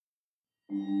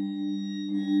Oh,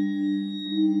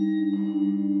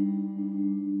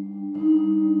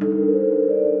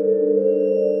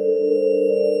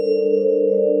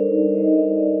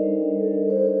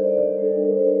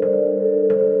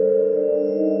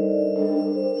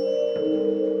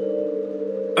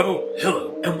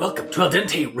 hello, and welcome to Al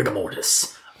Dente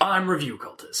Rigamortis. I'm Review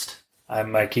Cultist.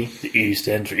 I'm Mikey, the E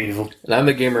stands for evil. And I'm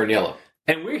the gamer in yellow.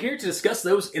 And we're here to discuss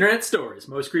those internet stories,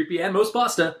 most creepy and most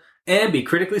pasta, and be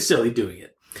critically silly doing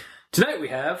it. Tonight we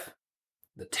have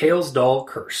the Tails Doll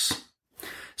Curse.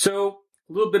 So,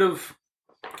 a little bit of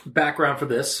background for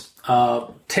this.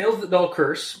 Tails Doll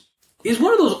Curse is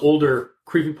one of those older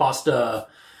creepypasta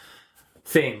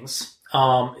things.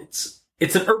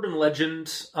 It's an urban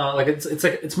legend.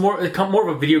 It's more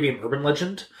of a video game urban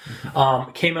legend.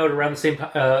 It came out around the same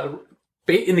time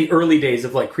in the early days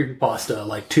of like creepypasta,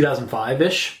 like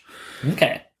 2005-ish.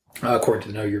 Okay.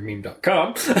 According to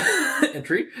knowyourmeme.com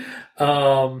entry.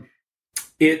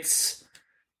 It's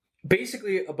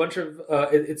basically a bunch of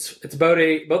it's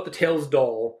about the Tails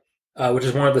doll, which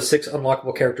is one of the 6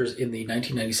 unlockable characters in the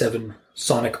 1997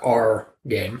 Sonic R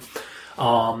game.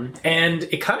 And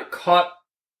it kind of caught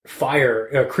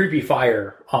creepy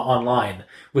fire online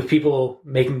with people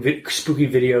making spooky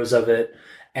videos of it,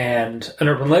 and an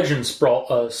urban legend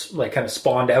kind of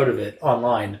spawned out of it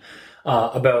online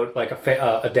about like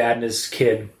a dad and his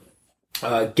kid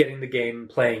getting the game,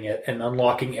 playing it, and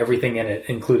unlocking everything in it,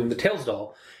 including the Tails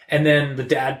doll. And then the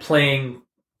dad playing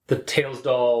the Tails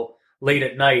doll late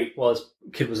at night while his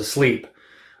kid was asleep,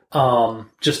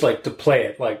 just like to play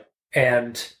it,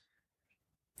 and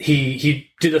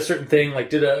he did a certain thing,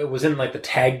 was in like the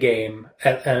tag game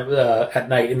at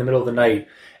night, in the middle of the night,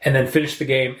 and then finished the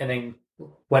game and then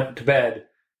went to bed.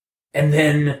 And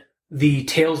then the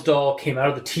Tails doll came out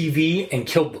of the TV and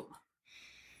killed them.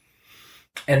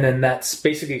 And then that's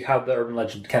basically how the urban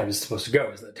legend kind of is supposed to go,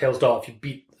 is that Tails doll, if you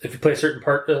play a certain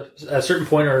part, a certain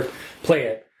point or play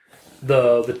it,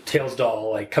 the Tails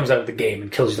doll like comes out of the game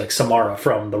and kills you, like Samara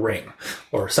from The Ring,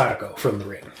 or Sadako from The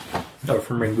Ring, or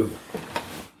from Ringu.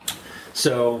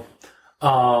 So,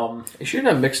 You sure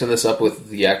you're not mixing this up with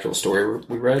the actual story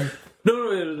we read?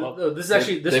 No. This is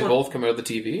actually they both come out of the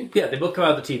TV. Yeah, they both come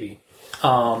out of the TV.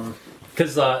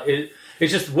 Because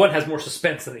it's just one has more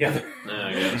suspense than the other.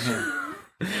 I guess.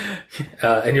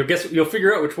 And you'll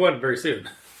figure out which one very soon.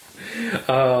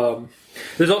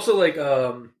 There's also like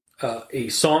a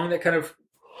song that kind of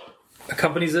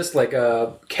accompanies this, like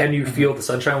 "Can You Feel the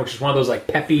Sunshine," which is one of those like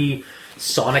peppy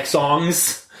Sonic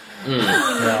songs.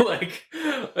 Yeah. Like,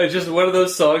 it's just one of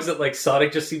those songs that like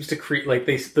Sonic just seems to create, like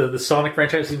the Sonic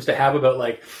franchise seems to have, about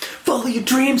like follow your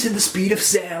dreams in the speed of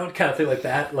sound, kind of thing like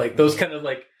that. Like those kind of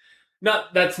like,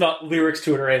 that's not lyrics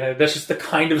to it or anything. That's just the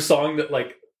kind of song that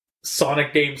like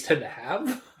Sonic games tend to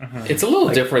have. Mm-hmm. It's a little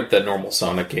different than normal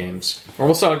Sonic games.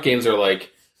 Normal Sonic games are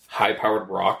like high-powered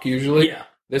rock usually. Yeah.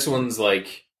 This one's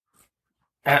like,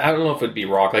 I don't know if it'd be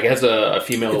rock. Like it has a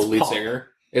female lead singer.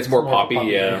 It's more poppy.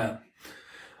 Yeah.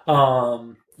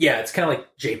 Yeah, it's kind of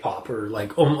like J-pop or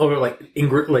like the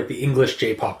English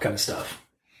J-pop kind of stuff,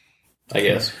 I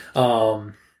guess.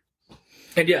 And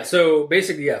yeah, so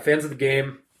basically, yeah, fans of the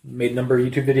game made a number of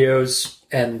YouTube videos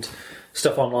and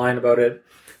stuff online about it.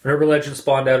 An urban legend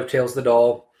spawned out of Tails the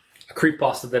Doll. A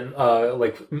creepypasta then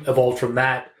evolved from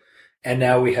that, and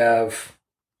now we have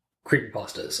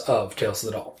creepypastas of Tails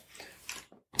the Doll.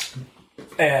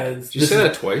 And did you say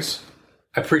that twice?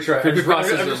 I'm pretty sure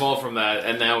creepypastas evolved from that,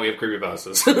 and now we have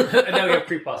creepypastas. And now we have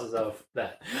creepypastas of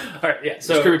that. All right, yeah.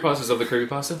 So there's creepypastas of the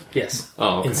creepypasta? Yes.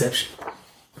 Oh, okay. Inception.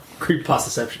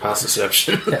 Creepypastaception.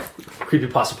 Pastaception. Yeah.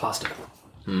 Creepypasta pasta.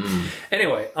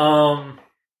 Anyway,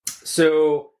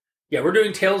 so yeah, we're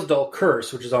doing Tails Doll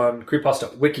Curse, which is on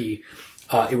Creepypasta Wiki.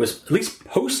 It was at least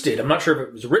posted. I'm not sure if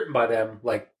it was written by them.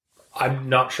 Like, I'm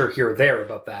not sure here or there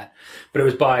about that, but it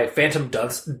was by Phantom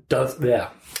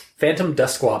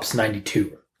Dusclops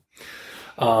 92.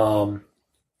 And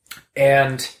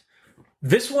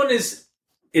this one is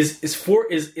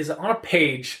on a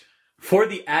page for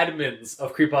the admins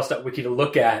of Creepypasta.wiki to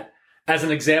look at as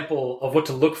an example of what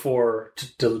to look for to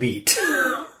delete.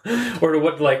 Or to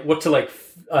what to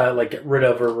get rid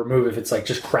of or remove if it's like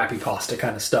just crappy pasta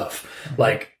kind of stuff.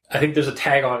 Like, I think there's a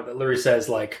tag on it that literally says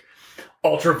like,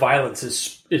 ultra violence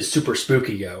is super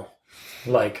spooky, yo.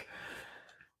 Like,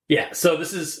 yeah, so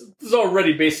this is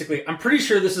already basically, I'm pretty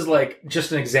sure this is like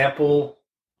just an example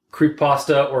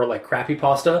creepypasta or like crappy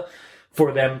pasta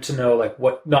for them to know like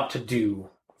what not to do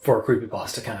for a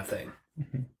creepypasta kind of thing.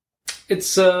 Mm-hmm.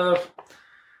 It's a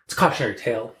cautionary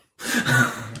tale.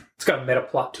 It's got a meta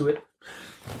plot to it.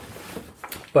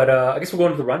 But I guess we'll go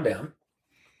into the rundown.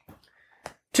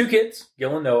 two kids,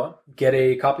 Gil and Noah, get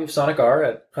a copy of Sonic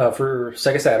R for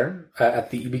Sega Saturn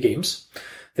at the EB Games.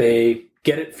 They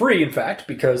get it free, in fact,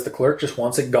 because the clerk just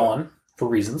wants it gone for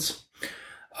reasons.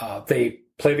 They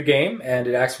play the game, and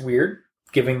it acts weird,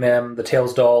 giving them the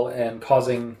Tails doll and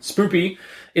causing spoopy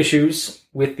issues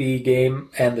with the game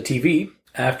and the TV.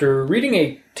 After reading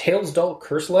a Tails doll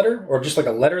curse letter, or just like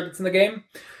a letter that's in the game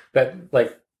that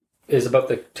like is about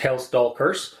the Tails doll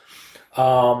curse,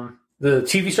 the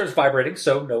TV starts vibrating,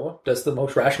 so Noah does the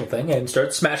most rational thing and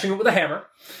starts smashing it with a hammer.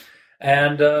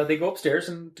 And they go upstairs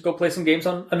and to go play some games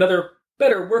on another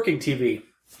better working TV.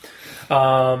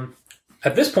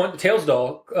 At this point, the Tails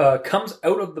doll comes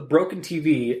out of the broken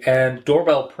TV and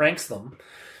Doorbell pranks them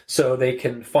so they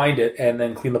can find it and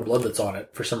then clean the blood that's on it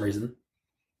for some reason.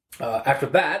 After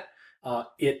that,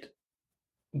 it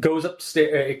goes up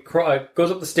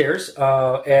the stairs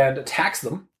and attacks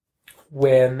them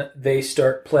when they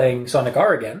start playing Sonic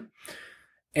R again,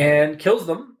 and kills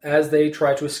them as they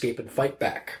try to escape and fight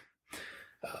back.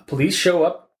 Police show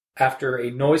up after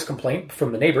a noise complaint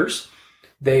from the neighbors.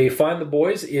 They find the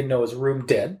boys in Noah's room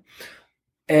dead,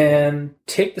 and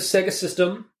take the Sega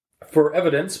system for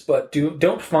evidence, but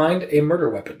don't find a murder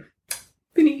weapon.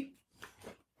 Vinny.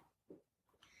 I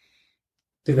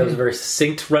think that was a very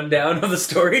succinct rundown of the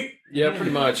story. Yeah,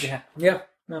 pretty much. Yeah.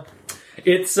 No.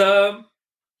 It's a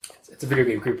video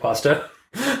game creepypasta.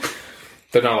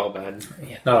 They're not all bad.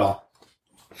 Yeah, not all.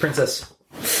 Princess.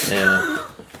 Yeah.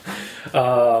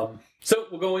 So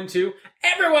we'll go into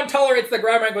everyone tolerates the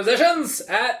grammar inquisitions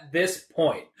at this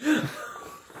point.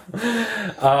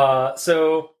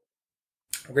 So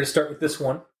we're going to start with this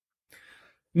one.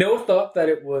 Noah thought that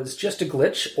it was just a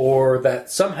glitch, or that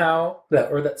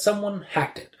someone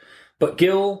hacked it. But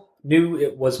Gil knew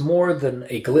it was more than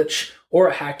a glitch or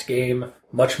a hacked game,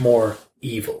 much more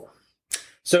evil.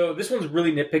 So this one's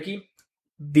really nitpicky.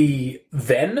 The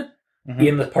then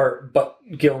in the part, but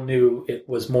Gil knew it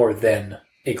was more than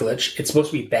a glitch. It's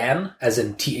supposed to be than, as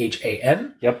in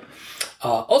THAN. Yep.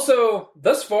 Also,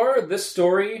 thus far, this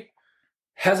story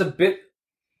has a bit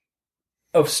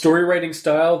of story writing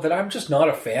style that I'm just not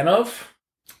a fan of.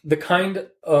 The kind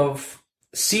of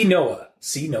see Noah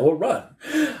run.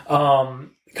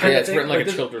 It's written like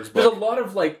a children's book. There's a lot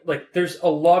of there's a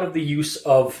lot of the use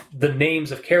of the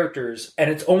names of characters, and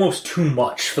it's almost too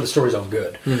much for the story's own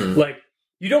good. Mm-hmm. Like,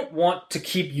 you don't want to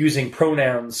keep using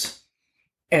pronouns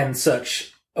and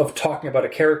such of talking about a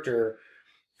character,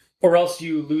 or else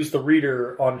you lose the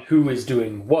reader on who is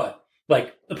doing what.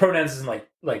 Like, the pronouns isn't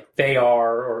like they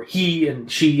are, or he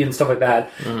and she and stuff like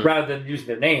that, rather than using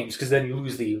their names, because then you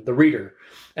lose the reader.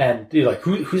 And you're like,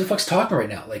 who the fuck's talking right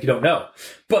now? Like, you don't know.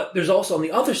 But there's also, on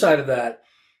the other side of that,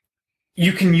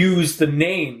 you can use the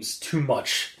names too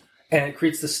much, and it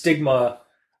creates the stigma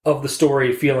of the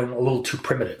story feeling a little too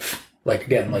primitive. Like,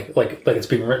 again, like it's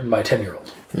being written by a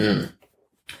 10-year-old. Mm.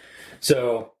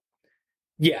 So,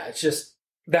 yeah, it's just,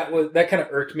 that kind of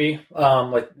irked me.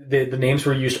 Like, the names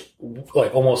were used,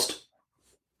 like, almost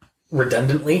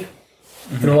redundantly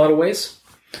in a lot of ways.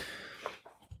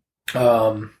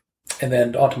 And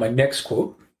then on to my next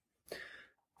quote.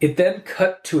 It then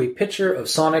cut to a picture of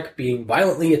Sonic being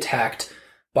violently attacked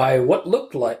by what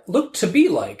looked to be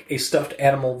like a stuffed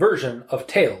animal version of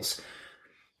Tails,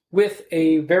 with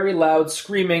a very loud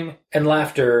screaming and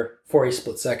laughter for a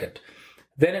split second.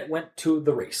 Then it went to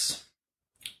the race.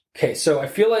 Okay, so I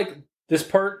feel like this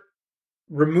part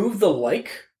removed the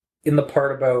like in the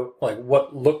part about like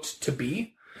what looked to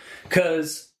be,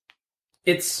 because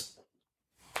it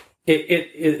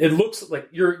looks like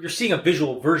you're seeing a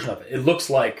visual version of it. It looks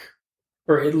like,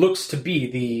 or it looks to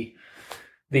be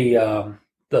the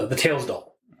Tails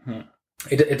doll. Mm-hmm.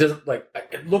 It doesn't like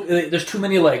look. There's too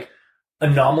many like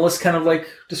anomalous kind of like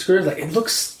descriptors. Like, it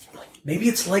looks like maybe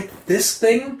it's like this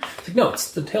thing. It's like, no,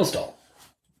 it's the Tails doll.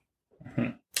 Mm-hmm.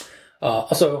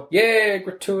 Also, yay,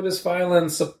 gratuitous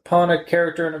violence upon a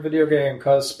character in a video game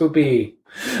cause spoopy.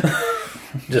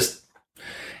 Just,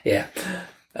 yeah.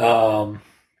 Also,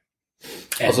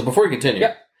 before you continue,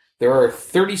 there are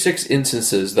 36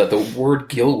 instances that the word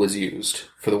Gil was used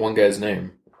for the one guy's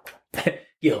name.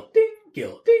 Gil, ding,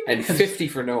 Gil, ding. And 50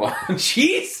 for Noah.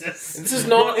 Jesus! This is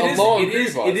not a long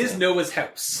creepypasta. It is Noah's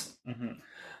house. Mm-hmm.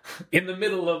 In the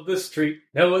middle of the street,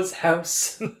 Noah's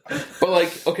house. But,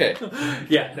 like, okay.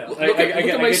 Yeah, no. Look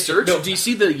at my search. No. Do you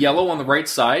see the yellow on the right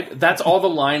side? That's all the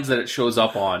lines that it shows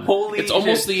up on. Holy It's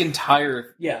almost the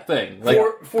entire thing. Like,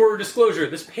 for disclosure,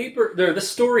 this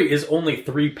story is only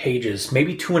 3 pages,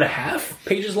 maybe 2.5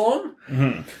 pages long.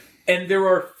 Mm-hmm. And there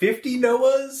are 50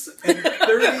 Noahs and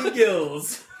 30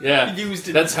 Gils. Yeah, used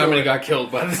in that's the how many story. got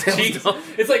killed by the Jeez. Tails doll.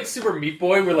 It's like Super Meat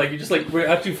Boy, where like you just like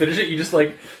after you finish it, you just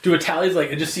like do a tallies like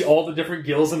and just see all the different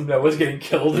gills and Noah's getting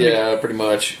killed. Yeah, pretty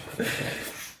much.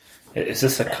 Is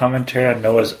this a commentary on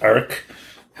Noah's Ark?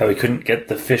 How he couldn't get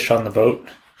the fish on the boat?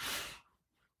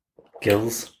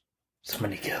 Gills. So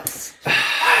many gills.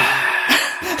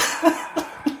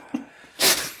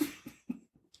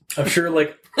 I'm sure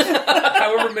like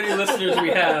however many listeners we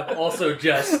have also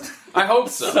just I hope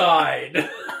so. sighed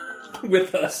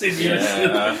with us in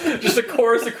unison. Just a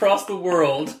chorus across the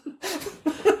world.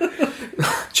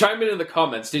 Chime in the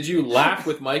comments. Did you laugh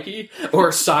with Mikey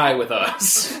or sigh with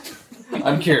us?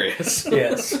 I'm curious.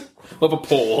 Yes. We'll have a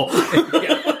poll.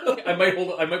 Yeah. I might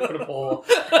put a poll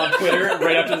on Twitter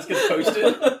right after this gets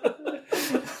posted.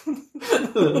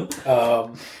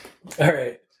 All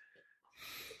right.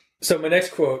 So my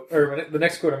next quote, the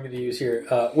next quote I'm going to use here.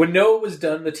 When Noah was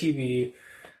done, the TV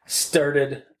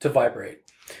started to vibrate.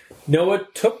 Noah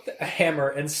took a hammer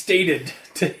and stated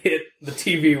to hit the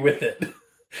TV with it.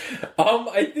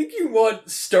 I think you want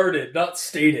started, not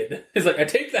stated. He's like, I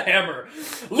take the hammer.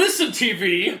 Listen,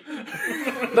 TV.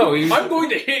 No, I'm going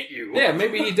to hit you. Yeah,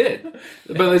 maybe he did.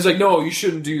 But he's like, no, you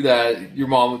shouldn't do that. Your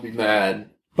mom would be mad.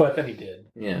 But then he did.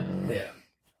 Yeah. Yeah.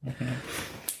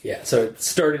 Yeah, so it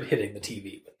started hitting the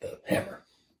TV with the hammer.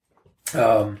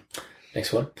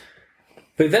 Next one.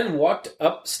 They then walked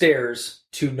upstairs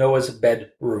to Noah's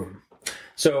bedroom.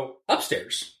 So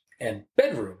upstairs and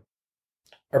bedroom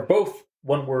are both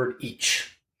one word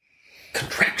each.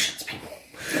 Contractions, people.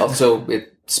 Also,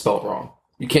 it's spelled wrong.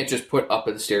 You can't just put up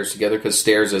and stairs together because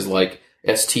stairs is like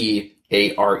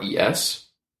S-T-A-R-E-S.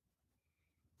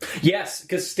 Yes,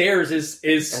 because stairs is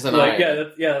That's an like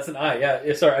I. that's an I.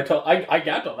 Yeah, sorry, I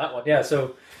gapped on that one. Yeah,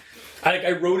 so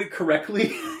I wrote it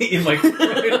correctly in my,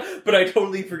 but I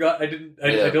totally forgot. I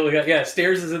totally got. Yeah,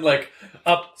 stairs is in like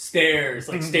upstairs,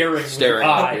 like staring with your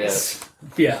eyes.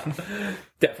 Yeah,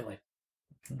 definitely.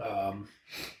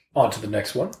 On to the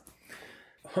next one.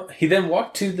 He then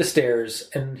walked to the stairs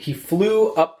and he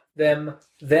flew up them.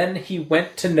 Then he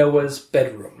went to Noah's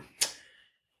bedroom.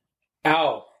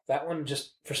 Ow. That one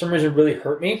just, for some reason, really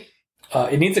hurt me.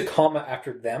 It needs a comma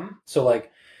after them. So, like,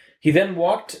 he then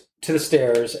walked to the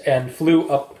stairs and flew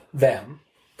up them,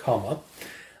 comma.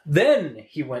 Then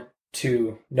he went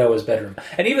to Noah's bedroom.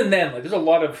 And even then, like, there's a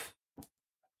lot of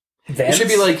thens. It should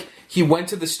be like, he went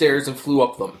to the stairs and flew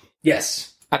up them.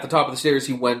 Yes. At the top of the stairs,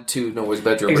 he went to Noah's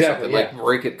bedroom Exactly, or something. yeah. Like,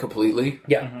 break it completely.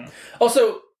 Yeah. Mm-hmm.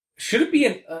 Also, should it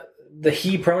be the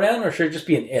he pronoun or should it just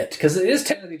be an it? Because it is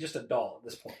technically just a doll at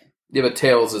this point. Yeah, but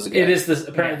Tails is a guy. It is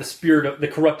apparently the spirit of the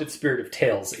corrupted spirit of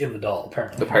Tails in the doll,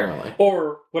 apparently. Apparently.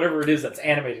 Or whatever it is that's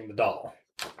animating the doll.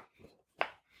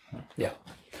 Yeah.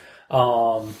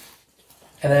 And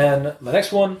then the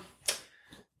next one,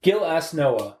 Gil asked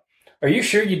Noah, "Are you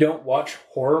sure you don't watch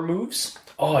horror moves?"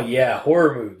 Oh yeah,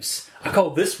 horror moves. I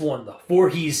call this one the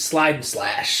Voorhees slide and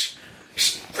slash.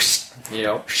 You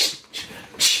know?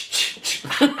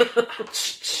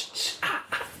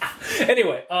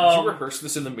 Anyway, Did you rehearse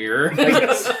this in the mirror? I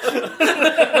guess.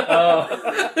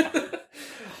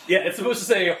 Yeah, it's supposed to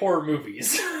say horror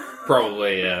movies.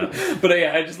 Probably, yeah. But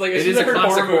yeah, I just like It is a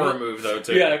classic horror move, though,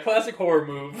 too. Yeah, a classic horror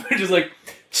move. Just like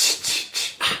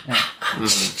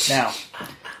Now,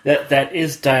 that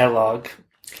is dialogue.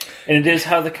 And it is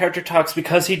how the character talks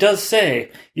because he does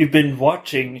say, "You've been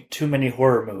watching too many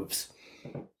horror moves."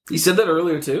 He said that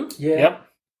earlier, too? yeah. Yep.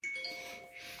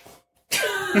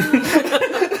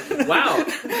 Wow.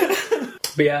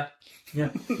 But yeah.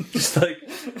 Just like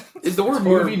Is the word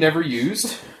movie never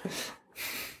used?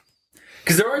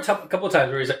 because there are a couple of times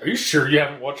where he's like, "Are you sure you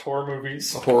haven't watched horror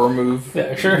movies?" A horror move.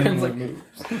 Yeah, sure. It's like,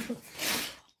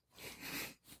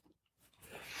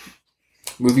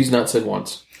 Movie's not said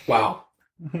once. wow.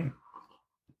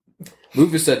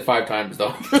 Move is said 5 times,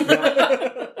 though.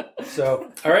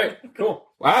 So, all right, cool.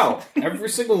 Wow. Every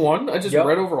single one? I just Yep.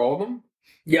 read over all of them?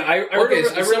 Yeah, I Okay, read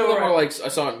so some of them over. are like, I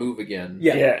saw it move again.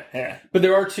 Yeah. Yeah. But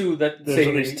there are two that There's say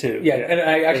at least two, Yeah, yeah. and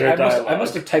I Dialogue.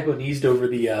 must have typo-neezed over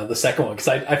the second one because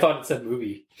I thought it said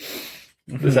movie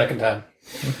the second time.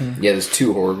 Yeah, there's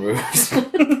 2 horror movies.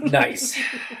 Nice.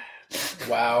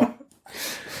 Wow.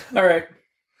 All right.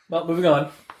 Well, moving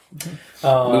on.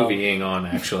 Movieing on,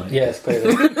 actually. Yes,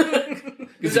 clearly.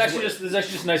 This is actually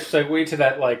just a nice segue to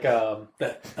that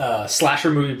that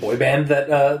slasher movie boy band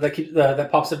that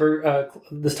pops up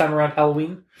this time around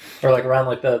Halloween or like around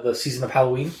like the season of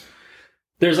Halloween.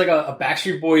 There's like a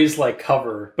Backstreet Boys like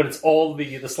cover, but it's all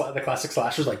the classic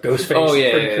slashers like Ghostface, Oh,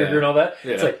 yeah, Freddy yeah, Krueger, yeah. and all that.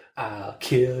 Yeah. It's like I'll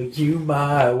kill you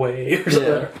my way or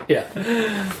something. Yeah.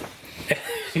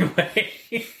 Anyway,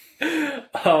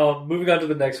 moving on to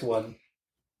the next one.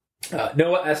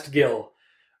 Noah asked Gil,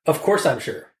 "Of course, I'm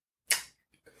sure.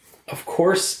 Of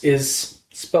course is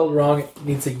spelled wrong. It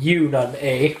needs a U, not an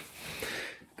A.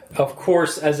 Of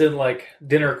course, as in like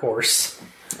dinner course.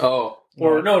 Oh.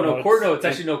 Or no, it's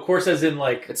actually no course as in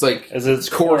like it's like as it's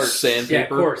coarse sandpaper. Yeah,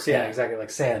 coarse. Yeah, exactly like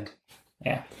sand.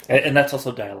 Yeah, and that's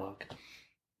also dialogue.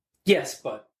 Yes,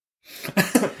 but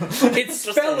it's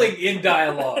spelling in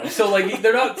dialogue. So like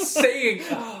they're not saying,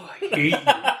 "Oh, I hate you."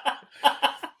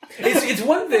 It's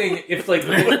one thing if like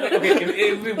okay,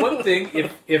 it would be one thing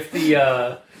if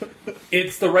the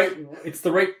it's the right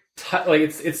like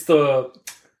it's the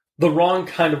wrong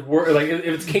kind of word, like if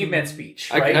it's caveman speech,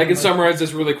 right? I can summarize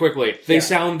this really quickly. They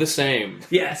sound the same.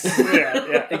 Yes.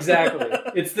 yeah, exactly.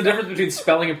 It's the difference between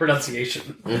spelling and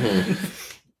pronunciation. Mm-hmm.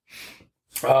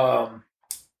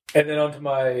 And then on to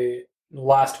my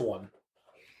last one.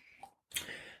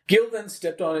 Gil then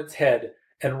stepped on its head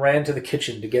and ran to the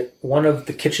kitchen to get one of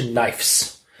the kitchen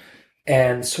knives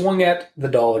and swung at the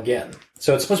doll again.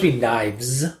 So it's supposed to be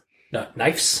knives, not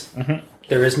knives. Mm-hmm.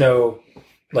 There is no...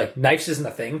 Like, knives isn't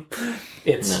a thing.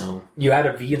 It's you add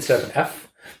a V instead of an F.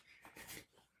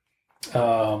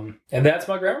 And that's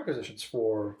my grammar positions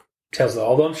for Tales of the...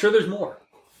 Although I'm sure there's more.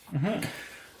 Mm-hmm.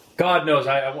 God knows,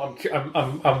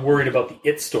 I'm worried about the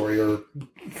it story or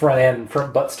front end and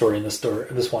front butt story in this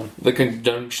one. The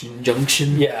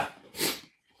conjunction. Yeah.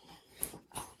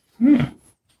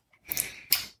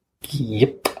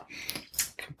 Yep.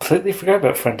 Completely forgot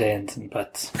about front ends and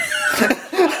butts.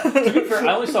 To be fair,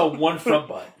 I only saw one front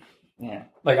butt. Yeah.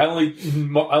 Like I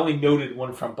only noted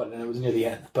one front butt, and it was near the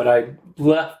end. But I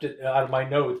left it out of my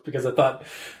notes because I thought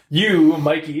you,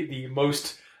 Mikey, the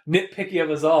most nitpicky of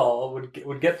us all,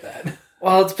 would get that.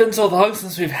 Well, it's been so long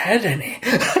since we've had any.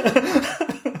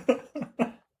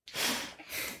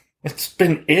 It's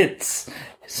been its.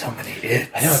 So many its.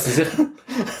 I know,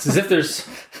 it's as if there's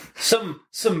some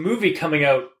movie coming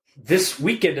out this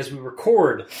weekend as we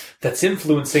record that's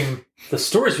influencing the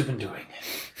stories we've been doing.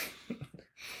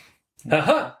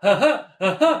 I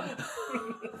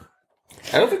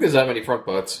don't think there's that many front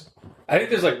butts. I think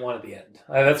there's like one at the end.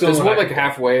 There's one like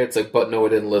halfway. It's like, but no, I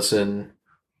didn't listen.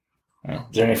 Oh,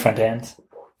 is there any front ends?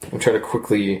 I'm trying to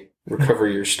quickly recover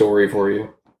your story for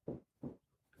you.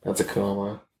 That's a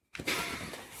comma.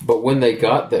 But when they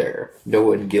got there,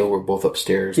 Noah and Gil were both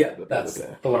upstairs. Yeah, that's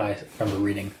the one I remember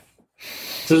reading.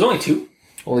 So there's only two?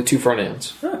 Only two front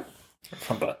ends. Huh.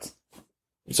 Front butts.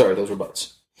 Sorry, those were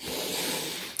butts.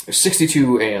 There's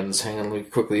 62 ands. Hang on, let me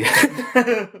quickly.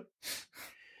 5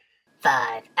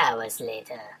 hours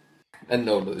later. And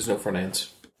no, there's no front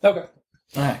ends. Okay.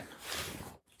 Alright.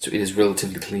 So it is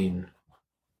relatively clean.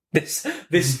 This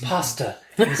pasta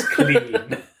is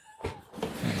clean.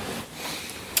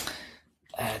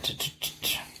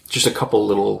 Just a couple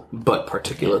little butt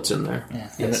particulates in there. Yeah.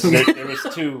 Yes. There was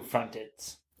two front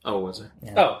ends. Oh, was it?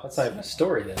 Yeah. Oh, that's not even a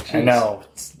story then. Jeez. I know.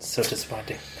 It's so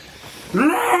disappointing.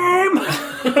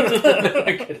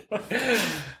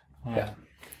 Yeah.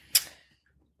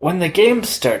 When the game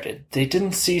started, they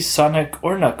didn't see Sonic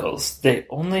or Knuckles. They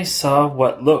only saw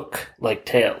what looked like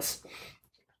Tails.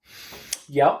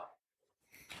 Yep.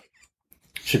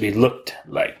 Should be looked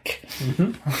like.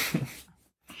 Mm-hmm.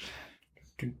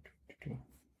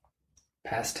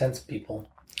 Past tense, people.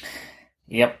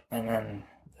 Yep, and then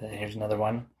here's another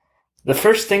one. The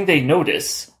first thing they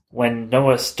noticed when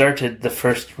Noah started the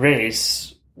first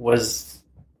race was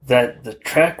that the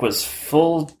track was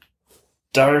full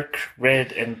dark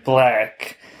red and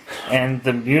black, and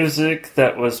the music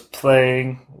that was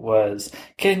playing was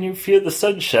Can You Feel the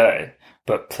Sunshine?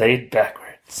 But played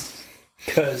backwards.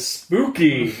 Because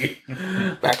spooky.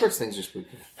 Backwards things are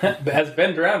spooky. As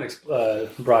Ben Drown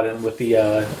brought in with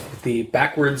the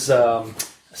backwards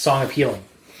Song of Healing.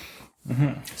 Mm-hmm. I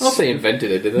don't know if they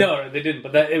invented it, did they? No, they didn't.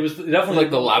 But it was definitely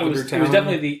like the Lavender Town. It was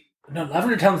definitely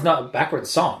Lavender Town's not a backwards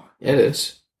song. It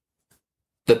is.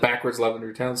 The backwards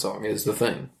Lavender Town song is the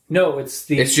thing. No, it's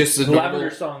just the Lavender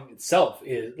song itself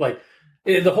is like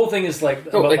the whole thing is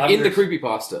like no, like in the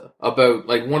creepypasta about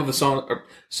like one of the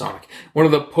Sonic, one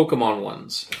of the Pokemon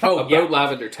ones. Oh, about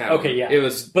Lavender Town. Okay, yeah, it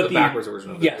was the backwards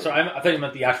version of it. Yeah, so I thought you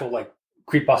meant the actual like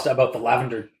creepypasta about the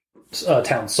Lavender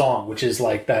Town song, which is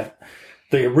like that.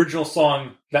 The original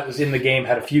song that was in the game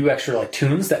had a few extra like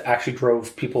tunes that actually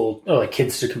drove people or like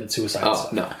kids to commit suicide. Oh, and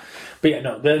stuff. No. But yeah,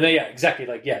 no, yeah, exactly.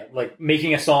 Like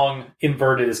making a song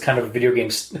inverted is kind of a video game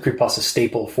creepypasta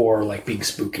staple for like being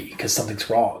spooky because something's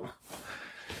wrong.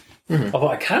 Mm-hmm. Although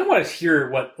I kind of want to hear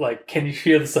what like Can You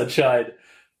Feel the Sunshine?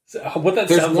 What that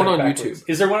There's sounds one like on backwards. YouTube.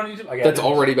 Is there one on YouTube? That's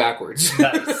already backwards.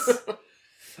 Nice.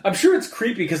 I'm sure it's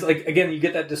creepy because like again you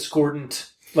get that discordant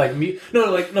like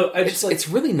no. I just like it's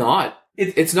really not.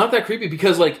 it's not that creepy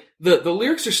because like the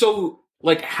lyrics are so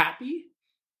like happy.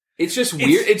 It's just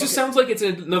weird. It just sounds like it's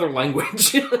in another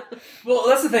language. Well,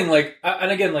 that's the thing. Like,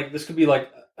 and again, like this could be like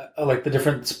the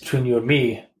difference between you and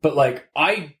me. But like,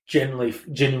 I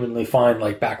genuinely find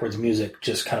like backwards music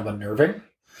just kind of unnerving.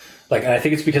 Like, and I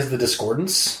think it's because of the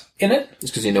discordance in it.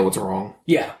 Just because you know what's wrong.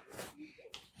 Yeah.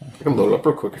 I can load it up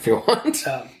real quick if you want.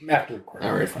 After the recording.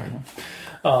 All right, fine.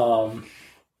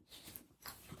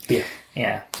 Yeah.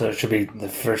 Yeah, so it should be the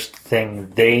first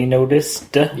thing they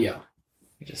noticed. Yeah.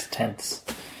 Just tense.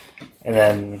 And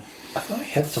then... I thought I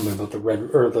had something about the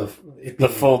red, or the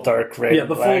full dark red. Yeah,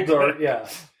 the black, full dark, yeah.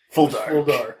 Full dark. Full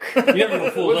dark. You never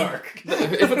go full dark.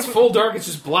 If it's full dark, it's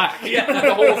just black. Yeah,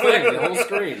 the whole thing, the whole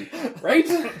screen. Right?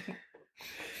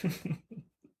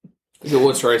 So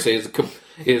what's trying to say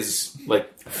is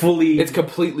like fully... It's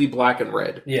completely black and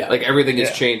red. Yeah. Like everything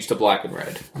is changed to black and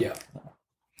red. Yeah.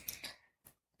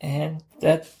 And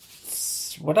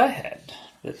that's what I had.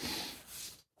 But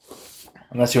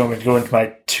unless you want me to go into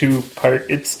my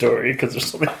 2-part It story, because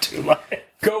there's only 2 lines.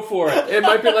 Go for it. It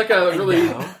might be like a really...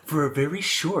 For a very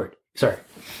short... Sorry.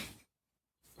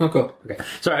 Oh, go. Okay.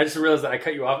 Sorry, I just realized that I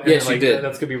cut you off. And yes, like, you did.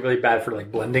 That's going to be really bad for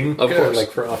like blending. Of course.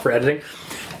 Like for editing.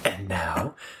 And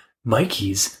now,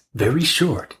 Mikey's very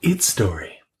short It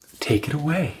story. Take it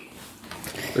away.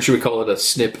 Or should we call it a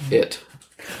snip it?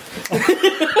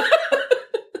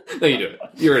 No, you do it.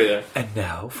 You're already there. And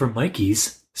now for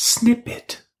Mikey's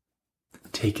snippet.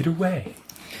 Take it away.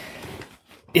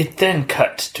 It then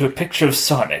cut to a picture of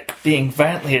Sonic being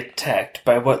violently attacked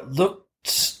by what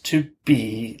looked to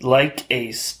be like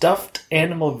a stuffed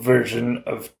animal version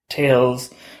of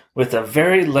Tails, with a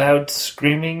very loud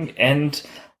screaming and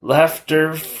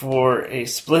laughter for a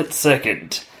split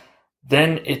second.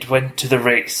 Then it went to the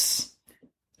race.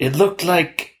 It looked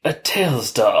like a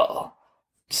Tails doll.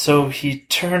 So he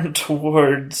turned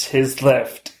towards his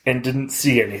left and didn't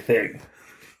see anything.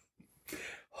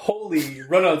 Holy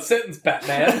run-on sentence,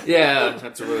 Batman. Yeah,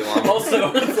 that's a really long one.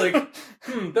 Also, it's like,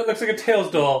 that looks like a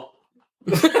Tails doll.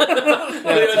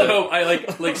 I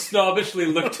like snobbishly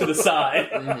look to the side.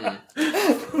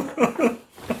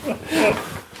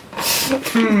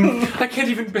 I can't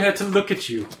even bear to look at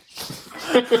you.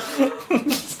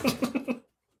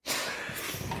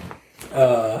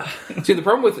 See, the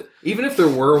problem with... Even if there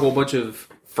were a whole bunch of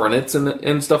fronets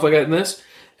and stuff like that in this,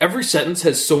 every sentence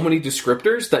has so many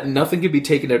descriptors that nothing can be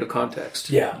taken out of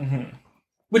context. Yeah. Mm-hmm.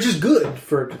 Which is good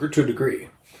to a degree.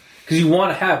 Because you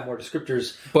want to have more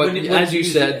descriptors. But as you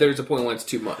said, there's a point when it's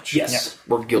too much. Yes.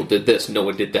 Yeah. Where Gil did this,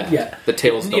 Noah did that. Yeah. The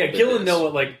Tails Yeah, Gil and Noah,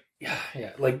 like...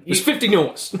 Yeah, like... There's 50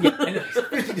 Noahs.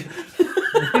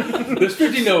 There's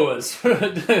 50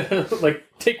 Noahs. Like,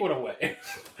 take one away.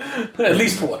 At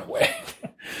least one away.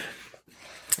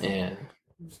 Yeah.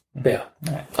 Yeah.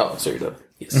 Right. Oh, so you're done.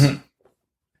 Yes. Mm-hmm.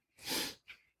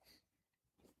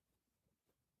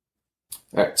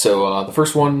 Alright, so the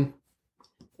first one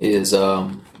is...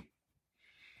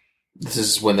 this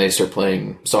is when they start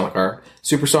playing Sonic R.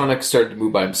 Super Sonic started to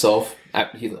move by himself.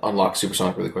 He unlocked Super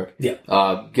Sonic really quick.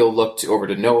 Yeah. Gil looked over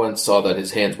to Noah and saw that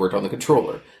his hands worked on the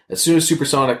controller. As soon as Super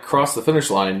Sonic crossed the finish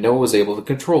line, Noah was able to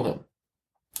control him.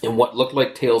 And what looked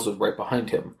like Tails was right behind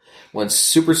him. When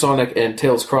Super Sonic and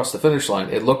Tails crossed the finish line,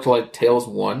 it looked like Tails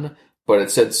won, but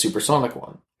it said Super Sonic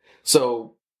won.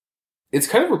 So, it's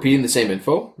kind of repeating the same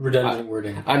info. Redundant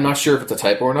wording. I'm not sure if it's a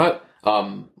typo or not.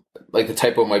 Like, the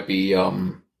typo might be...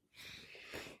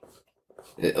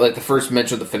 like, the first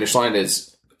mention of the finish line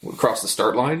is cross the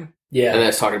start line. Yeah. And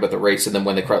that's talking about the race, and then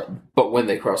when they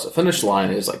cross the finish line,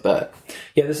 it's like that.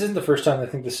 Yeah, this isn't the first time I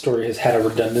think this story has had a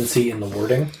redundancy in the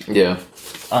wording. Yeah.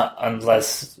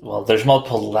 Unless, well, there's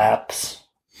multiple laps.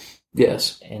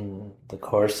 Yes. In the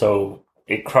course, so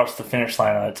it crossed the finish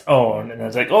line on its own, and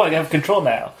it's like, oh, I have control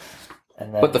now.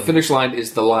 And then, but the finish line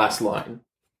is the last line.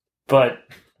 But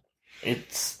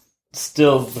it's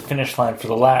still the finish line for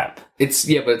the lap. But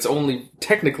it's only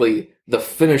technically the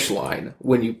finish line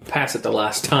when you pass it the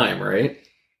last time, right?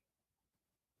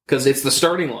 Because it's the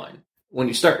starting line when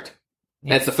you start.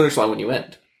 Yeah. And it's the finish line when you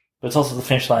end. But it's also the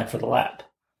finish line for the lap.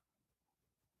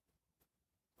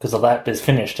 Because the lap is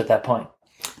finished at that point.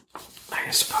 I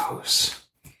suppose.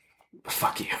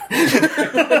 Fuck you.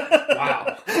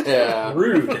 Wow. Yeah.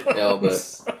 Rude. Yeah,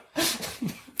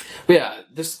 but yeah,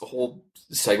 this whole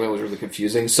segment was really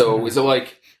confusing. So is it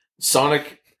like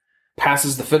Sonic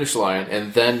passes the finish line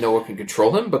and then Noah can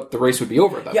control him, but the race would be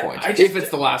over at that point if it's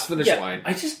the last finish line?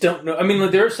 I just don't know. I mean,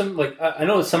 like, there are some, like, I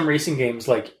know some racing games,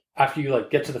 like, after you, like,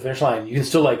 get to the finish line, you can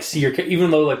still, like, see your...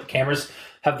 Even though, like, the camera's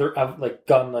like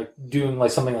gone like doing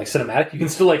like something like cinematic, you can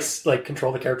still like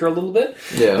control the character a little bit.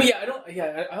 Yeah. But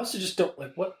I also just don't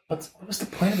like what was the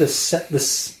point of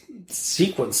this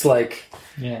sequence? Like,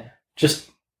 just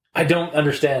I don't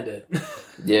understand it.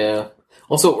 Yeah.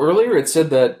 Also, earlier it said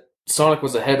that Sonic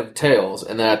was ahead of Tails,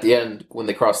 and then at the end, when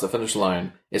they crossed the finish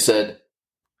line, it said,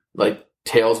 like,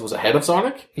 Tails was ahead of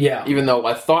Sonic? Yeah. Even though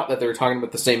I thought that they were talking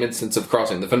about the same instance of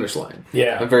crossing the finish line.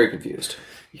 Yeah. I'm very confused.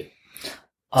 Yeah. It's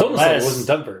almost like it wasn't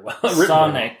done very well.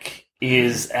 Sonic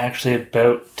is actually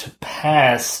about to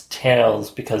pass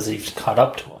Tails because he's caught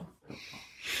up to him.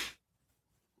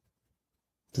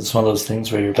 It's one of those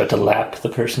things where you're about to lap the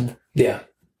person. Yeah.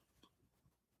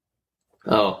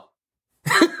 Oh.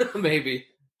 Maybe.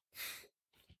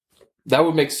 That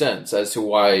would make sense as to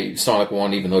why Sonic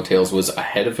won, even though Tails was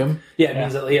ahead of him. Yeah, it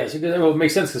means that, it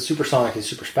makes sense because Super Sonic is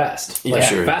super fast. Like,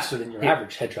 sure. faster than your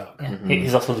average hedgehog. Yeah.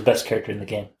 He's also the best character in the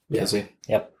game. Is he?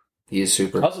 Yep. He is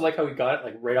super. I also like how he got it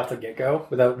like right off the get-go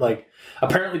without like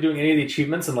apparently doing any of the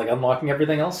achievements and like unlocking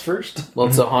everything else first. Well,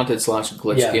 it's a haunted /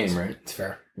 glitch game, right? It's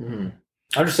fair. Mm-hmm.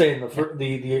 I'm just saying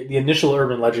the initial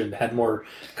urban legend had more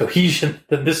cohesion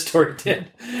than this story did.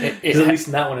 Because at least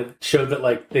in that one, it showed that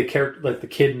like the character, like the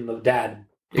kid and the dad,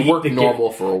 It worked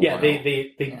normal for a while. Yeah,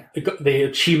 they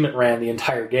achievement ran the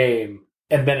entire game,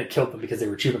 and then it killed them because they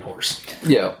were achievement whores.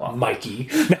 Yeah, Mikey.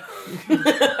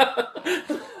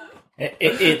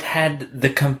 It had the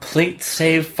complete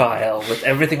save file with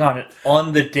everything on it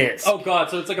on the disc. Oh god!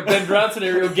 So it's like a Ben Brown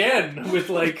scenario again, with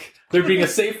like there being a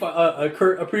save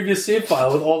a previous save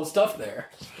file with all the stuff there.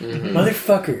 Mm-hmm.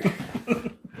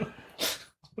 Motherfucker!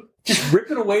 Just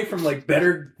ripping away from like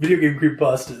better video game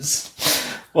creepypastas.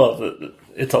 Well,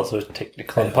 it's also a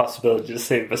technical impossibility to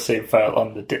save a save file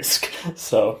on the disc.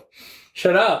 So,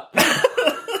 shut up.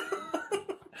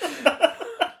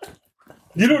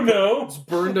 You don't know. It's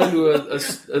burned onto a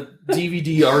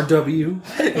DVD RW. You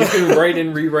can write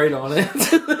and rewrite on it.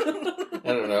 I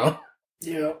don't know.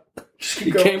 Yeah.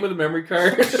 It came with a memory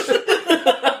card.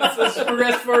 Let's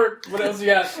progress forward. What else you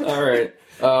got? All right.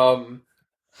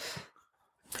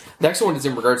 Next one is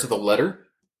in regards to the letter,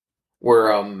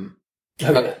 where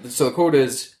so the quote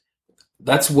is,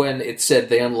 "That's when it said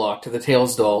they unlocked the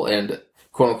Tails doll and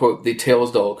quote unquote the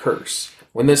Tails doll curse.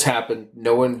 When this happened,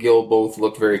 Noah and Gil both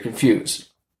looked very confused.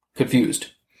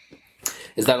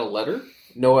 Is that a letter?"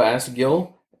 Noah asked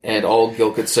Gil, and all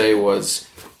Gil could say was,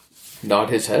 "Nod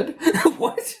his head."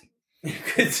 What? You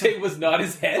could say it was not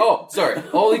his head? Oh, sorry.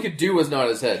 All he could do was nod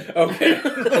his head. Okay.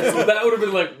 So that would have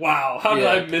been like, wow, how did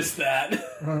I miss that?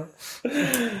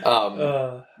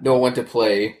 Noah went to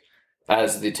play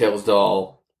as the Tails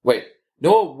doll. Wait.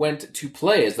 Noah went to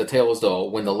play as the Tails doll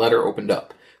when the letter opened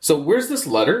up. So where's this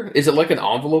letter? Is it like an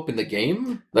envelope in the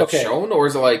game that's shown? Or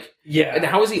is it like... Yeah. And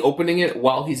how is he opening it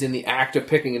while he's in the act of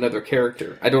picking another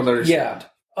character? I don't understand.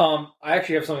 Yeah. I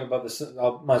actually have something about this.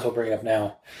 I might as well bring it up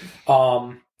now.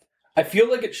 I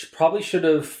feel like it probably should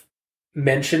have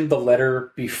mentioned the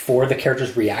letter before the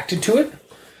characters reacted to it.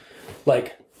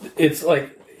 Like, it's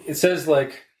like... It says,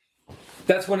 like...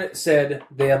 That's when it said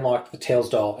they unlocked the Tails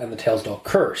doll and the Tails doll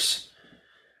curse.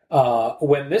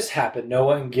 When this happened,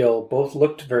 Noah and Gil both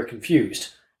looked very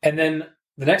confused. And then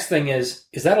the next thing is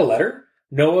that a letter?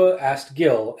 Noah asked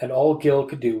Gil, and all Gil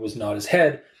could do was nod his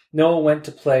head. Noah went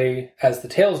to play as the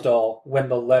Tails doll when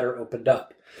the letter opened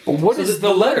up. But what is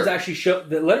the letter?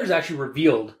 The letter's actually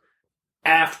revealed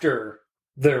after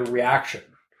the reaction.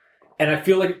 And I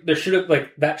feel like that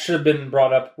should have been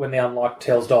brought up when they unlocked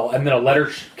Tails doll, and then a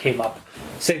letter came up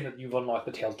saying that you've unlocked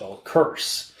the Tails doll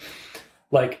curse.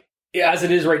 Like, as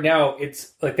it is right now,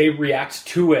 it's like they react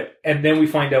to it, and then we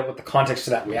find out what the context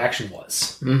of that reaction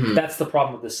was. Mm-hmm. That's the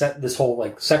problem with this whole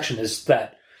like section, is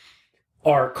that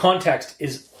our context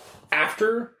is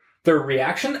after their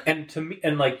reaction, and to me,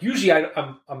 and like usually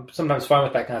I'm sometimes fine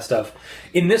with that kind of stuff.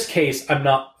 In this case, I'm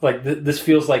not. Like this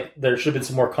feels like there should have been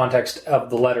some more context of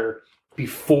the letter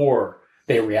before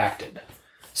they reacted,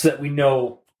 so that we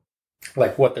know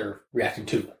like what they're reacting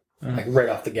to, like right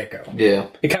off the get-go. Yeah,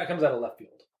 it kind of comes out of left field.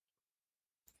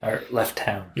 Or left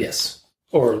town. Yes.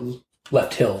 Or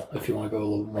left hill, if you want to go a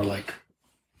little more like...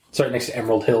 It's right next to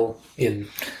Emerald Hill in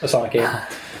a Sonic game.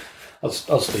 I'll just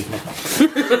leave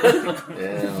now.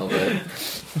 Yeah, a little bit.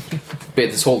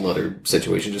 But this whole letter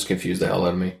situation just confused the hell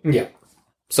out of me. Yeah.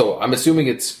 So I'm assuming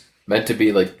it's meant to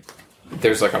be like...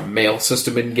 There's like a mail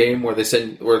system in game where they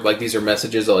send... Where like these are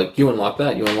messages like, you unlock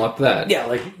that, you unlock that. Yeah,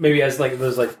 like maybe as like...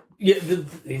 There's like... Yeah,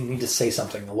 they need to say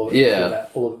something a little bit. Yeah.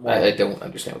 A little bit more. I don't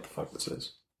understand what the fuck this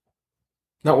is.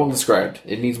 Not well described.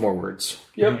 It needs more words.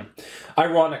 Yep.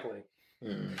 Ironically,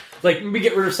 Like, maybe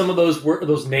get rid of some of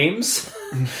those names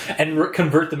and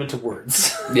convert them into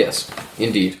words. Yes,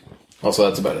 indeed. Also,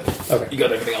 that's about it. Okay. You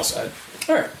got everything else said.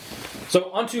 All right.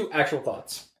 So, on to actual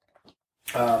thoughts.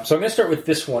 So, I'm going to start with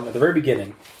this one at the very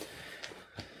beginning.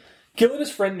 Gil and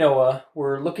his friend Noah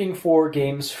were looking for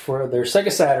games for their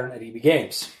Sega Saturn at EB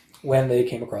Games when they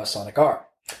came across Sonic R.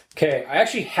 Okay, I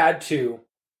actually had to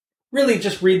really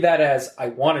just read that as I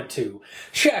wanted to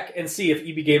check and see if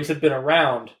EB Games had been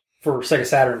around for Sega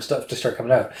Saturn stuff to start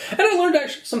coming out. And I learned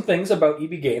actually some things about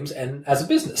EB Games and as a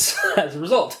business as a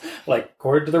result. Like,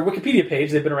 according to their Wikipedia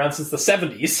page, they've been around since the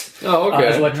 70s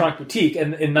as an electronic boutique.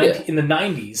 And in the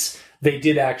 90s, they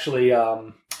did actually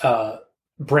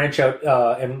branch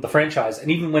out in the franchise and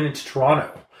even went into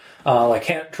Toronto.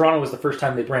 Toronto was the first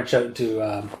time they branched out into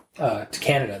to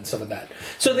Canada and some of that.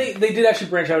 So they did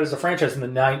actually branch out as a franchise in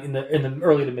the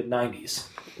early to mid 90s.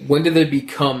 When did they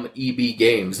become EB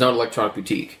Games, not Electronic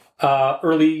Boutique?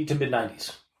 Early to mid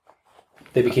 90s.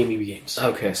 They became EB Games.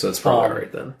 Okay, so that's probably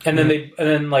right then. And then they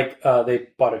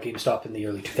bought a GameStop in the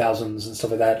early 2000s and stuff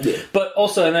like that. Yeah. But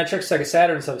also, and I checked Sega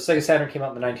Saturn and stuff. Sega Saturn came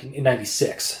out in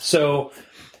 96. So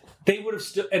they would have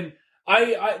still. And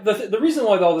the reason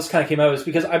why all this kind of came out is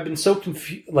because I've been so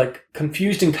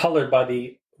confused and colored by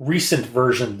the recent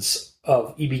versions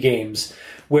of EB Games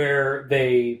where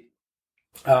they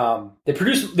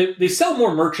sell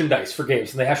more merchandise for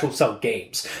games than they actually sell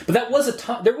games. But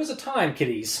there was a time,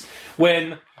 kiddies,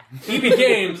 when EB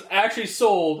Games actually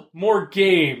sold more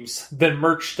games than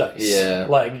merchandise. Yeah.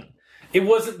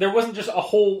 There wasn't just a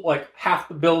whole, half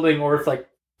the building, or if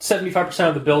 75%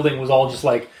 of the building was all just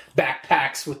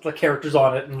backpacks with the characters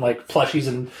on it and plushies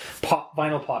and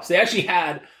vinyl pops. They actually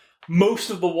had most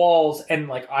of the walls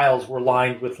and aisles were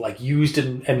lined with used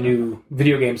and new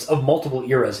video games of multiple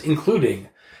eras, including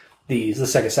the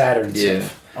Sega Saturn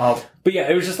stuff. But yeah,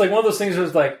 it was just one of those things where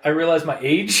it was I realized my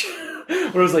age, where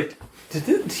it was did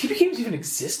the TV games even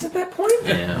exist at that point?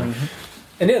 Yeah. Mm-hmm.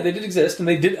 And yeah, they did exist, and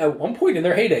they did at one point in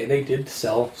their heyday. They did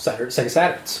sell Sega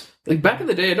Saturns. Back in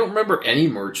the day, I don't remember any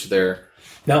merch there.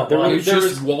 No, there was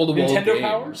just wall-to-wall Nintendo games.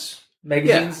 Powers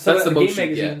magazines, that's the game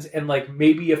magazines, and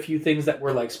maybe a few things that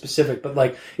were specific, but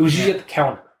it was usually at the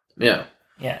counter. Yeah.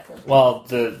 Yeah. Well,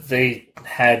 they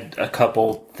had a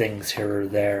couple things here or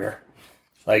there.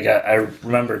 I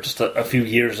remember just a few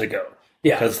years ago.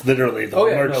 Yeah. Because literally the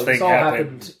merch thing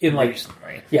happened in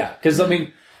recently. Yeah, because I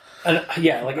mean,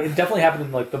 it definitely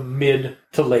happened in the mid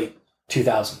to late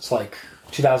 2000s,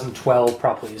 2012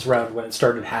 probably is around when it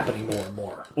started happening more and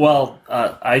more. Well,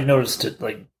 I noticed it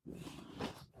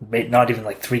not even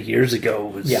 3 years ago.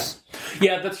 Was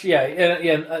and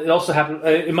it also happened.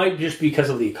 It might just be because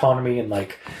of the economy and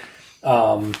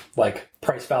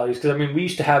price values. Because I mean, we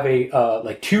used to have a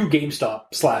two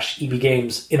GameStop / EB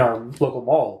Games in our local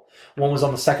mall. One was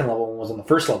on the second level, one was on the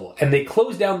first level, and they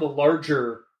closed down the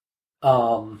larger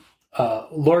of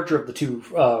the two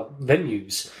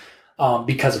venues.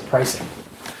 Because of pricing.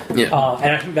 Yeah.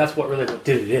 And I think that's what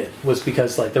did it in, was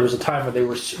because there was a time where they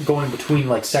were going between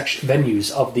section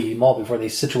venues of the mall before they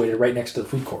situated right next to the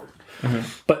food court.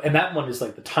 Mm-hmm. And that one is the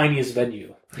tiniest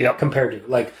venue compared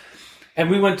to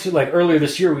and we went to earlier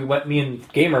this year. Me and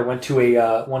Gamer went to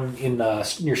a one in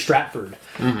near Stratford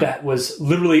that was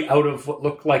literally out of what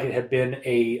looked like it had been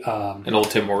an old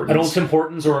Tim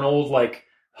Hortons, or an old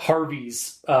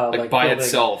Harvey's by building.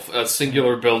 itself, a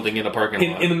singular building in a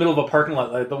parking lot. In the middle of a parking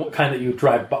lot, the kind that you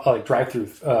drive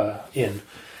through in.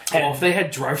 And if they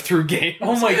had drive-through games,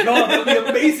 oh my god, that'd be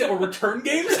amazing! Or return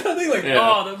games, something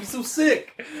oh, that'd be so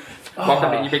sick.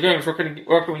 Welcome to EB Games. What can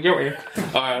we get you?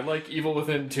 I'd like Evil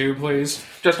Within 2, please.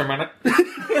 Just a minute.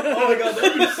 Oh my god,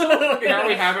 that'd be so fucking. Here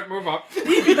we have it. Move up. EB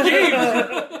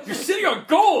Games, you're sitting on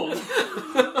gold.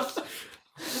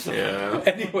 Yeah.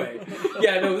 Anyway,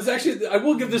 this actually, I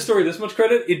will give this story this much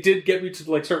credit. It did get me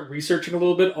to start researching a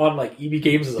little bit on EB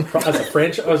Games as a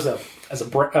franchise,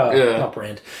 not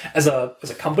brand, as a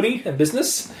company and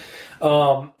business.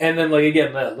 And then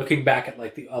again, looking back at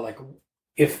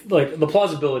if the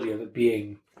plausibility of it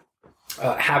being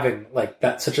having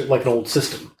that such an old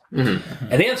system. Mm-hmm.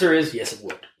 And the answer is yes, it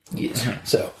would. Yes.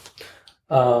 So,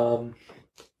 all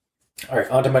right,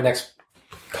 on to my next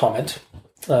comment.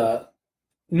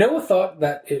 Noah thought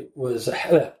that it was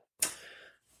found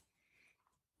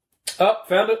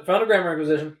a grammar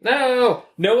acquisition. No!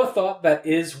 Noah thought that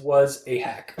was a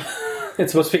hack.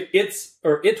 It's supposed to be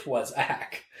it was a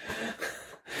hack.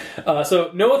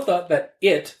 So Noah thought that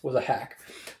it was a hack,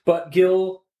 but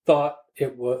Gil thought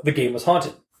the game was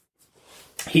haunted.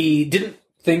 He didn't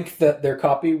think that their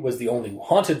copy was the only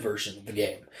haunted version of the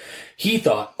game. He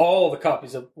thought all the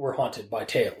copies were haunted by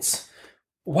Tales.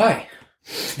 Why?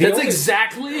 That's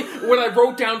exactly what I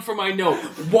wrote down for my note.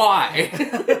 Why?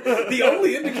 The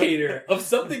only indicator of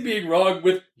something being wrong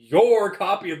with your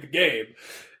copy of the game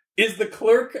is the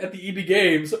clerk at the EB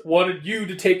Games wanted you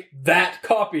to take that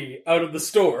copy out of the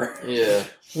store. Yeah.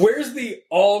 Where's the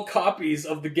all copies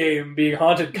of the game being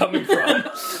haunted coming from?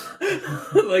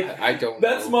 Like, I don't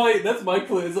that's know. That's my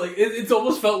clue. It's like it's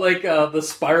almost felt like the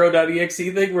Spyro.exe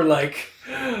thing where like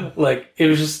it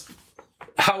was just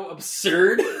how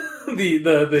absurd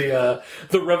the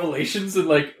revelations and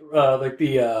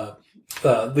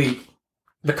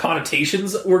the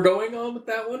connotations were going on with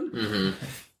that one.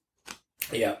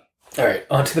 Mm-hmm. Yeah. All right,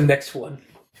 on to the next one.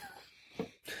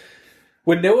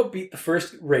 When Noah beat the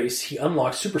first race, he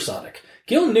unlocked Supersonic.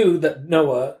 Gil knew that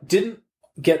Noah didn't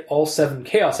get all 7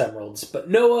 Chaos Emeralds, but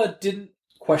Noah didn't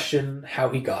question how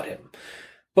he got him.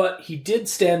 But he did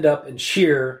stand up and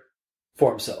cheer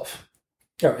for himself.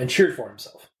 And cheered for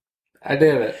himself. I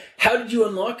did it. How did you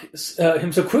unlock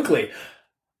him so quickly?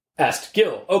 Asked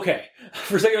Gil. Okay.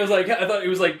 For a second I thought it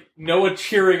was like Noah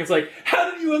cheering. It's like, how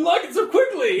did you unlock it so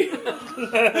quickly?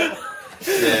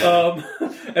 Yeah.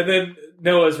 And then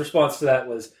Noah's response to that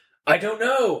was, I don't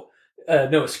know.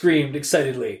 Noah screamed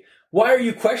excitedly. Why are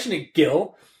you questioning,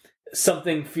 Gil?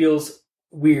 Something feels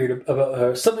weird about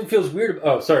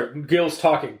oh, sorry. Gil's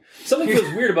talking. Something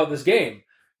feels weird about this game,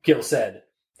 Gil said.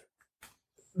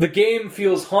 The game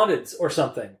feels haunted or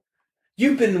something.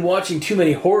 You've been watching too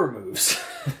many horror movies.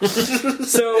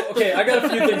 So, okay, I got a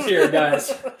few things here,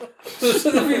 guys. There's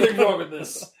a few things wrong with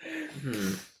this.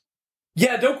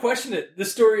 Yeah, don't question it. The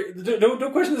story.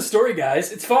 Don't question the story,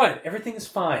 guys. It's fine. Everything is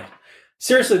fine.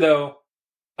 Seriously, though,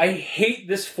 I hate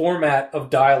this format of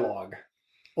dialogue,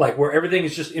 like where everything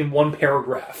is just in one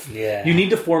paragraph. Yeah, you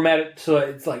need to format it so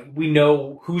it's like we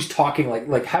know who's talking.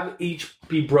 Like have each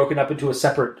be broken up into a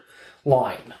separate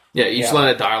line. Yeah, each line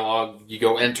of dialogue, you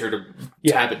go enter to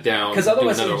tab it down. Because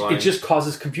otherwise it just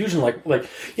causes confusion. Like,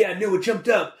 yeah, Noah jumped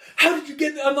up. How did you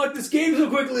get to unlock this game so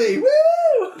quickly?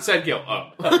 Woo! Said Gil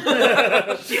up.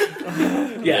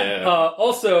 Yeah.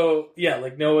 Also, yeah,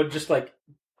 like Noah just like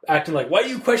acting like, why are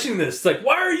you questioning this? It's like,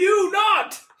 why are you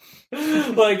not?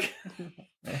 Like,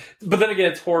 but then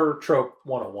again, it's horror trope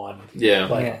 101. Yeah.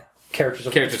 Like, characters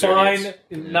are Characters fine. are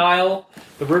Nile.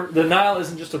 The Nile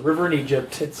isn't just a river in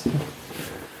Egypt. It's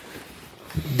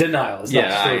denial. It's not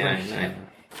just a river.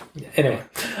 Anyway,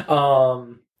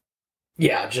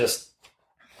 yeah, just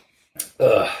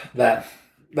that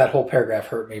whole paragraph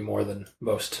hurt me more than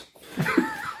most.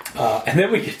 And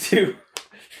then we get to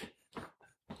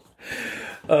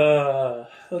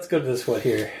let's go to this one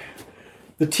here.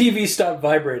 The TV stopped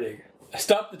vibrating. I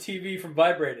stopped the TV from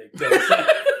vibrating.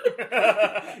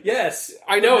 Yes,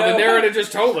 I know. The narrator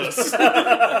just told us.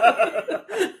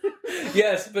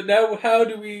 Yes, but now how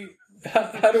do we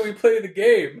play the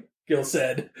game? Gil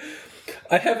said.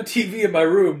 I have a TV in my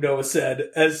room, Noah said,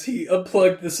 as he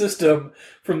unplugged the system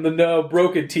from the now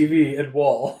broken TV and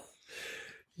wall.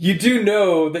 You do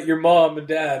know that your mom and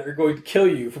dad are going to kill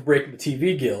you for breaking the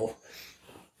TV, Gil.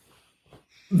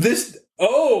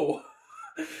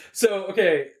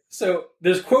 So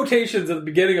there's quotations at the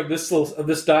beginning of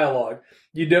this dialogue.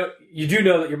 You do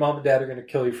know that your mom and dad are going to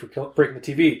kill you for breaking the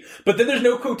TV, but then there's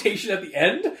no quotation at the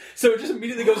end, so it just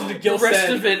immediately goes into Gil. The rest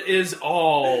of it is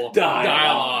all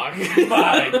dialogue.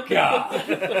 My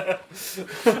God!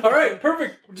 All right,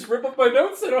 perfect. Just rip up my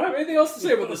notes. I don't have anything else to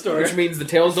say about the story. Which means the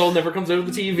Tales doll never comes out of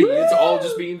the TV. Woo! It's all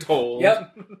just being told.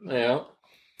 Yep. Yeah.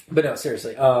 But no,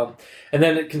 seriously. And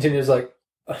then it continues like,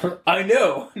 I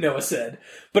know, Noah said,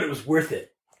 but it was worth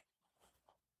it.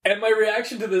 And my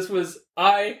reaction to this was,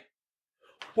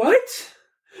 what?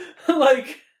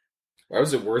 Like, why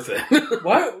was it worth it?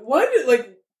 why did,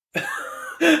 like,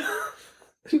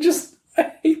 just,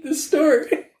 I hate this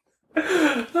story.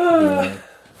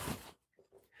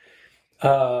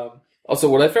 Also,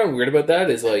 what I found weird about that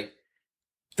is, like,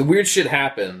 the weird shit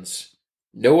happens.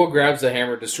 Noah grabs the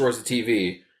hammer, destroys the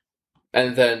TV,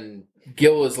 and then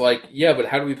Gil is like, yeah, but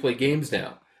how do we play games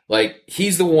now? Like,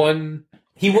 he's the one...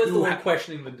 He was the one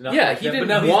questioning the denial. Yeah, he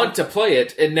didn't want to play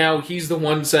it, and now he's the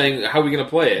one saying, how are we going to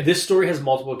play it? This story has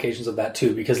multiple occasions of that,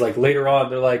 too, because, like, later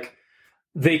on, they're like,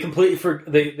 they completely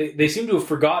they seem to have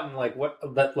forgotten, like,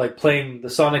 like, playing the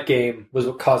Sonic game was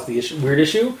what caused the weird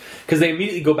issue, because they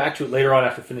immediately go back to it later on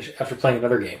after playing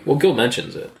another game. Well, Gil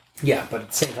mentions it. Yeah, but at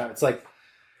the same time, it's like,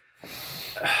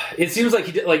 it seems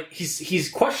like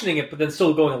he's questioning it, but then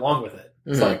still going along with it.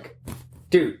 It's like,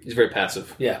 dude. He's very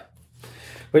passive. Yeah.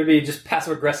 Way to be just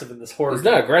passive aggressive in this horror. He's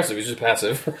not aggressive. He's just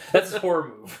passive. That's his horror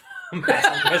move.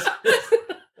 Passive aggressive.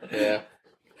 Yeah.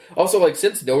 Also, like,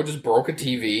 since Noah just broke a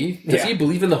TV, does he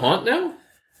believe in the haunt now?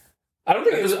 I don't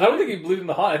think he believed in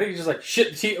the haunt. I think he's just like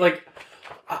shit. Like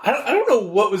I don't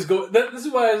know what was going. This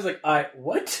is why I was like,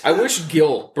 what? I wish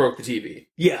Gil broke the TV.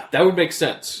 Yeah, that would make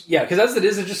sense. Yeah, because as it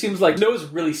is, it just seems like Noah's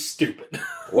really stupid.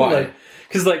 Why?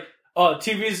 Because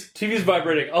TV's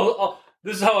vibrating.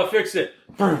 This is how I fixed it.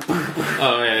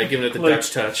 Oh yeah, giving it the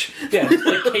Dutch touch. Yeah, just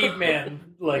like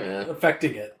caveman,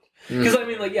 affecting it. Because I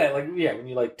mean, when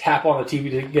you like tap on the TV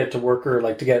to get it to work or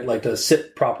like to get like to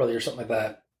sit properly or something like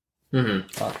that.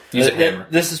 Mm-hmm. Use a hammer.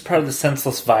 This is part of the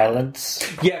senseless violence.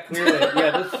 Yeah, clearly.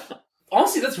 Yeah,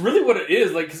 honestly, that's really what it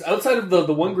is. Like, because outside of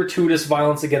the one gratuitous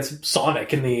violence against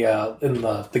Sonic in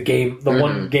the game, the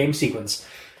one game sequence,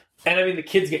 and I mean the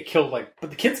kids get killed but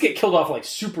the kids get killed off like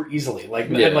super easily,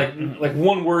 and like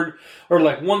one word or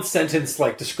like one sentence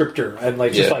like descriptor, and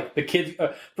like just like the kids.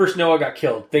 First Noah got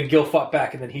killed, then Gil fought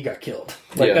back, and then he got killed.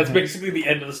 That's basically the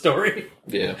end of the story.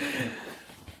 Yeah.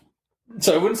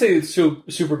 So I wouldn't say it's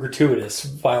super gratuitous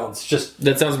violence. Just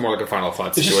that sounds more like a Final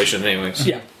Fight situation, anyways.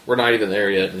 Yeah, we're not even there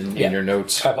yet in your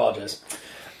notes. I apologize.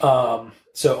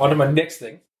 So on to my next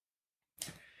thing.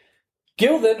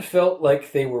 Gil then felt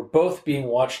like they were both being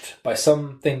watched by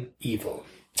something evil.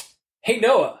 Hey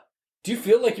Noah, do you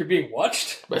feel like you're being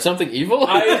watched? By something evil?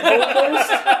 I almost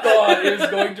thought it was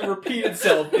going to repeat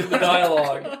itself in the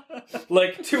dialogue,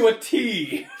 like to a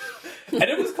T. And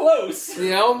it was close.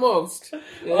 Yeah, almost.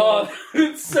 Yeah.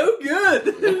 It's so good.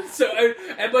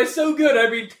 And by so good, I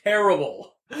mean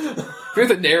terrible. You're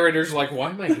the narrator's like, why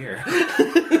am I here?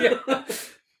 Yeah.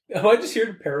 Am I just here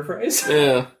to paraphrase?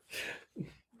 Yeah.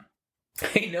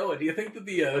 Hey Noah, do you think that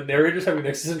the narrator's having an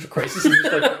existential crisis? And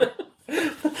just like,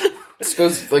 this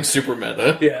goes like super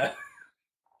meta. Yeah.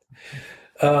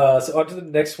 So on to the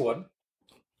next one.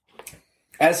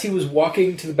 As he was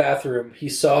walking to the bathroom, he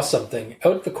saw something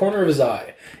out the corner of his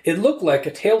eye. It looked like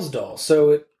a Tails doll,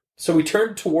 so he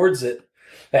turned towards it.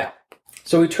 Yeah.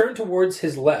 So he turned towards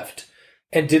his left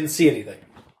and didn't see anything.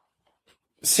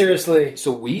 Seriously.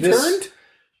 So turned?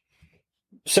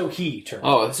 So he turned.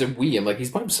 Oh, I said we. I'm like,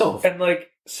 he's by himself. And like,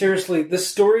 seriously, this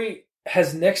story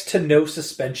has next to no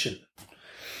suspension.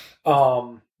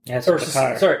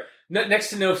 Sorry. Next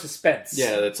to no suspense.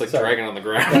 Yeah, it's like dragging on the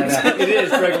ground. It is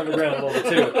dragging on the ground a little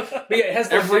bit too. But yeah, it has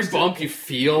every bump you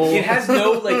feel. It has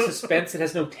no like suspense. It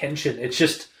has no tension. It's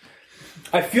just.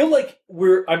 I feel like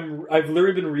I've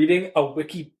literally been reading a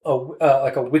wiki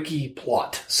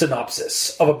plot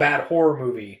synopsis of a bad horror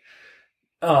movie.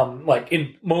 Like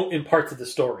in parts of the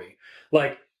story,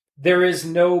 like there is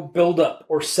no build up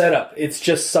or setup. It's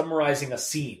just summarizing a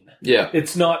scene. Yeah,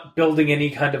 it's not building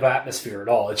any kind of atmosphere at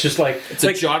all. It's just like it's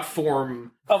a jot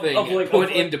form thing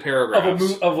put into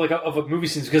paragraphs of a movie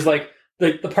scenes, because like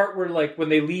the part where like when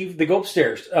they leave, they go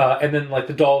upstairs, and then like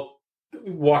the doll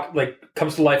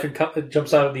comes to life and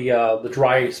jumps out of the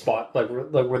dry spot, like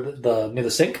where the near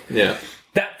the sink. Yeah.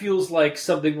 That feels like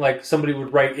something like somebody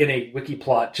would write in a wiki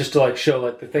plot just to like show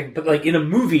like the thing. But like in a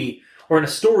movie or in a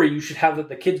story, you should have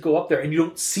the kids go up there and you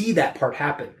don't see that part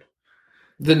happen.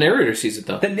 The narrator sees it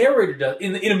though. The narrator does.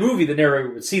 In a movie, the narrator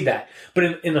would see that.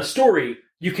 But in a story,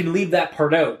 you can leave that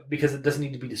part out because it doesn't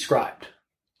need to be described.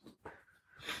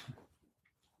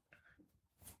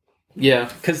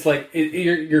 Yeah, because like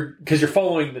you're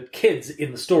following the kids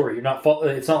in the story. You're not.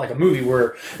 It's not like a movie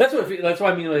where that's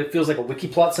why I mean it feels like a wiki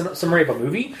plot summary of a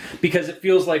movie, because it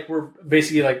feels like we're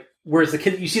basically like, whereas the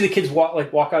kids, you see the kids walk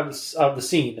out of the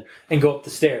scene and go up the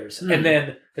stairs, and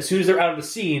then as soon as they're out of the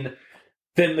scene,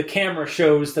 then the camera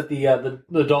shows that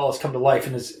the doll has come to life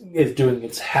and is doing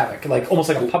its havoc, like almost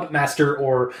like a Puppet Master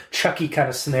or Chucky kind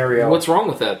of scenario. What's wrong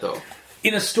with that though?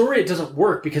 In a story, it doesn't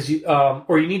work because you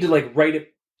need to like write it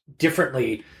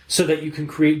differently so that you can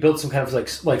build some kind of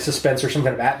like suspense or some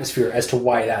kind of atmosphere as to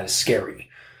why that is scary.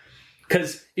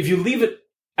 Because if you leave it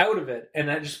out of it and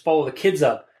then just follow the kids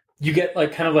up, you get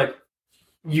like kind of like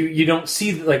you don't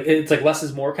see like it's like less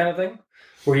is more kind of thing,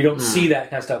 where you don't see that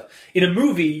kind of stuff. In a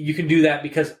movie, you can do that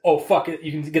because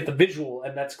you can get the visual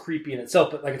and that's creepy in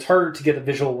itself. But like it's harder to get a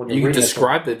visual when you can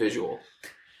describe the visual.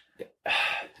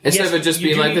 Instead of it just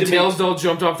being like the Tails doll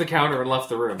jumped off the counter and left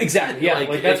the room. Exactly. Yeah,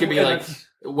 like that could be like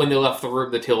when they left the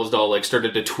room, the Tails doll like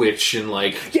started to twitch and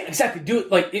like. Yeah, exactly. Do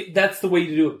it like that's the way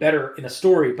to do it better in a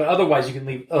story. But otherwise, you can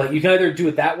leave. You can either do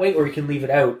it that way or you can leave it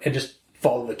out and just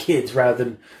follow the kids rather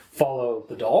than follow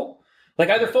the doll. Like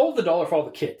either follow the doll or follow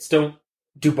the kids. Don't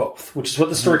do both, which is what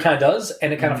the story kind of does,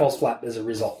 and it kind of falls flat as a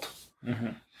result.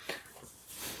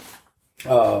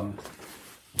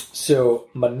 So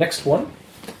my next one.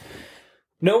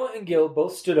 Noah and Gil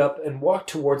both stood up and walked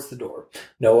towards the door.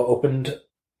 Noah opened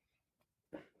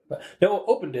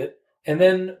it, and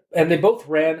they both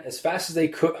ran as fast as they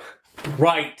could.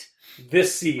 Right,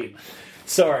 this scene.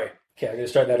 Sorry. Okay, I'm going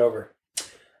to start that over.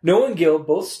 Noah and Gil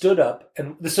both stood up,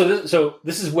 and so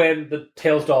this is when the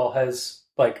Tails doll has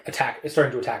is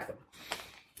starting to attack them.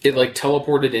 It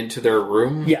teleported into their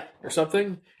room, Yeah, or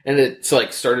something, and it's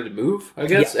started to move. I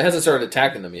guess it hasn't started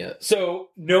attacking them yet. So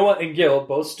Noah and Gil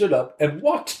both stood up and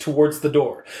walked towards the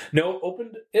door. Noah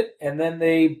opened it, and then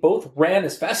they both ran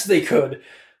as fast as they could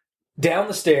down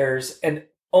the stairs and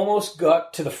almost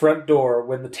got to the front door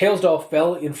when the Tails doll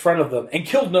fell in front of them and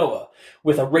killed Noah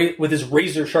with his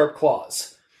razor-sharp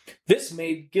claws. This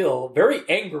made Gil very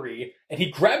angry, and he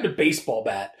grabbed a baseball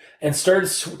bat and started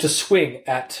to swing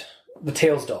at the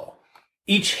Tails doll,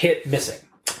 each hit missing.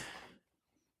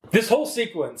 This whole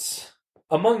sequence,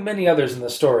 among many others in the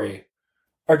story,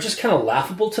 are just kind of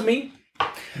laughable to me.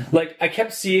 I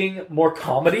kept seeing more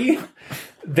comedy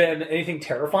than anything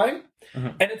terrifying.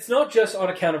 And it's not just on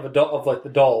account of the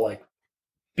doll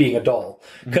being a doll,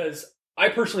 because I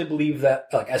personally believe that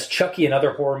as Chucky and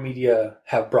other horror media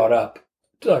have brought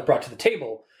to the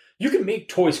table, you can make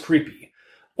toys creepy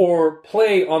or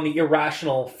play on the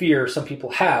irrational fear some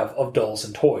people have of dolls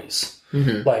and toys.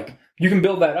 You can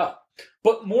build that up,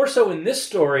 but more so in this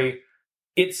story,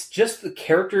 it's just the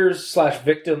characters /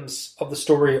 victims of the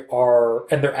story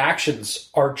and their actions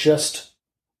are just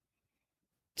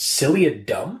silly and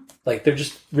dumb. They're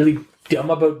just really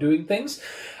dumb about doing things.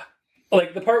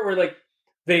 The part where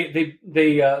they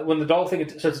when the doll thing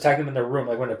starts attacking them in their room,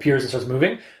 when it appears and starts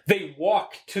moving, they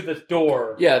walk to the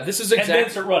door. Yeah, this is and then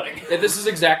start running. This is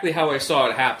exactly how I saw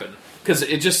it happen, because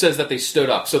it just says that they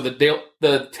stood up. So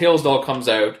the Tails doll comes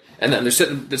out, and then they're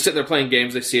sitting there playing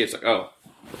games. They see it, it's oh,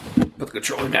 put the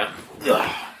controller down.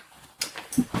 Ugh.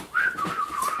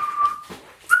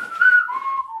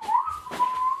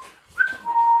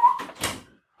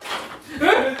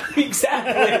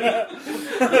 Exactly.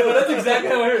 That's exactly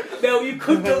how I heard. Now you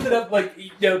could build it up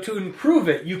to improve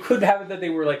it. You could have it that they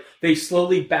were they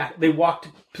slowly walked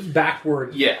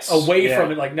backward, away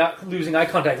from it, not losing eye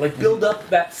contact. Build up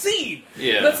that scene.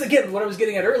 Yeah, that's again what I was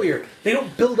getting at earlier. They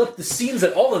don't build up the scenes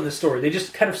at all in this story. They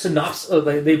just kind of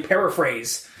they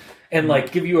paraphrase and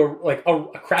give you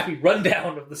a crappy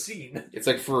rundown of the scene. It's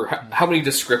for how many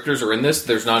descriptors are in this?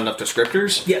 There's not enough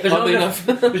descriptors. Yeah, there's not enough.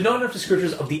 There's not enough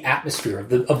descriptors of the atmosphere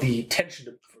of the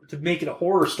tension to make it a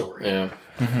horror story. Yeah.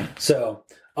 So,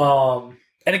 and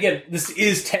again, this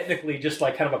is technically just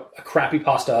kind of a crappy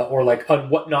pasta or a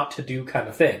what not to do kind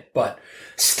of thing, but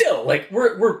still,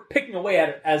 we're picking away at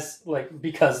it as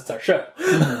because it's our show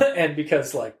and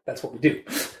because that's what we do.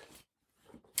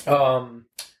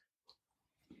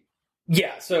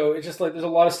 Yeah, so it's just there's a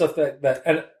lot of stuff that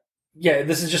and yeah,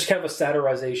 this is just kind of a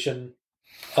satirization.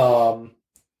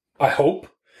 I hope,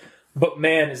 but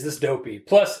man, is this dopey.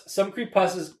 Plus, some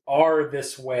creepypastas are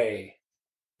this way.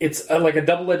 It's a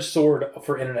double-edged sword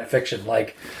for internet fiction.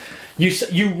 The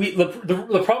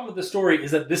problem with the story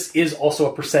is that this is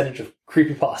also a percentage of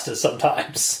creepypastas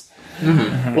sometimes.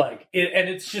 And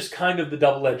it's just kind of the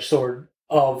double-edged sword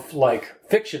of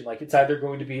fiction. It's either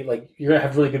going to be you're going to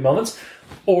have really good moments,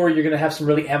 or you're going to have some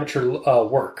really amateur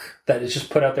work that is just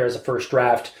put out there as a first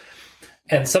draft.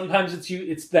 And sometimes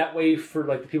it's that way for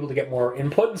the people to get more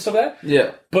input and stuff like that.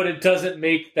 Yeah, but it doesn't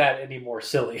make that any more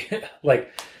silly.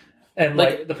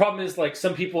 The problem is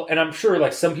some people, and I'm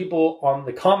sure some people on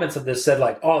the comments of this said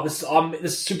oh, this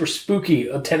is super spooky,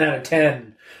 a 10 out of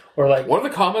 10, or one of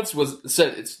the comments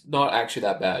said it's not actually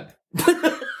that bad.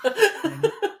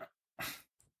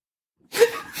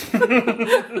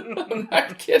 I'm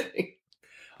not kidding.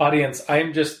 Audience, I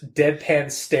am just deadpan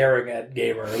staring at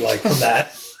Gamer from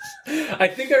that. I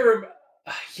think I remember.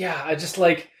 Yeah, I just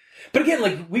But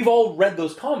again, we've all read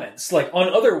those comments on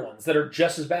other ones that are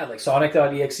just as bad,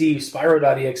 Sonic.exe,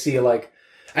 Spyro.exe.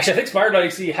 Actually, I think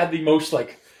Spyro.exe had the most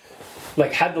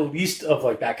had the least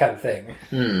of that kind of thing.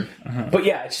 But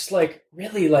yeah, it's just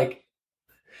really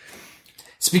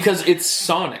it's because it's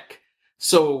Sonic.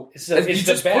 So you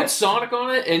just put Sonic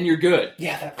on it and you're good.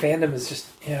 Yeah, that fandom is just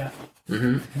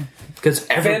because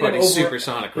everybody's Super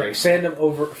Sonic race.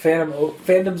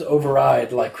 Fandoms override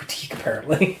critique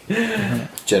apparently.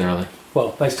 Generally,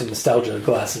 well, thanks to nostalgia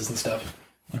glasses and stuff.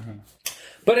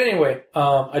 But anyway,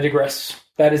 I digress.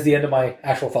 That is the end of my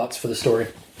actual thoughts for the story.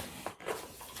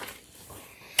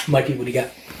 Mikey, what do you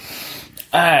got?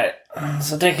 Alright,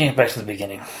 so taking it back to the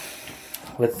beginning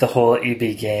with the whole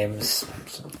EB Games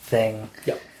thing.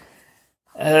 Yep.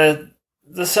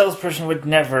 The salesperson would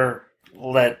never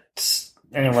let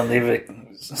anyone leave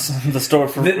the store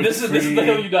for free. This is the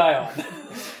hill you die on.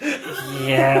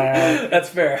 Yeah. That's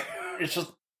fair. It's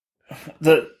just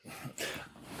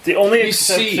the only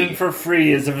exception for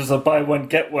free is if it's a buy one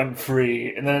get one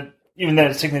free, and then even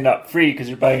then, it's technically not free because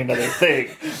you're buying another thing.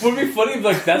 Would it be funny if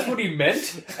like that's what he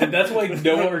meant, and that's why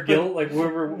Noah or Gil, like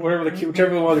whichever one of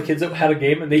the kids that had a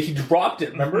game, and he dropped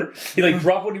it. Remember, he like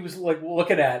dropped what he was like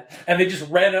looking at, and they just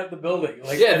ran out the building.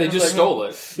 Like they just stole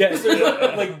it. Yeah,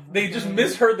 so, like they just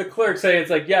misheard the clerk say it's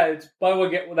like it's buy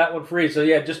one get that one free. So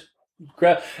just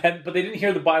grab but they didn't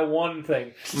hear the buy one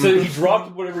thing. So he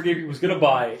dropped whatever game he was gonna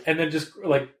buy, and then just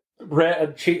like.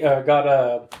 Got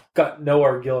Noah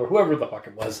or Gil or whoever the fuck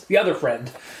it was, the other friend,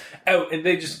 out, and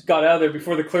they just got out of there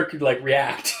before the clerk could like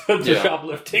react to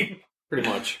shoplifting. Pretty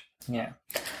much. Yeah.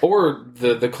 Or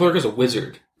the clerk is a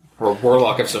wizard or a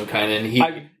warlock of some kind, and he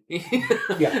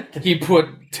put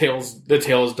the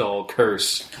Tails doll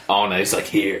curse on it. He's like,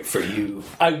 here for you.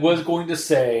 I was going to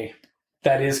say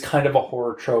that is kind of a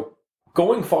horror trope,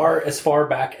 going as far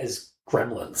back as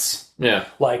Gremlins. Yeah,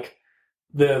 like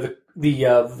the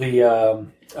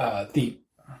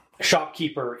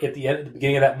shopkeeper at the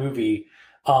beginning of that movie,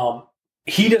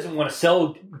 he doesn't want to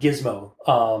sell Gizmo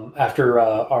after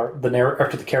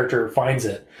the character finds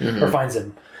it or finds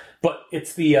him, but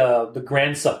it's the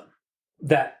grandson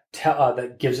that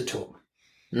gives it to him.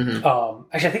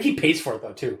 Actually, I think he pays for it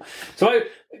though too. So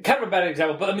kind of a bad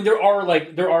example, but I mean there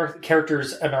are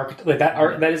characters and like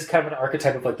that is kind of an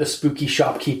archetype of like the spooky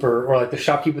shopkeeper or like the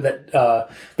shopkeeper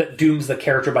that dooms the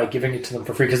character by giving it to them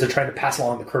for free because they're trying to pass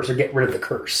along the curse or get rid of the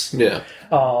curse. Yeah.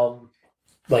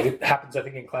 Like it happens, I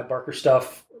think, in Clive Barker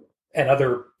stuff and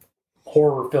other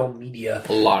horror film media.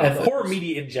 A lot of and horror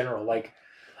media in general. Like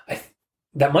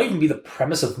that might even be the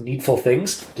premise of Needful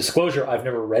Things. Disclosure, I've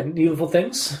never read Needful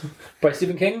Things by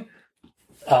Stephen King.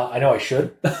 I know I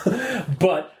should.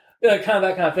 But kind of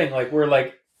that kind of thing. Like where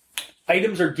like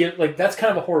items are like that's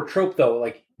kind of a horror trope though,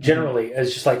 like generally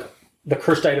as just like the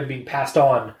cursed item being passed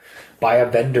on by a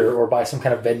vendor or by some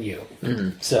kind of venue.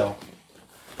 So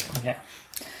yeah.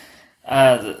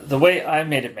 The way I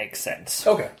made it make sense.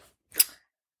 Okay.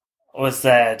 Was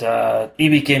that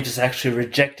EB Games is actually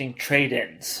rejecting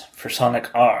trade-ins for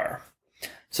Sonic R.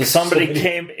 So somebody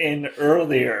came in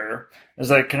earlier,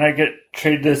 was like, can I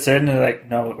trade this in? And they're like,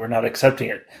 no, we're not accepting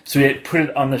it. So we had put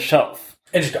it on the shelf.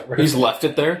 And just got rid of He's left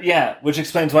it there? Yeah, which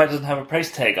explains why it doesn't have a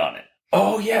price tag on it.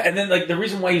 Oh, yeah, and then like the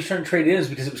reason why he's trying to trade it in is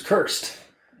because it was cursed.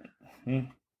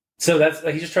 So that's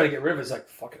like, he's just trying to get rid of it. It's like,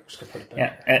 fuck it, I'm just going to put it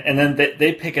there. Yeah, and then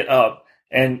they pick it up,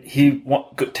 and he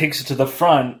takes it to the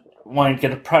front, wanting to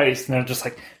get a price, and they're just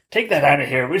like, take that out of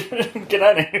here. We get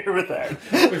out of here with that.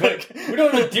 We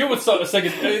don't have to deal with a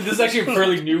second. This is actually a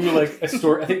fairly new a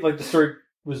story. I think like the story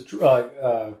was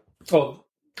I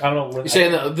don't know. You're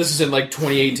saying that this is in like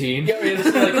 2018? Yeah, this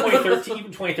is like 2013,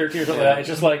 even 2013 or something like that. It's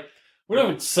just like we don't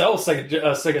even sell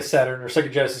Sega Saturn or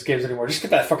Sega Genesis games anymore. Just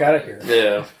get that fuck out of here.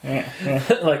 Yeah.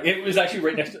 Like it was actually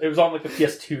right next. It was on like the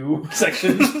PS2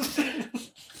 section.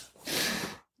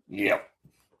 Yep.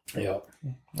 Yeah.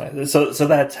 So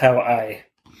that's how I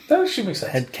that actually makes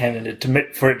sense. Headcanon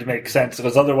it for it to make sense,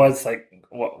 because otherwise, like,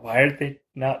 why are they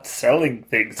not selling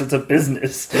things? It's a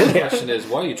business. The question is,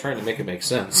 why are you trying to make it make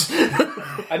sense?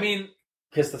 I mean,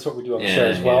 because that's what we do on the show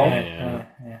as well. Yeah.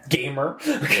 Gamer.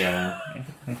 Yeah.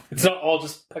 It's not all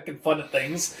just fucking fun at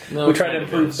things. No, we try to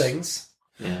improve things.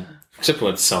 Yeah. Except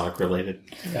when it's Sonic related.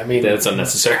 I mean, that's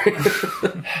unnecessary.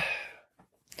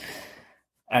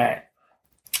 Alright.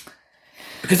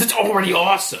 Because it's already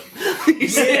awesome.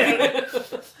 Yeah.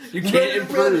 You can't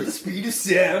improve. The speed of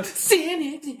sound.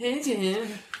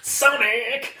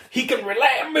 Sonic, he can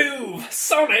relay a move.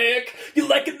 Sonic, you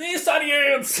liking this,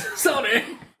 audience? Sonic.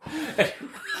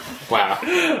 Wow.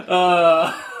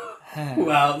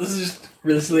 Wow, this is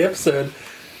just the episode.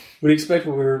 What do you expect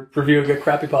when we're reviewing a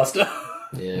creepypasta?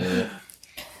 Yeah.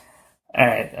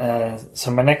 Alright,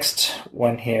 so my next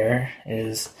one here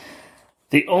is...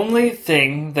 The only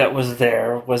thing that was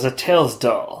there was a Tails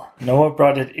doll. Noah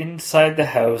brought it inside the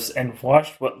house and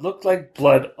washed what looked like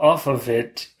blood off of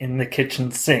it in the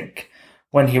kitchen sink.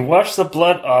 When he washed the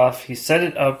blood off, he set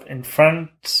it up in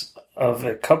front of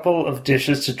a couple of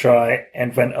dishes to dry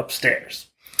and went upstairs.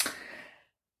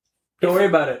 Don't worry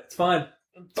about it. It's fine.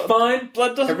 It's fine.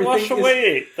 Blood doesn't wash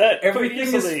away that everything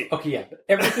easily. Okay, yeah, but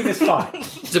everything is fine.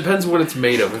 Depends what it's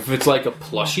made of. If it's like a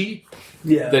plushie,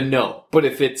 then no. But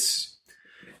if it's...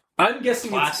 I'm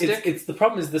guessing it's the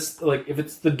problem is this, like, if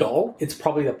it's the doll, it's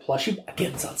probably a plushie.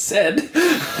 Again, it's not said.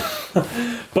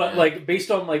 But, like,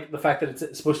 based on, like, the fact that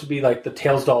it's supposed to be, like, the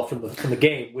Tails doll from the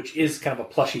game, which is kind of a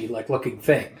plushie, like, looking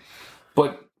thing.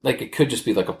 But, like, it could just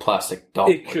be, like, a plastic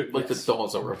doll. It could, like the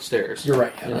dolls that were upstairs. You're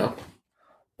right. You know?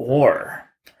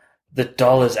 Or the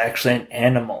doll is actually an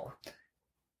animal.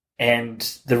 And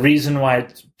the reason why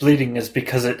it's bleeding is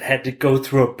because it had to go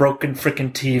through a broken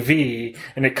freaking TV,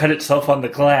 and it cut itself on the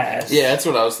glass. Yeah, that's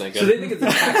what I was thinking. So they think it's a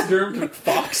taxidermed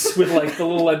fox with like the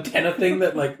little antenna thing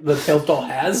that like the Tails doll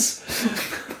has.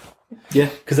 Yeah,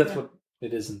 because that's what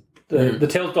it is. The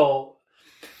Tails doll.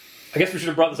 I guess we should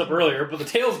have brought this up earlier, but the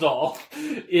Tails doll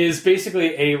is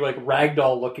basically a like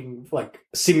ragdoll looking like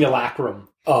simulacrum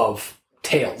of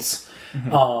Tails.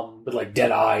 With like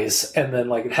dead eyes, and then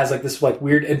like it has like this like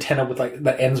weird antenna with like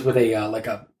that ends with a like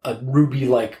a ruby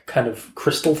like kind of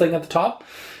crystal thing at the top.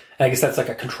 And I guess that's like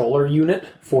a controller unit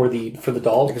for the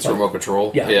doll. It's remote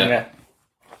control. Yeah.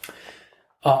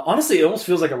 Honestly, it almost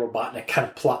feels like a Robotnik kind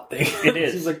of plot thing. It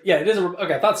is. It's like, yeah, it is.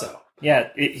 Okay, I thought so. Yeah,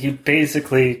 he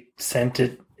basically sent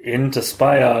it in to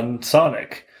spy on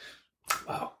Sonic.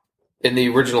 Wow. And the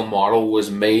original model was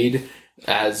made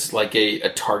as like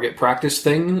a target practice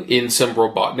thing in some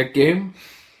Robotnik game.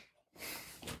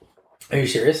 Are you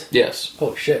serious? Yes.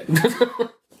 Holy shit. You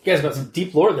guys got some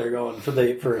deep lore there going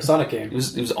for a Sonic game. It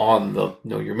was on the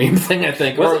Know Your Meme thing, I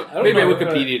think. Was or it? I don't maybe I know.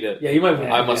 Wikipedia'd it. Yeah, you might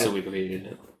have. I must have Wikipedia'd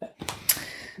it.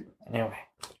 Anyway.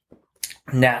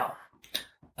 Now,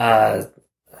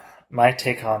 my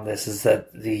take on this is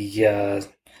that the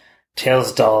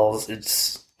Tails dolls,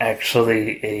 it's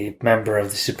actually a member of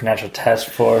the Supernatural Task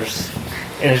Force,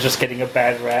 and is just getting a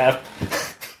bad rap.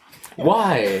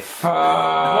 Why?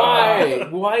 Why?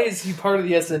 Why is he part of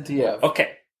the SNTF?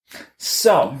 Okay,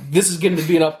 so This is going to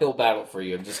be an uphill battle for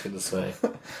you, I'm just going to say.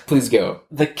 Please go.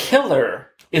 the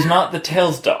killer is not the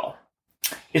Tails doll.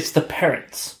 It's the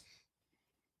parents.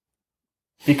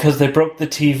 Because they broke the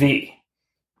TV.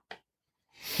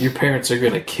 Your parents are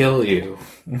going to kill you.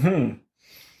 Mm-hmm.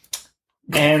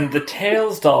 And the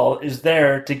Tails doll is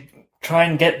there to try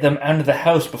and get them out of the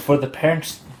house before the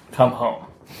parents come home.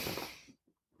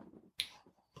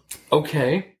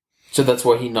 Okay. So that's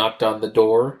why he knocked on the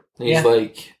door. And he's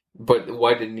like, but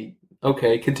why didn't he?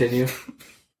 Okay, continue.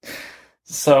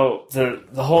 So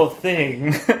the whole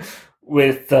thing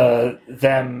with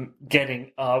them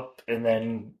getting up and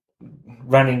then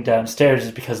running downstairs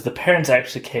is because the parents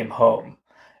actually came home.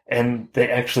 And they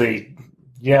actually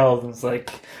yelled and was like,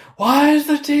 "Why is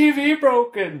the TV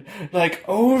broken?" Like,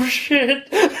 "Oh shit.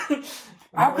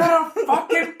 I'm gonna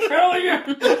fucking kill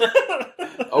you."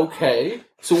 Okay.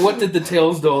 So what did the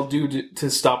Tails doll do to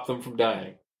stop them from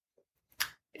dying?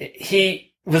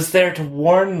 He was there to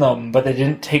warn them, but they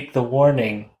didn't take the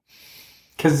warning.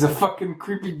 Because it's a fucking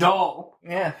creepy doll.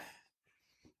 Yeah.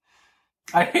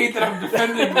 I hate that I'm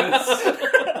defending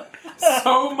this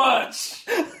so much.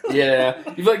 Yeah.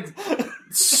 You've like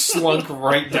slunk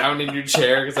right down in your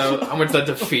chair because how much that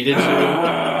defeated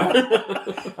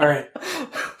you. Alright.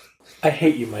 I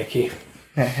hate you, Mikey.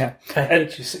 I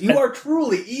hate you. You are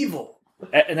truly evil.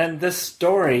 And then this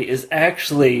story is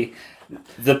actually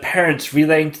the parents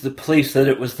relaying to the police that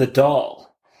it was the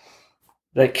doll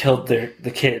that killed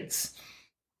the kids.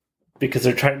 Because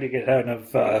they're trying to get out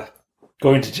of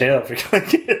going to jail for killing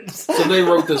kids. So they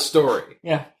wrote this story.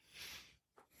 Yeah.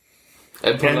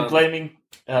 And blaming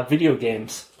video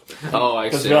games. Oh, I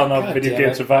Because see. we all know God video damn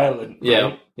games it. are violent. Yeah,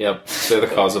 right? yep. They're the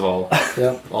cause of all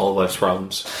Yeah. life's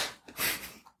problems.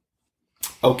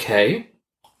 Okay.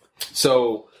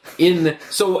 So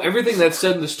everything that's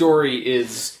said in the story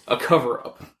is a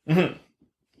cover-up. Mm-hmm.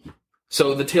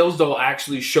 So the Tails doll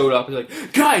actually showed up and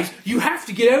like, guys, you have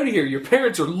to get out of here. Your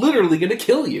parents are literally going to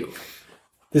kill you.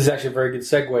 This is actually a very good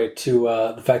segue to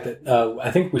the fact that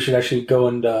I think we should actually go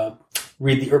and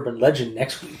read the urban legend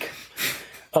next week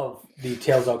of the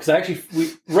Tails doll. Because actually,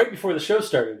 right before the show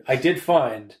started, I did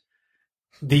find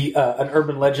an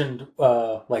urban legend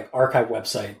like archive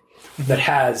website that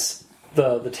has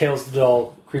the Tails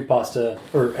doll creepypasta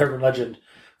or urban legend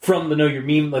from the Know Your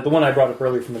Meme, like the one I brought up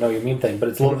earlier from the Know Your Meme thing, but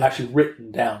it's a little actually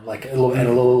written down, like a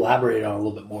little elaborated on a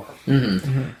little bit more.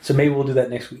 Mm-hmm. So maybe we'll do that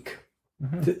next week.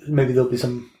 Maybe there'll be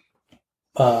some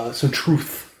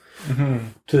truth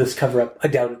to this cover up. I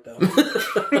doubt it though.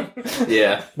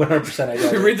 Yeah. 100% I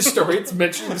doubt You it. read the story, it's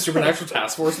mentioning the Supernatural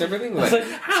Task Force and everything. Like, like,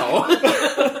 how?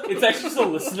 It's actually just a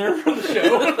listener from the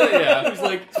show. Yeah. He's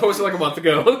like, It's posted like a month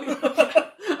ago.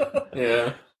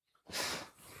 Yeah.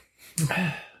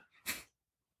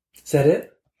 is that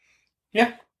it?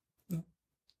 Yeah.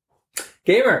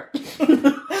 Gamer.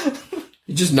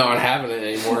 You're just not having it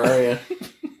anymore, are you?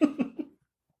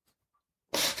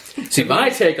 See, my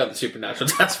take on the Supernatural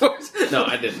Task Force? No,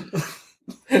 I didn't.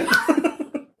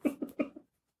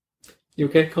 You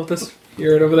okay, cultist?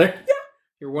 You're right over there? Yeah.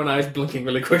 Your one eye's blinking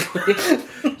really quickly.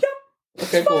 Yeah.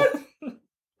 Okay, cool. Don't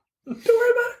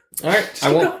worry about it. Alright,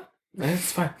 I won't.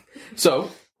 That's fine. So,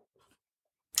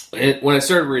 when I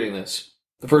started reading this,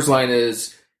 the first line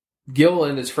is, Gil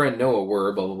and his friend Noah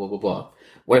were blah blah blah blah blah.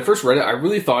 When I first read it, I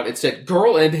really thought it said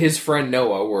girl and his friend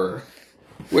Noah were,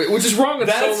 which is wrong with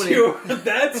so many.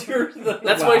 That's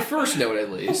my first note,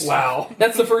 at least. Wow,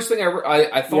 that's the first thing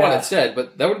I thought it said,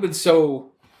 but that would have been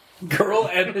so. Girl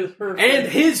and his friend. And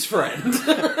his friend.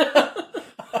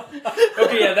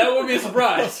 Okay, yeah, that would be a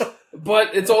surprise.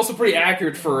 But it's also pretty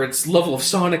accurate for its level of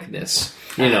sonicness.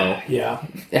 You know. Yeah.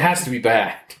 It has to be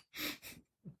bad.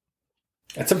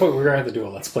 At some point, we're going to have to do a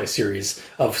Let's Play series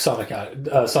of Sonic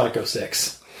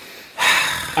 06.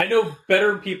 I know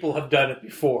better people have done it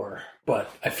before,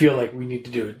 but I feel like we need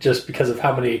to do it just because of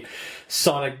how many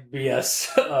Sonic BS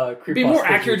creepypasta. It'd be more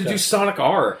accurate to do Sonic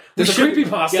R. There's a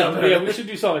creepypasta. Yeah, we should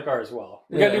do Sonic R as well.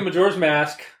 We got to do Majora's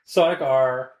Mask, Sonic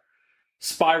R,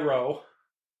 Spyro.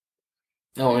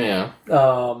 Oh, yeah.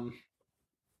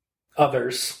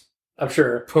 Others, I'm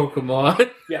sure. Pokemon.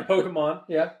 Yeah, Pokemon.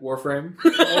 Yeah. Warframe.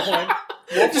 Warframe.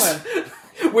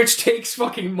 Which takes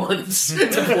fucking months to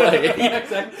play. Yeah,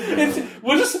 exactly.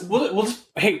 We'll just.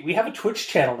 Hey, we have a Twitch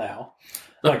channel now.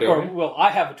 I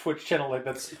have a Twitch channel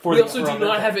that's for. We also do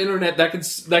not have internet that can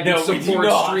support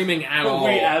streaming at all.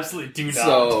 We absolutely do not.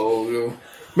 So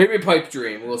maybe a pipe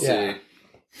dream. We'll see.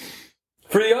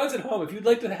 For the audience at home, if you'd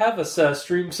like to have us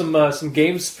stream some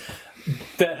games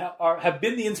that have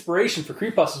been the inspiration for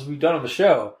creepypastas we've done on the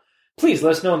show, please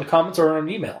let us know in the comments or on an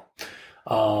email.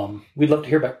 We'd love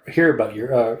to hear about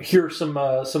your some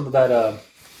of that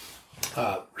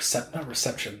not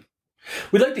reception.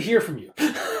 We'd like to hear from you.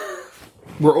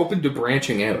 We're open to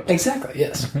branching out. Exactly.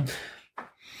 Yes.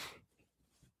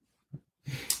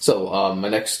 So my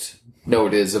next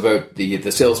note is about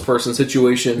the salesperson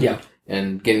situation. Yeah.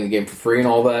 And getting the game for free and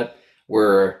all that.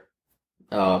 Where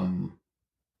Noah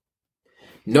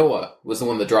was the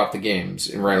one that dropped the games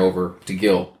and ran over to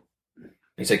Gil.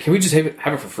 He's like, "Can we just have it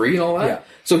for free and all that?" Yeah.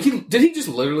 So did he just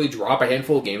literally drop a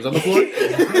handful of games on the floor?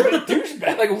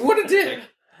 Douchebag! Like, what a dick!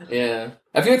 Yeah,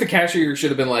 I feel like the cashier should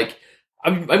have been like,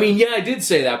 I mean, yeah, I did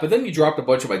say that, but then you dropped a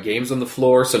bunch of my games on the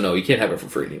floor, so no, you can't have it for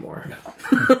free anymore. No.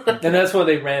 And that's why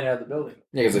they ran out of the building.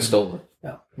 Yeah, because they stole it.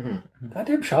 No. Mm-hmm.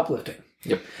 Goddamn shoplifting.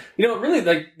 Yep. You know, really,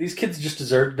 like, these kids just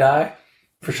deserve to die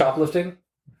for shoplifting.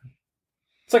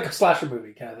 It's like a slasher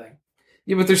movie kind of thing.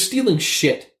 Yeah, but they're stealing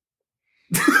shit.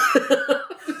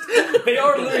 They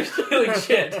are literally stealing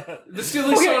shit. They're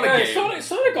stealing Sonic game.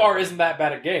 Sonic R isn't that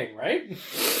bad a game, right?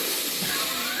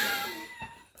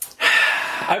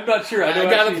 I'm not sure. I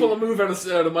gotta pull a move out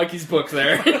of Mikey's book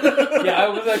there. Yeah, I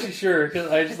was actually sure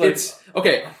because I just like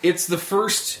It's the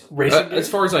first racing game? as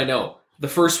far as I know, the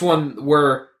first one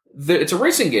where it's a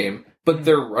racing game, but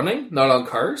they're running, not on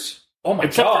cars. Oh my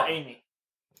Except god! for Amy.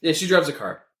 Yeah, she drives a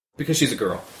car because she's a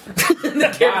girl. Wow.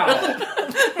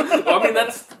 I mean,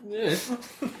 that's. Yeah.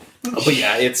 But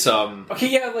yeah, it's Okay,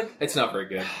 yeah, like it's not very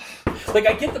good. Like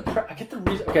I get the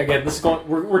reason. Okay, again, this is going.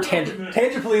 We're tangent.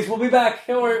 Tangent, please. We'll be back.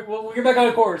 Don't worry. We'll get back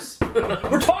on course.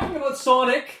 We're talking about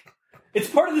Sonic. It's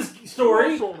part of this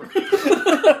story.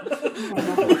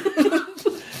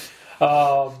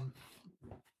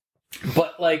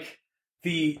 But like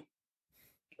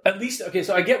at least okay.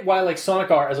 So I get why like Sonic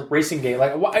R as a racing game.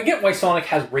 Like I get why Sonic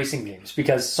has racing games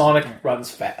because Sonic runs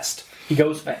fast. He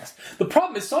goes fast. The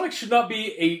problem is Sonic should not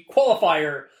be a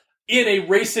qualifier in a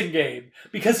racing game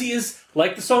because he is,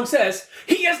 like the song says,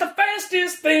 he is the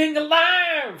fastest thing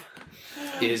alive.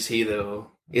 Is he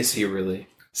though? Is he really?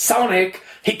 Sonic,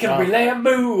 he can relay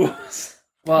moves.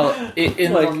 Well,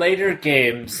 in the later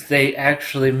games, they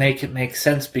actually make it make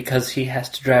sense because he has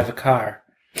to drive a car.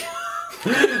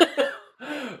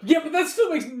 Yeah, but that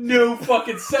still makes no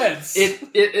fucking sense.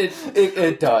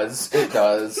 It does. It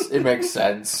does. It makes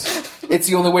sense. It's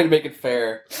the only way to make it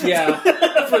fair. Yeah.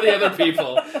 For the other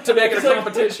people. To make it a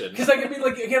competition. Because, like, I mean,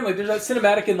 like, again, like, there's that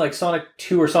cinematic in, like, Sonic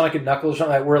 2 or Sonic and Knuckles or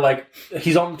something like that where, like,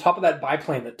 he's on top of that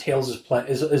biplane that Tails is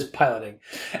piloting.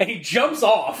 And he jumps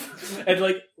off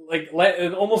and,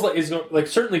 and almost like is like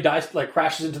certainly dies, like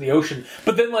crashes into the ocean.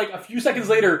 But then like a few seconds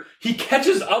later, he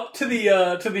catches up to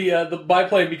the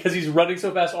biplane because he's running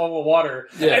so fast on the water,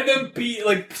 and then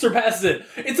surpasses it.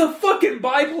 It's a fucking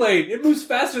biplane. It moves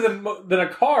faster than a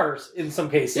car in some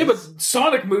cases. Yeah, but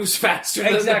Sonic moves faster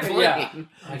than the plane.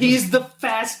 Yeah. He's the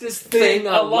fastest thing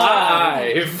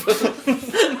alive.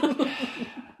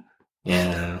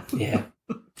 Yeah.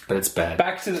 But it's bad.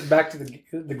 Back to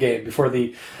the game before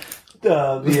the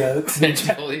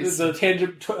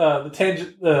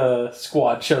tangent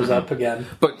squad shows up again.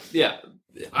 But yeah,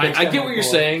 I get what you're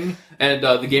saying, and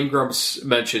the Game Grumps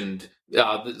mentioned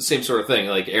the same sort of thing.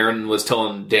 Like Aaron was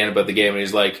telling Dan about the game, and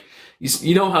he's like,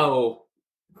 "You know how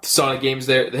Sonic games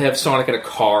they have Sonic in a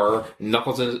car,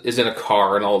 Knuckles is in a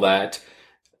car, and all that."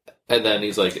 And then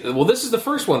he's like, well, this is the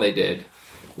first one they did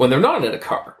when they're not in a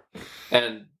car.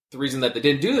 And the reason that they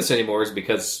didn't do this anymore is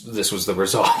because this was the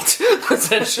result.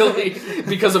 Essentially,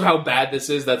 because of how bad this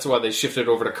is, that's why they shifted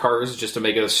over to cars, just to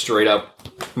make it a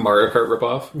straight-up Mario Kart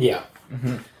ripoff. Yeah.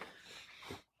 Mm-hmm.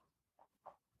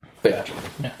 But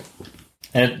yeah.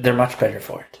 And they're much better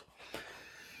for it.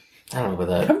 I don't know about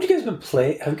that. Haven't you guys been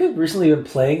playing? Have you guys recently been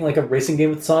playing like a racing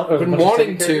game with Sonic? I've been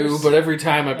wanting to, but every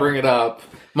time I bring it up,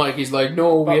 Mikey's like,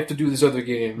 "No, we have to do this other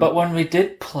game." But when we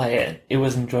did play it, it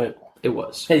was enjoyable. It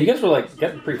was. Yeah, you guys were like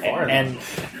getting pretty far. And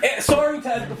sorry,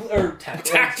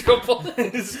 tactical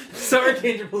police. Sorry,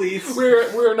 Tangent Police.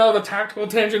 We're now the tactical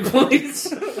tangent police.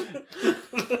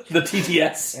 The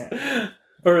TTS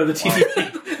or the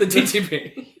TTP. The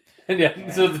TTP.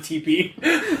 Yeah, so the TP.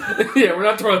 Yeah, we're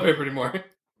not toilet paper anymore.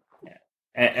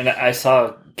 And I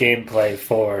saw gameplay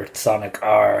for Sonic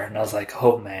R, and I was like,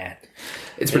 oh man.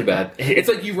 It's pretty bad. It's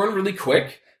like you run really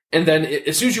quick, and then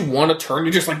as soon as you want to turn,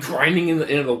 you're just like grinding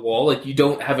into the wall. Like you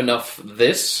don't have enough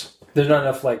this. There's not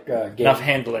enough like game. Enough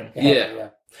handling.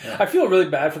 Yeah. I feel really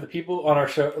bad for the people on our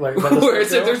show, like where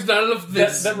it's like there's not enough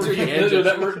this. That review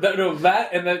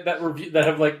that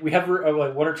have like we have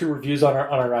like one or two reviews on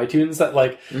our iTunes that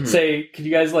like say, could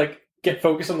you guys like get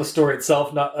focused on the story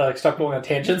itself, not like stop going on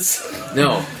tangents?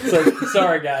 No, it's like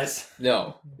sorry guys.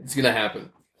 No, it's gonna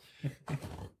happen.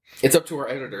 It's up to our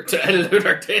editor to edit out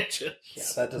our tangents. Yeah,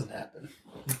 that doesn't happen.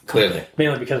 Clearly,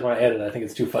 mainly because when I edit, I think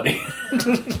it's too funny.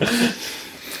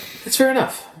 It's fair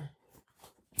enough.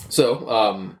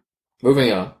 So,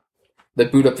 moving on. They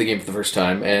boot up the game for the first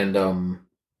time, and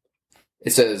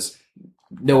it says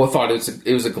Noah thought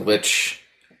it was a glitch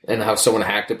and how someone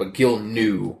hacked it, but Gil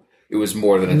knew it was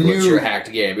more than a glitch or a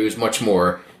hacked game. It was much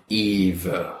more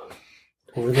evil.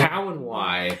 How and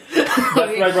why? That's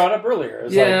what I brought up earlier. It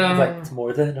was like it's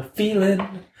more than a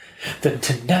feeling. Then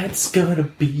tonight's gonna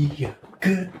be a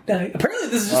good night. Apparently,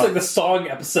 this is just like the song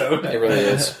episode. It really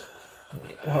is.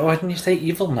 Why didn't you say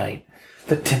Evil Night?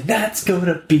 That tonight's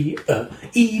gonna be a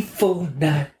evil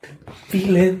night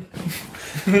feeling.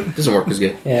 Doesn't work as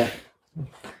good. Yeah.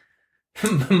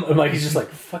 Mikey's just like,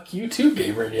 fuck you too,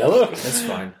 Gamer in Yellow. That's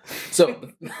fine. So,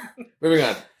 moving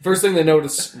on. First thing they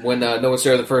noticed when Noah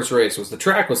started the first race was the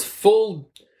track was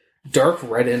full dark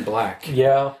red and black.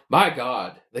 Yeah. My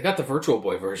God. They got the Virtual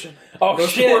Boy version. Oh, those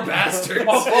shit. poor bastards.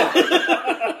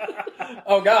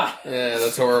 Oh, God. Yeah,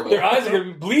 that's horrible. Their eyes are going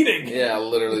to be bleeding. Yeah,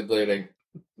 literally bleeding.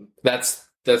 That's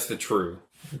the true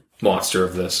monster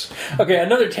of this. Okay,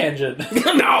 another tangent.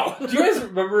 No! Do you guys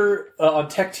remember on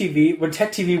Tech TV, when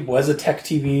Tech TV was a Tech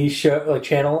TV show, like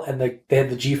channel, and they had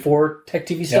the G4 Tech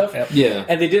TV stuff? Yep. Yeah.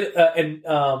 And they did, I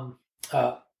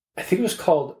think it was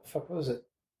called, what was it?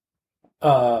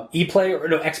 E-Play, or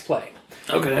no, X-Play.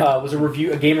 Okay. Was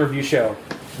a game review show.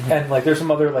 Mm-hmm. And like there's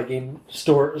some other like game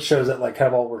store shows that like kind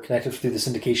of all were connected through the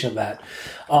syndication of that.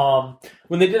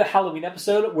 When they did a Halloween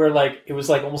episode where like it was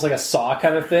like almost like a Saw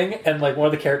kind of thing, and like one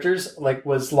of the characters like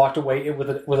was locked away with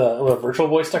a virtual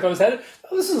voice stuck on his head.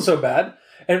 Oh, this isn't so bad.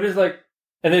 And it was like,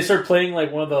 and they started playing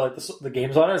like one of the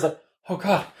games on it. It's like, oh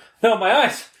God, no, my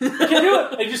eyes, I can't do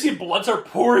it. And you just see blood start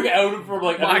pouring out from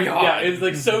like, my God. Yeah, it's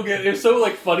like so good. It was so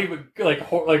like funny, but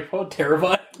like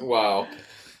terrifying. Wow.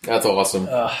 That's awesome.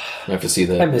 I have to see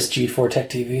that. I miss G4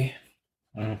 Tech TV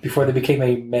before they became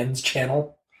a men's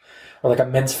channel or like a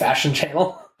men's fashion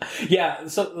channel. Yeah,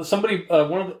 so somebody,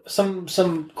 some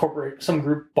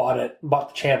group bought the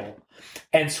channel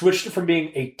and switched it from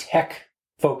being a tech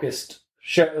focused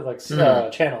show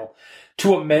channel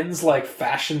to a men's like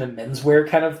fashion and menswear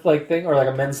kind of like thing, or like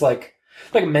a men's like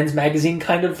a men's magazine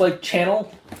kind of like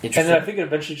channel. And then I think it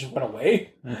eventually just went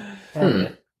away.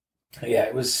 Yeah,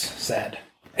 it was sad.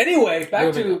 Anyway,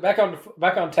 back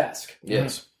on task.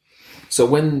 Yes. So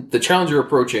when the challenger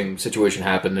approaching situation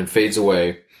happened and fades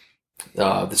away,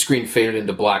 the screen faded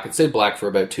into black. It stayed black for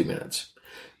about 2 minutes.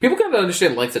 People kind of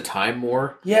understand length of time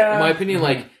more. Yeah. In my opinion,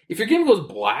 like if your game goes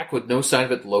black with no sign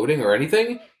of it loading or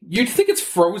anything, you'd think it's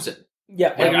frozen. Yeah,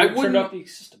 like I wouldn't turn off the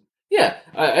system. Yeah,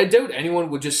 I doubt anyone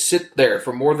would just sit there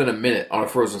for more than a minute on a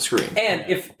frozen screen. And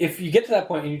if you get to that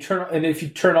point and if you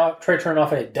turn off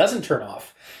and it doesn't turn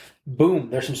off, boom,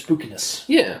 there's some spookiness.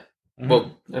 Yeah. Mm-hmm.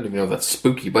 Well, I don't even know if that's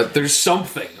spooky, but there's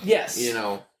something. Yes. You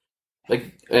know,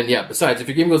 like, and yeah, besides, if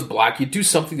your game goes black, you do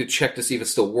something to check to see if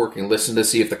it's still working. Listen to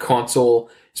see if the console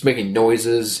is making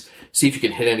noises, see if you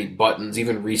can hit any buttons,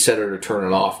 even reset it or turn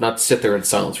it off. Not sit there in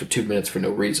silence for 2 minutes for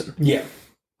no reason. Yeah.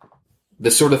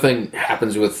 This sort of thing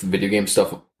happens with video game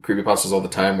stuff, creepypastas all the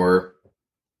time, where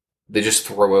they just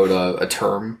throw out a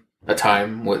term a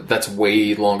time. That's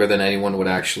way longer than anyone would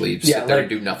actually sit there and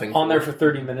do nothing. On there for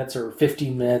 30 minutes or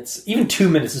 15 minutes. Even 2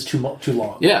 minutes is too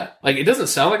long. Yeah, like it doesn't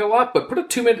sound like a lot, but put a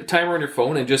 2-minute timer on your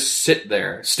phone and just sit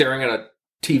there staring at a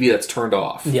TV that's turned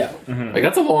off. Yeah. Mm-hmm. Like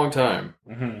that's a long time.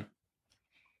 Mm-hmm.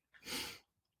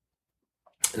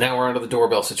 Now we're on to the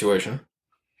doorbell situation.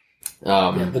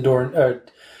 The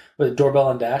doorbell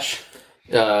and dash.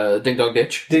 Ding dong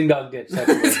ditch. Ding dong ditch.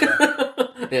 That's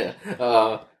what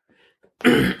Yeah.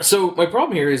 So my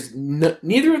problem here is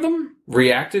neither of them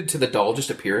reacted to the doll just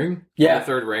appearing in the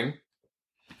third ring.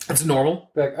 It's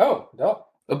normal. like, oh, no.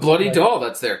 A bloody doll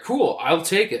that's there. Cool. I'll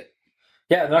take it.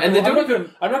 Yeah, I'm not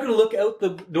going to look out the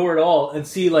door at all and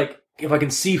see like if I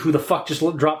can see who the fuck just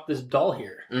dropped this doll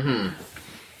here. Mm-hmm.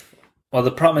 Well,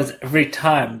 the problem is every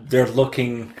time they're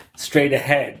looking straight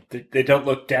ahead. They don't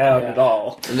look down at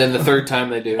all. And then the third time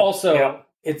they do. Also,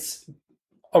 it's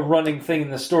a running thing in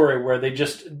the story where they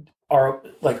just are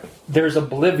like, there's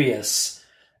oblivious,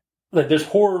 like there's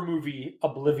horror movie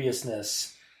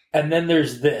obliviousness, and then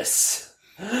there's this.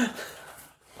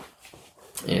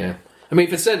 Yeah. I mean,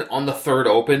 if it said on the third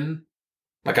open,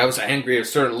 like I was angry, I was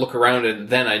starting to look around, and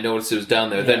then I noticed it was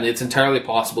down there, then it's entirely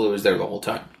possible it was there the whole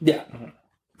time. Yeah.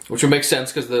 Which would make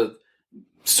sense because the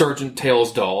Sergeant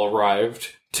Tails doll arrived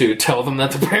to tell them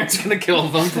that the parents are going to kill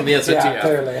them from the SATF. Yeah,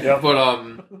 clearly. Yeah.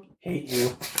 But, hate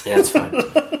you. Yeah, it's fine.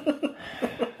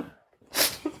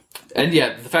 And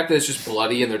yeah, the fact that it's just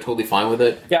bloody and they're totally fine with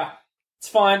it. Yeah. It's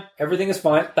fine. Everything is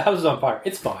fine. The house is on fire.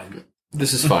 It's fine.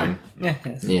 This is fine.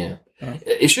 Yeah.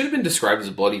 It should have been described as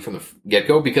bloody from the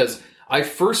get-go because I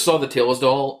first saw the Tails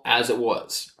doll as it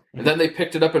was. And then they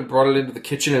picked it up and brought it into the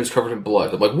kitchen and it was covered in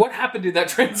blood. I'm like, what happened to that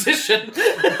transition?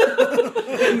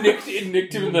 it nicked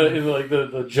him in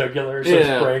the jugular, so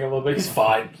spraying a little bit. He's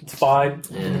fine. It's fine.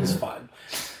 It's fine.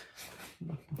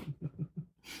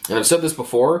 And I've said this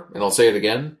before, and I'll say it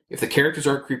again. If the characters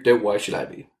aren't creeped out, why should I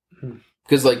be?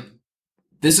 Because, like,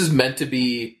 this is meant to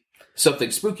be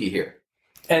something spooky here.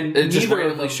 And it just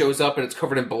randomly shows up and it's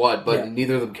covered in blood, but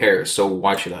neither of them cares, so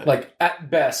why should I? Like, at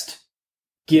best,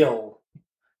 Gil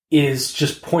is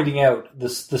just pointing out the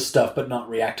stuff but not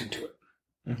reacting to it.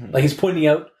 Mm-hmm. Like, he's pointing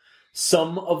out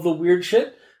some of the weird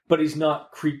shit, but he's not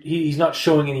he's not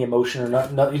showing any emotion, or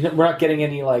we're not getting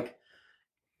any, like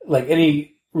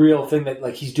any real thing that,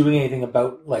 like, he's doing anything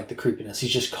about, like, the creepiness.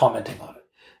 He's just commenting on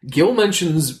it. Gil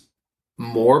mentions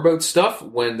more about stuff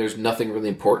when there's nothing really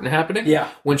important happening. Yeah.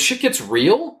 When shit gets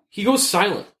real, he goes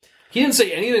silent. He didn't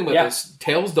say anything about this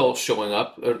Tails doll showing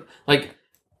up. Like,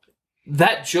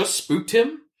 that just spooked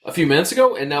him a few minutes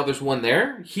ago, and now there's one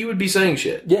there. He would be saying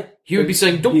shit. Yeah. He would be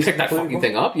saying, don't pick that fucking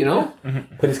thing up, you know? Yeah.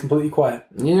 Mm-hmm. But he's completely quiet.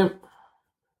 Yeah.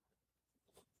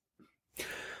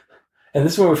 And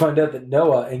this is where we find out that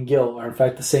Noah and Gil are in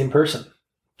fact the same person.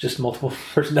 Just multiple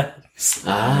personalities.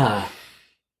 Ah.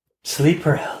 Sleep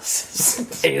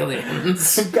paralysis.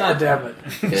 Aliens. God damn it.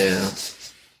 Yeah.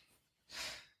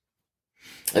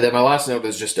 And then my last note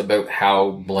is just about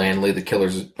how blandly the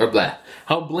characters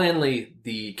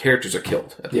are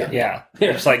killed at the end. Yeah.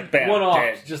 It's like bam, one off,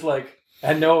 dead. just like,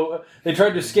 and Noah, they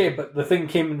tried to escape, but the thing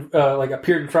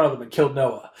appeared in front of them and killed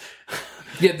Noah.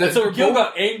 Yeah, so Gil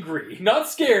got angry, not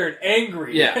scared,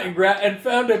 angry. Yeah, and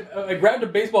grabbed a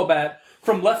baseball bat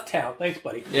from Left Town. Thanks,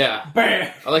 buddy. Yeah,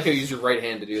 bam. I like how you use your right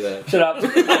hand to do that. Shut up.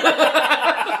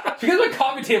 Because my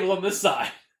coffee table's on this side.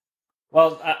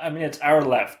 Well, I mean, it's our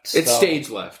left. It's stage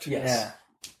left. Yes.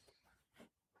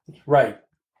 Yeah. Right.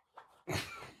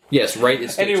 Yes, right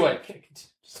is stage left.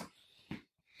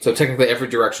 So technically every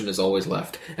direction is always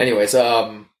left. Anyways,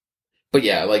 but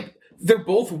yeah, like, they're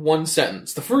both one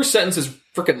sentence. The first sentence is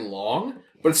freaking long,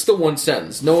 but it's still one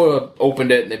sentence. Noah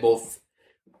opened it and they both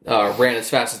ran as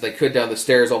fast as they could down the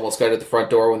stairs, almost got to the front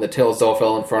door when the Tails doll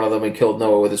fell in front of them and killed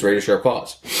Noah with his razor sharp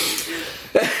claws.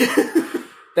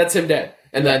 That's him dead.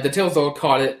 And then the Tails doll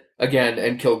caught it again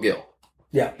and killed Gil.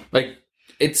 Yeah. Like,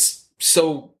 it's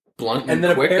so blunt and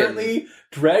then quick. Apparently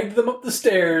dragged them up the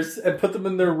stairs and put them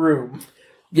in their room.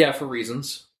 Yeah, for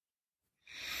reasons.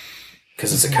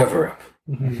 Because it's a cover-up.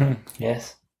 Mm-hmm.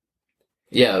 Yes.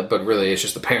 Yeah, but really it's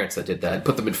just the parents that did that.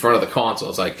 Put them in front of the console.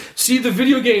 It's like, see, the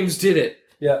video games did it.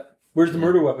 Yeah. Where's the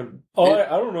murder weapon? Oh, I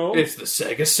don't know. It's the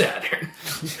Sega Saturn.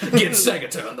 Get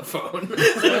Segata on the phone.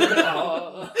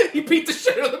 He beat the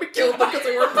shit out of them and killed them because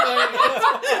they weren't playing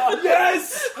it.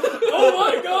 Yes! Oh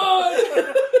my god!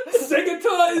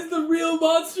 Segata is the real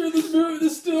monster of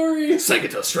this story.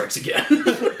 Segata strikes again.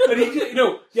 And he,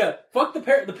 fuck the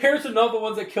parents. The parents are not the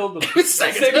ones that killed them.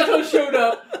 Segata. Segata showed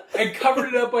up and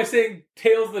covered it up by saying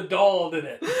Tails the doll did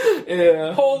it.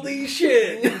 Yeah. Holy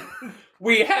shit.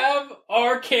 We have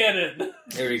our cannon.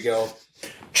 There you go.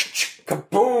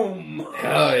 Kaboom!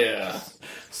 Oh yeah.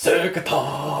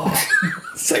 Segata!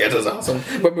 Segata's awesome.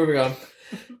 But moving on.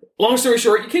 Long story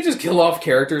short, you can't just kill off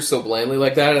characters so blandly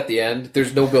like that at the end.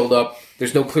 There's no build up.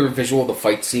 There's no clear visual of the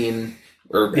fight scene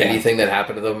or anything that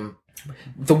happened to them.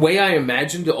 The way I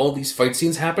imagined all these fight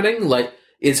scenes happening,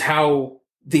 is how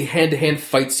the hand-to-hand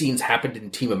fight scenes happened in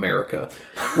Team America,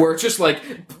 where it's just like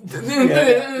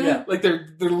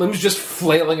their limbs just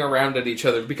flailing around at each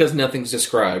other because nothing's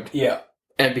described. Yeah.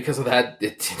 And because of that,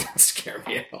 it didn't scare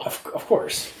me at all. Of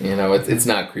course. It's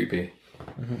not creepy.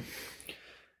 Mm-hmm.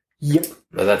 Yep.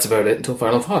 But that's about it until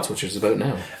Final Thoughts, which is about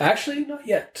now. Actually, not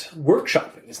yet.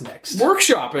 Workshopping is next.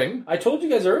 Workshopping? I told you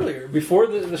guys earlier, before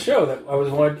the show, that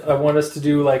I want us to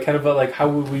do how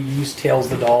would we use Tails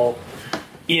the doll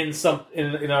in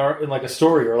a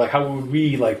story, or how would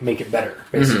we make it better,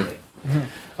 basically.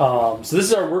 Mm-hmm. So this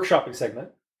is our workshopping segment.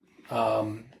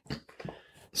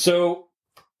 So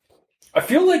I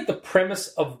feel like the premise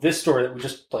of this story that we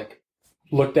just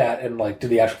looked at and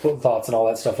did the actual thoughts and all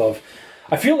that stuff of,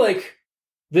 I feel like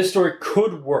this story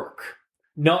could work,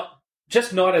 not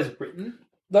as written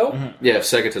though. Mm-hmm. Yeah, if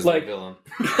Segata's the villain.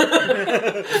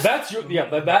 That's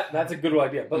a good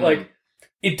idea. But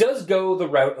it does go the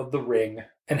route of the Ring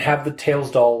and have the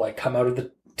Tails doll come out of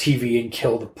the TV and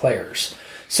kill the players.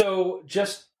 So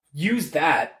just use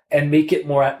that and make it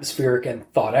more atmospheric and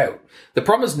thought out. The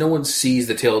problem is no one sees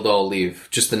the Tail doll leave,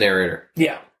 just the narrator.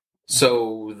 Yeah.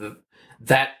 So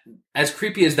that, as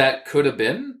creepy as that could have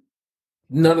been,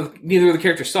 neither of the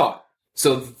characters saw it.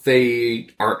 So they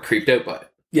aren't creeped out by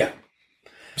it. Yeah.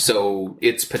 So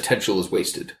its potential is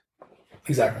wasted.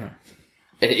 Exactly.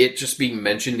 And it just being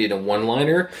mentioned in a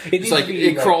one-liner,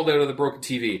 it crawled out of the broken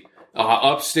TV.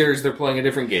 Upstairs, they're playing a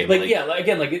different game.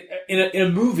 In a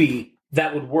movie,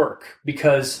 that would work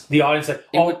because the audience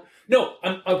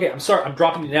I'm sorry, I'm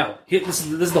dropping you now. This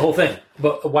is the whole thing,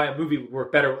 but why a movie would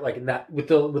work better in that with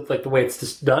the way it's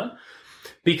just done,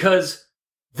 because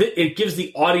it gives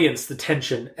the audience the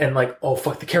tension and oh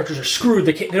fuck, the characters are screwed.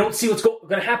 They don't see what's going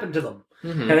to happen to them,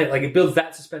 and it builds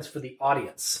that suspense for the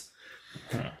audience.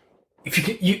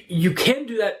 If you can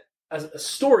do that as a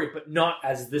story, but not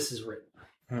as this is written.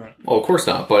 Well, of course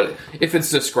not. But if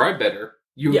it's described better,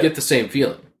 you get the same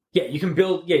feeling. Yeah, you can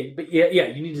build. Yeah, but you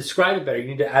need to describe it better. You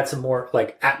need to add some more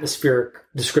atmospheric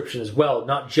description as well,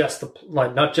 not just the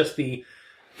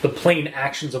plain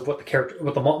actions of what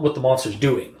the monster's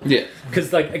doing. Yeah,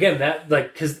 because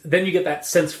because then you get that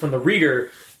sense from the reader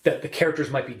that the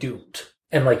characters might be doomed,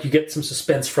 and you get some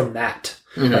suspense from that.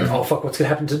 Mm-hmm. Oh fuck, what's gonna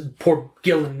happen to poor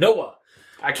Gil and Noah?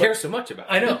 I care so much about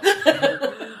it. I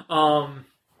know.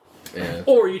 Yeah.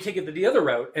 Or you take it the other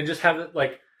route and just have it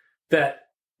that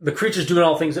the creature's doing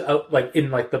all things out in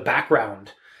the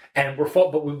background, and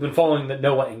but we've been following the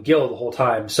Noah and Gil the whole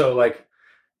time. So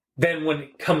then when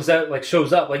it comes out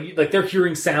shows up they're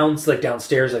hearing sounds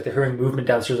downstairs, they're hearing movement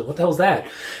downstairs. What the hell's that?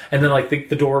 And then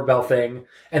the doorbell thing,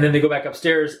 and then they go back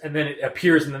upstairs, and then it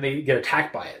appears, and then they get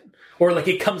attacked by it, or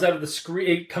it comes out of the screen.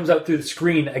 It comes out through the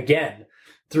screen again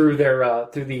through their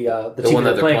through the TV one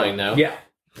that they're playing now. Yeah.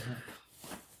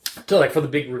 To for the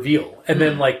big reveal, and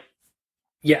then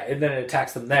and then it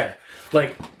attacks them there.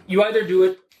 You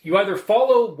either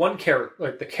follow one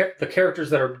character, the characters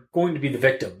that are going to be the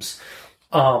victims,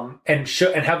 and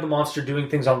have the monster doing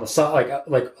things on the side,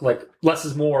 like less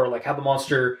is more, have the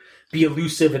monster be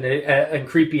elusive and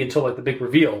creepy until the big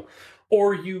reveal,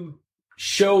 or you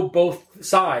show both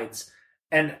sides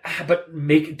but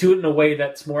do it in a way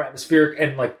that's more atmospheric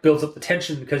and builds up the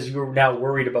tension because you're now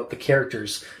worried about the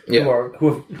characters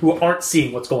who aren't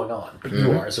seeing what's going on, but you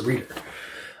are as a reader.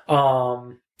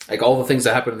 All the things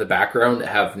that happen in the background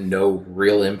have no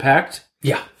real impact.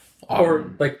 Yeah.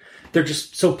 Or they're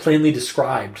just so plainly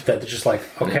described that they're just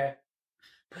okay.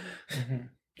 Mm-hmm.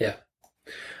 Yeah.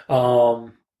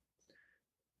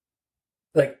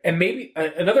 And maybe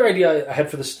another idea I had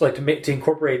for this, to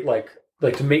incorporate,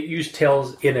 use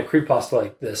Tails in a creepypasta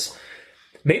like this,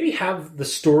 maybe have the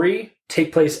story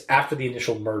take place after the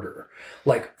initial murder,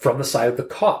 from the side of the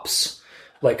cops,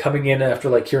 coming in after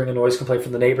hearing a noise complaint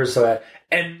from the neighbors, have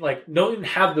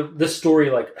this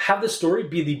story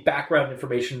be the background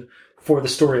information for the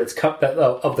story of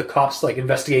the cops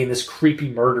investigating this creepy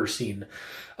murder scene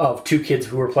of two kids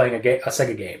who were playing a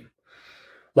Sega game.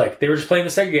 They were just playing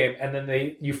the Sega game, and then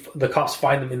the cops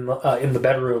find them in the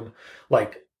bedroom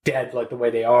dead the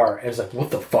way they are, and it's what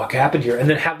the fuck happened here? And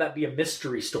then have that be a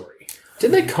mystery story.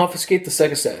 Didn't they confiscate the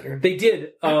Sega Saturn? They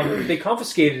did. They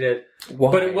confiscated it,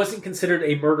 why? But it wasn't considered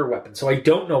a murder weapon, so I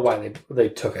don't know why they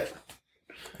took it.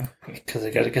 Because they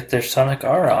got to get their Sonic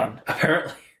R on.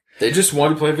 Apparently, they just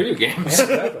want to play video games. Yeah,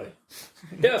 exactly.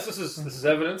 Yes, this is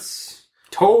evidence.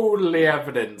 Totally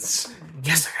evidence.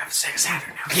 Yes, I have a Sega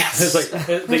Saturn now. Yes. It's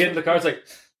like they get in the car. It's like,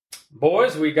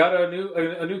 boys, we got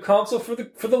a new console for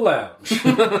the lounge.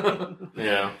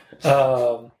 Yeah.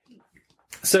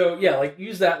 So yeah, like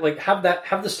use that, like have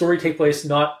the story take place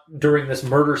not during this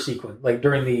murder sequence, like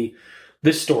during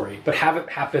this story, but have it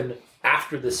happen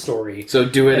after this story. So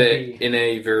do it in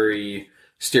a very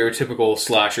stereotypical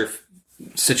slasher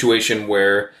situation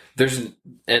where there's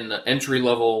an entry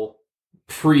level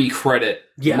pre-credit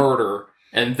murder,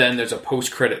 and then there's a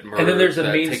post-credit murder, and then there's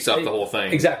that takes up the whole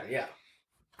thing. Exactly. Yeah.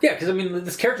 Yeah, because I mean,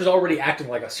 this character's already acting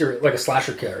like a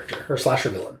slasher character or slasher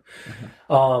villain.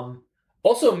 Mm-hmm.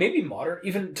 Also, maybe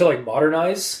even to like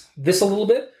modernize this a little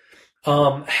bit.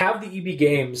 Have the EB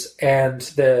Games and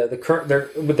the current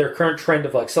with their current trend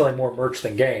of like selling more merch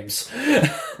than games,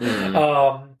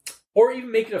 or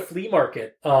even make it a flea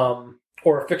market,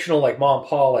 or a fictional like mom and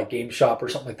pop like game shop or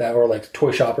something like that, or like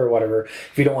toy shop or whatever.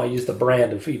 If you don't want to use the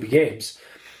brand of EB Games.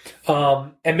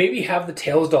 And maybe have the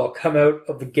Tails doll come out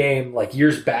of the game like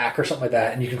years back or something like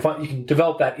that, and you can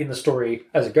develop that in the story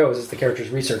as it goes, as the characters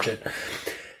research it.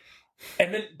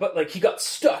 And then, but like he got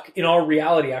stuck in our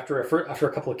reality after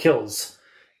a couple of kills,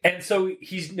 and so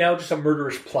he's now just a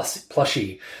murderous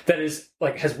plushie that is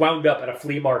like has wound up at a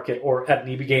flea market or at an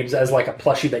EB Games as like a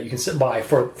plushie that you can buy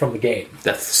from the game.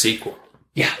 That's the sequel.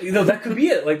 Yeah, that could be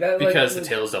it. Like that because the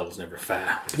Tails doll was never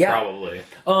found. Yeah, probably.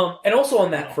 And also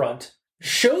on that front,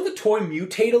 show the toy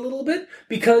mutate a little bit,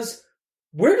 because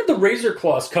where did the razor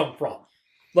claws come from?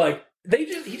 Like he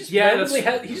just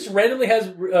randomly has,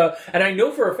 and I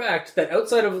know for a fact that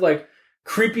outside of like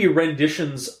creepy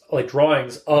renditions, like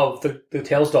drawings of the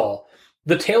Tails doll,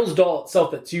 the Tails doll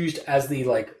itself that's used as the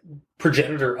like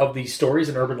progenitor of these stories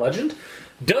in urban legend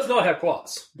does not have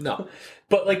claws. No.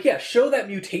 But like, yeah, show that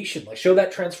mutation, like show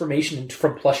that transformation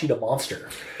from plushie to monster.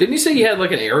 Didn't you say he had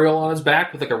like an aerial on his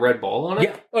back with like a red ball on it?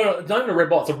 Yeah. Oh no, it's not even a red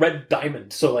ball. It's a red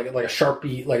diamond. So like a sharp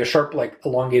like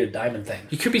elongated diamond thing.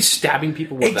 You could be stabbing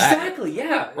people with that. Exactly.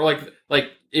 Yeah. Or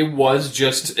like it was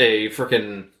just a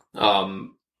freaking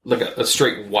like a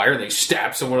straight wire, and they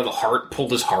stabbed someone in the heart,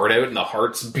 pulled his heart out, and the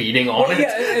heart's beating on it.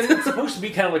 Yeah, and it's supposed to be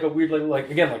kind of like a weird,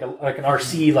 like again, like an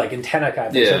RC like antenna kind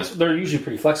of thing. Yeah. So they're usually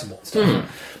pretty flexible and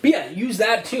stuff. But yeah, use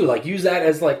that too. Like use that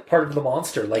as like part of the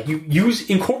monster. Like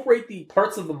incorporate the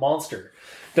parts of the monster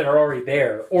that are already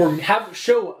there, or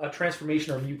show a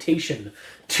transformation or mutation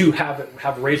to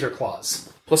have razor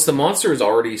claws. Plus, the monster is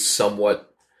already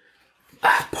somewhat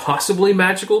possibly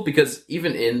magical, because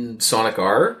even in Sonic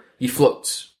R, he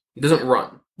floats. He doesn't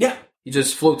run. Yeah. He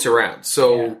just floats around.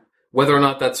 So whether or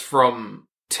not that's from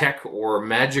tech or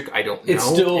magic, I don't know. It's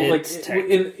still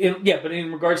but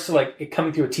in regards to like it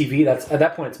coming through a TV, that's at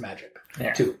that point it's magic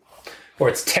too, or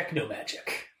it's techno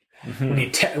magic. Mm-hmm.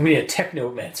 We need a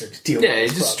technomancer to deal with. Yeah,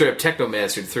 just straight up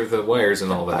technomancer through the wires and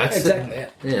all that. Exactly.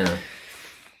 Yeah.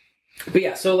 But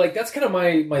yeah, so like that's kind of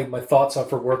my thoughts on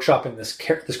for workshopping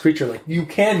this creature. Like you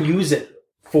can use it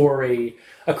for a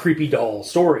creepy doll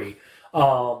story.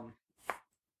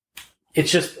 It's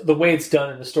just the way it's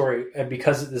done in the story, and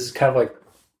because this is kind of like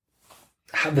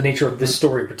the nature of this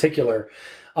story in particular,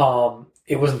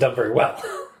 it wasn't done very well.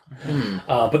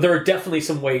 But there are definitely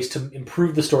some ways to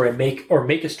improve the story and make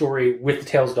a story with the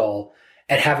Tails doll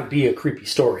and have it be a creepy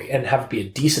story and have it be a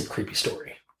decent creepy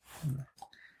story.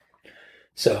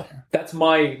 So that's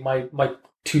my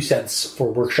 2 cents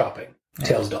for workshopping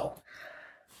Tails doll.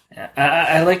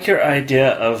 I like your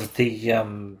idea of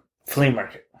the flea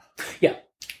market. Yeah.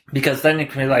 Because then it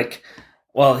can be like,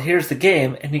 well, here's the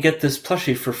game, and you get this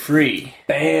plushie for free.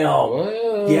 Bam!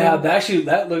 Whoa. Yeah, that's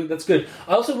good.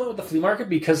 I also went with the flea market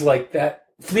because like that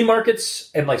flea markets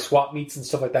and like swap meets and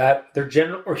stuff like that,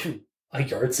 they're or a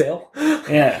yard sale,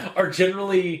 are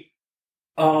generally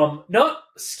not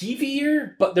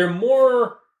skeevier, but they're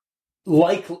more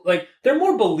like they're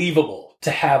more believable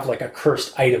to have like a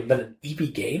cursed item than an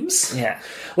EB Games. Yeah,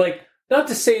 like. Not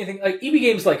to say anything, like, EB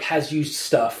Games, like, has used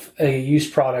stuff,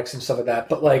 used products and stuff like that,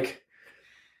 but, like,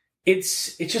 it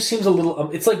just seems a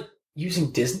little, it's like using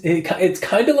Disney, it's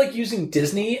kind of like using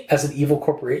Disney as an evil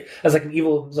corporation, as, like, an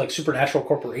evil, like, supernatural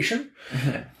corporation.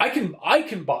 Mm-hmm. I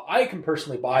can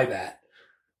personally buy that,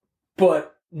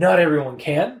 but not everyone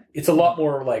can. It's a lot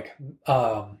more, like,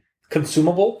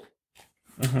 consumable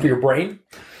for your brain.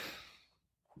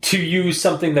 To use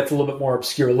something that's a little bit more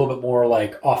obscure, a little bit more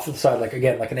like off to the side, like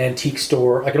again, like an antique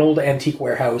store, like an old antique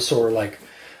warehouse, or like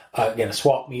again a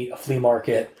swap meet, a flea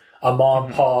market, a mom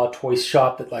and pop toy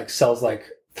shop that like sells like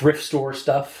thrift store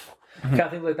stuff, kind of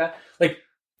things like that. Like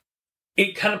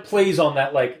it kind of plays on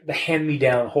that like the hand me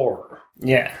down horror,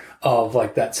 of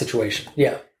like that situation,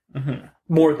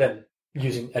 more than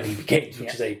using an EB Games,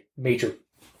 which is a major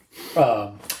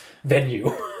venue,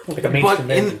 like a mainstream But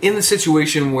venue. in the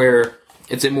situation where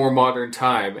it's a more modern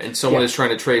time and someone Yeah. is trying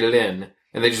to trade it in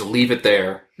and they just leave it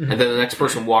there, and then the next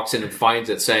person walks in and finds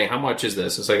it saying, how much is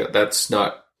this? It's like, that's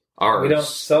not ours. We don't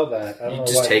sell that. I don't You know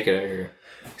just why. take it out of here.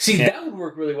 See, that would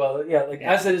work really well. Yeah, like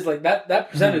as it is, like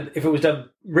that presented, if it was done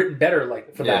written better,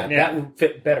 like for that would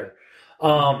fit better.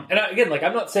 And again, like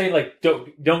I'm not saying like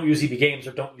don't use EB Games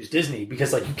or don't use Disney,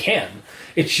 because like you can.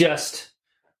 It's just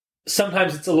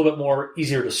sometimes it's a little bit more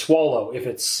easier to swallow if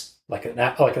it's like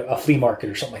a flea market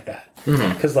or something like that.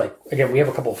 Because like again, we have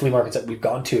a couple of flea markets that we've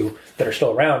gone to that are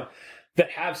still around that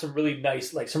have some really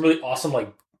nice, like some really awesome,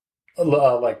 like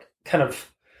kind of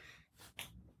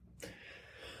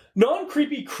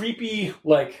creepy,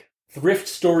 like thrift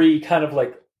story kind of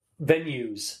like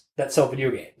venues that sell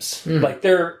video games. Like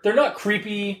they're not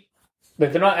creepy,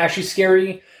 like they're not actually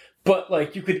scary, but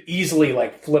like you could easily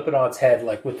like flip it on its head,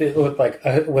 like with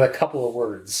a couple of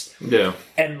words,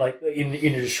 and like in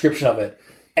your description of it,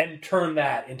 and turn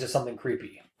that into something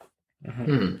creepy.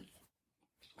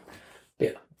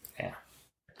 Yeah.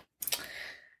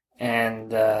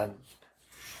 And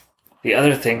the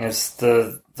other thing is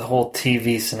the whole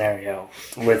TV scenario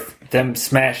with them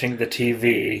smashing the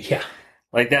TV. Yeah.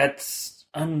 Like, that's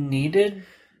unneeded.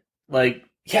 Like,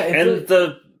 and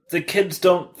the kids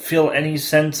don't feel any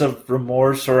sense of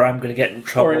remorse or I'm going to get in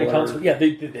trouble. Or any consequence. Yeah,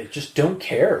 they just don't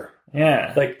care.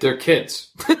 Yeah. Like, they're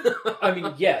kids. I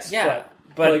mean, yes. Yeah.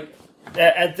 But like,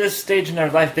 at this stage in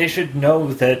their life, they should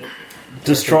know that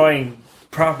destroying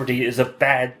property is a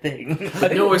bad thing.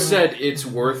 Noah said it's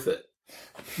worth it.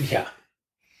 Yeah.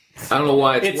 I don't know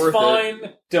why it's worth fine.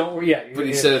 it. Don't worry. Yeah, but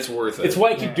he said it's worth it. It's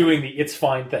why I keep doing the "it's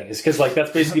fine" thing. Is because like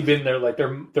that's basically been their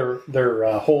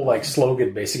whole like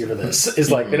slogan basically for this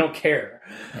is like they don't care.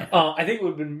 I think it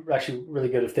would have been actually really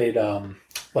good if they'd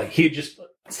like he'd just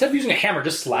instead of using a hammer,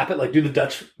 just slap it, like do the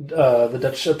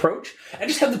Dutch approach, and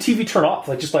just have the TV turn off,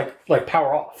 like just like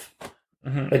power off.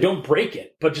 Like don't break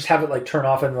it, but just have it like turn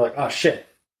off, and they're like, oh shit.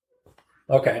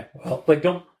 Okay, well, like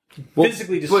don't.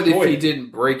 Physically destroy it. But if he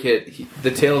didn't break it,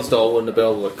 the Tails doll wouldn't have been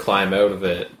able to climb out of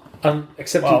it.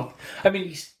 Except,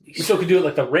 he still could do it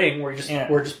like the Ring, where he just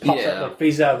pops out, like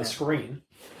phases out of the screen.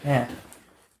 Yeah.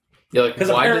 Yeah, like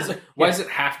why does it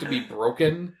have to be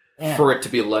broken for it to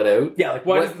be let out? Yeah, like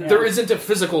why? There isn't a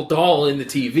physical doll in the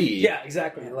TV. Yeah,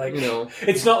 exactly. Like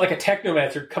it's not like a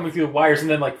technomancer coming through the wires and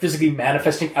then like physically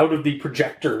manifesting out of the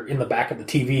projector in the back of the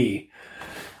TV.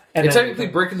 And technically,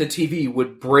 breaking the TV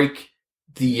would break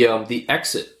the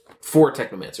exit for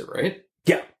Technomancer, right?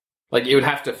 Yeah. Like, it would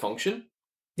have to function?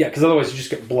 Yeah, because otherwise you just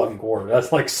get blood and gore.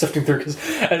 That's like sifting through, because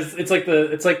it's like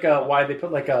why they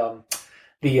put like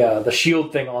the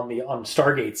shield thing on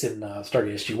Stargates in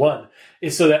Stargate SG-1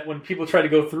 is so that when people try to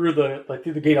go through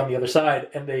the gate on the other side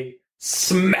and they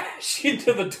smash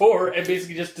into the door and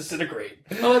basically just disintegrate.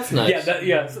 Oh, that's nice.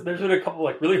 So there's been a couple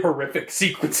like really horrific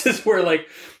sequences where like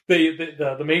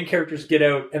the main characters get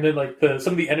out and then like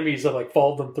some of the enemies have like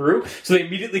followed them through, so they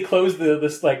immediately close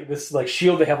this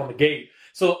shield they have on the gate.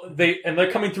 So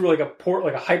they're coming through like a port,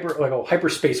 like a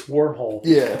hyperspace wormhole,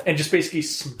 and just basically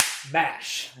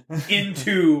smash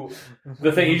into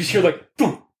the thing. You just hear like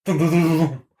boom, boom, boom, boom,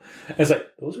 boom. And it's like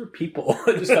those are people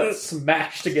that just got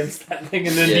smashed against that thing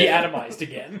and then deatomized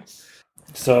again.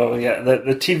 So yeah,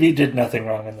 the TV did nothing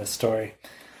wrong in this story.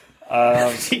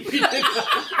 The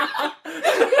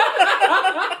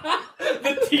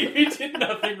TV did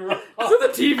nothing wrong. So the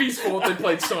TV's fault they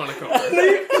played Sonic on.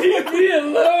 Leave TV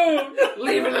alone.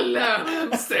 Leave it alone.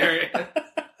 I'm staring.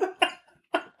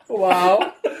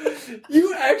 Wow.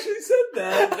 You actually said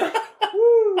that.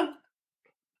 Woo.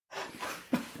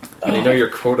 You know your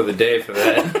quote of the day for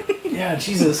that. Yeah,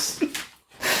 Jesus.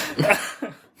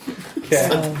 Okay.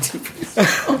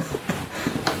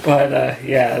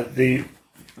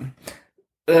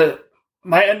 But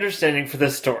my understanding for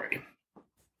this story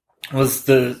was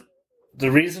the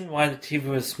reason why the TV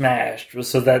was smashed was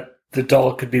so that the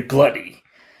doll could be bloody,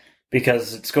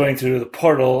 because it's going through the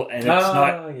portal and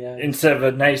it's instead of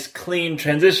a nice clean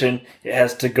transition, it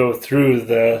has to go through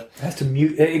the. It has to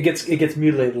mute. It gets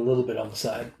mutilated a little bit on the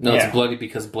side. No, it's bloody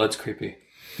because blood's creepy.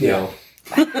 Yeah.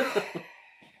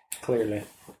 Clearly.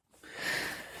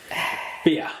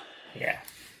 But yeah.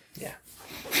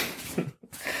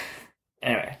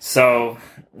 Anyway, so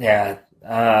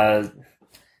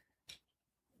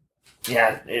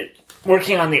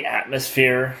working on the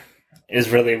atmosphere is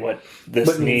really what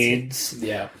this needs.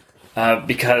 Yeah.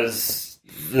 Because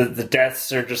the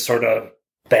deaths are just sort of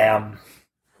bam,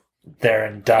 there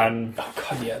and done. Oh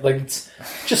god, yeah. Like it's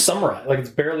just summarized. Like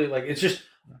it's barely like it's just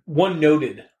one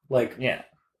noted. Like yeah.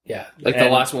 Like the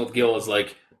last one with Gil is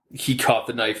like he caught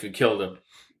the knife and killed him.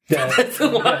 That's the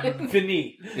line.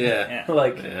 Fini. Yeah.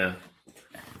 Like, Yeah.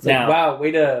 it's like, wow,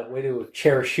 way to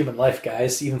cherish human life,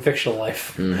 guys, even fictional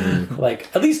life. Mm-hmm. Like,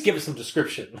 at least give us some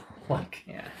description. Like,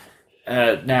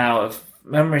 Now, if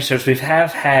memory serves, we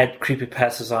have had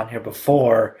creepypastas on here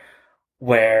before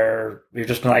where we've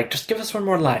just been like, just give us one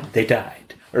more line. They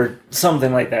died. Or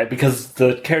something like that, because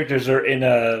the characters are in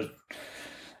an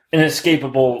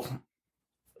inescapable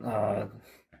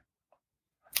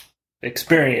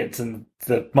experience, and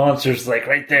the monster's like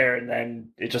right there, and then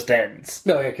it just ends.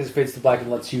 no, yeah, because it fades to black and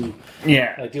lets you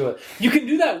Yeah. do it. You can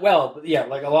do that well, but yeah,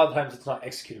 like a lot of times it's not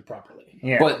executed properly.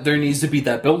 Yeah. But there needs to be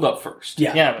that build up first.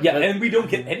 Yeah, Yeah, and we don't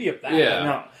get any of that. Yeah.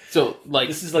 No. So like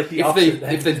This is like the if opposite.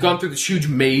 if they've gone through this huge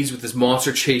maze with this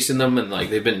monster chasing them, and like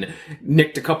they've been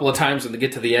nicked a couple of times, and they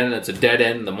get to the end and it's a dead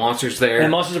end, and the monster's there. And the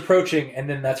monster's approaching, and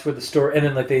then that's where the story. And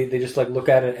then like they just like look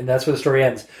at it, and that's where the story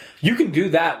ends. You can do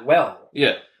that well,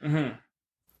 Yeah. Mm-hmm.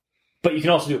 but you can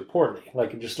also do it poorly.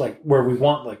 Like just like where we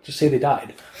want, like just say they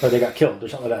died or they got killed or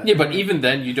something like that. Yeah, but even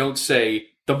then, you don't say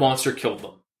the monster killed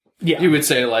them. Yeah, You would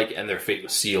say like, and their fate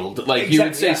was sealed. Like you would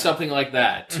Exactly, say yeah. something like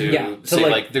that to Yeah, so, say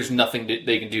like- like there's nothing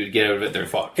they can do to get out of it. They're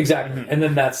fucked. exactly. And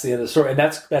then that's the end of the story, and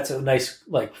that's a nice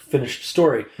like finished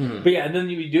story. Mhm. But yeah, and then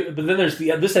you do. But then there's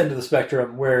this end of the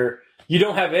spectrum where you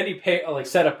don't have any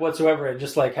setup whatsoever, and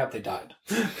just like have they died.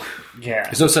 Yeah.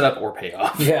 There's no setup or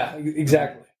payoff. Yeah,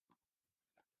 exactly.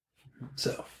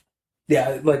 So,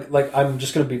 yeah, like I'm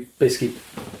just going to be basically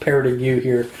parroting you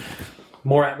here.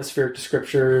 More atmospheric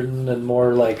description and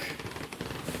more like...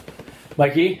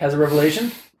 Mikey has a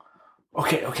revelation?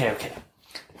 Okay.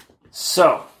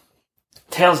 So,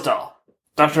 Tails doll,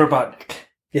 Dr. Robotnik,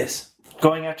 Yes.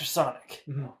 going after Sonic.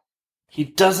 Mhm. He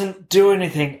doesn't do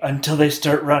anything until they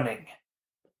start running.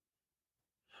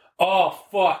 Oh,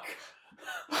 fuck.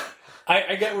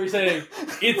 I get what you're saying.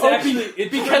 It's actually...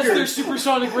 It Because triggers- they're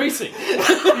supersonic racing.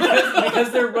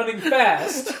 because they're running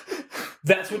fast.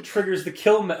 That's what triggers the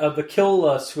kill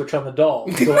switch on the doll.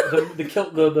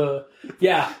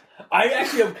 Yeah. I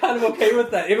actually am kind of okay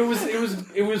with that. If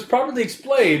it was properly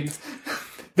explained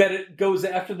that it goes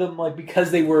after them like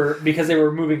because they were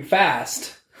moving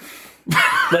fast.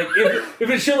 Like if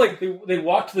it showed like they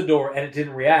walked to the door and it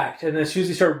didn't react, and then as soon as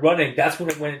they started running, that's when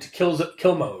it went into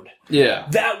kill mode. Yeah.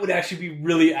 That would actually be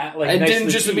really like. And nicely didn't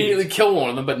just teased. immediately kill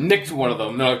one of them, but nicked one of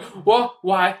them. They're like, "What?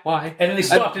 Why? Why?" And then they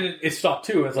stopped, and it stopped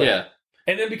too. It's like, Yeah.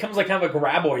 and then it becomes like kind of a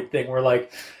graboid thing where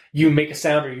like you make a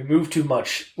sound or you move too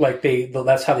much, like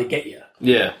that's how they get you.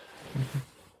 Yeah.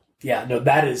 Yeah, no,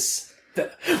 that is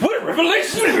what a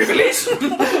revelation! What a revelation!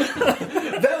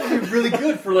 That would be really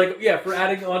good for for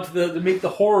adding on to make the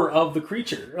horror of the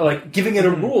creature, or like giving it a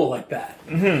rule like that.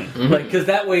 Mm-hmm. Like because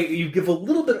that way you give a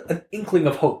little bit an inkling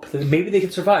of hope that maybe they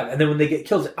can survive, and then when they get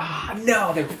killed, it's like,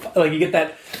 no, you get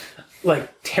that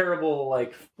like terrible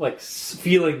like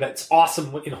feeling that's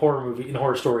awesome in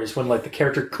horror stories when like the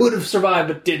character could have survived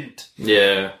but didn't.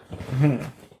 Yeah. Mm-hmm.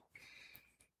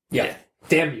 Yeah.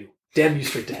 Damn you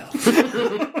straight to hell.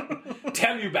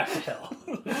 Damn you back to hell.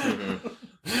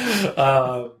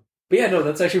 But yeah, no,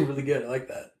 that's actually really good. I like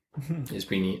that. It's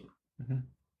pretty neat.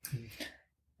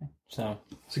 So,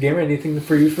 Gamer, anything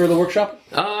for you for the workshop?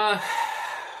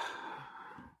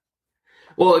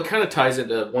 Well, it kind of ties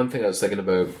into one thing I was thinking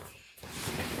about,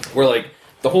 where like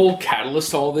the whole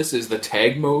catalyst to all this is the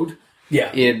tag mode.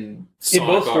 Yeah. In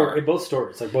Sonic R. In both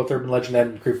stories, like both Urban Legend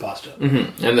and Creepypasta.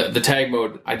 Mm-hmm. And the tag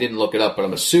mode, I didn't look it up, but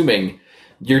I'm assuming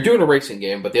you're doing a racing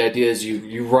game, but the idea is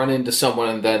you run into someone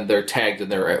and then they're tagged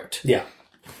and they're out. Yeah.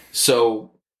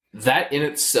 So that in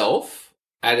itself,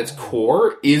 at its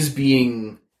core, is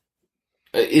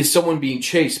someone being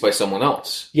chased by someone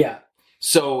else. Yeah.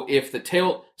 So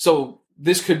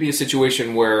this could be a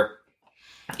situation where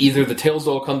either the Tails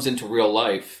doll comes into real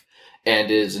life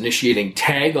and is initiating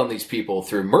tag on these people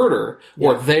through murder,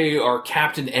 or they are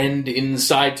Captain End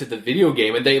inside to the video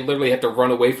game, and they literally have to run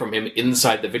away from him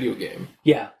inside the video game.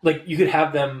 Yeah. Like, you could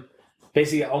have them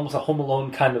basically almost a Home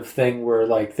Alone kind of thing where,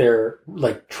 like, they're,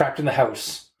 like, trapped in the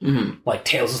house. Mm-hmm. Like,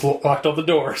 Tails has locked all the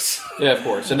doors. Yeah, of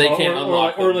course. And they can't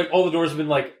unlock them. Or, like, all the doors have been,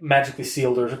 like, magically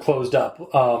sealed or closed up.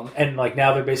 And, like,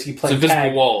 now they're basically It's playing invisible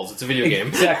tag. walls. It's a video game.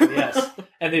 Exactly, yes.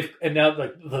 And now,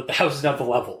 like, the house is now the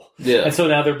level. Yeah. And so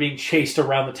now they're being chased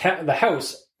around the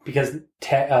house because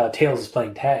Tails is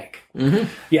playing tag. Mm-hmm.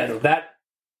 Yeah, no,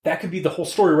 that could be the whole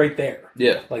story right there.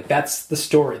 Yeah. Like, that's the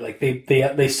story. Like, they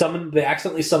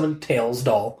accidentally summoned Tails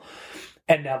doll,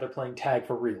 and now they're playing tag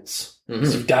for reals. Mm-hmm.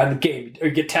 So you die in the game, or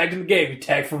you get tagged in the game, you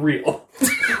tag for real.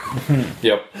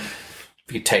 Yep. If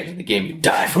you get tagged in the game, you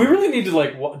die. We really need to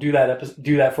like do that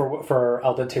for our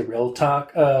Al Dente Real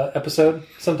Talk episode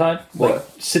sometime. What? Like,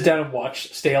 sit down and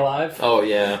watch Stay Alive. Oh,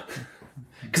 yeah.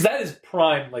 Because that is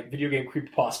prime like video game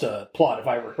creepypasta plot. If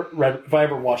I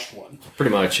ever watched one,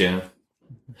 Pretty much, yeah.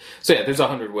 So yeah, there's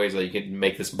 100 ways that you can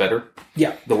make this better.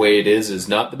 Yeah. The way it is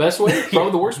not the best way.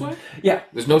 Probably the worst way. Yeah.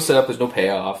 There's no setup. There's no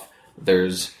payoff.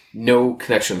 There's no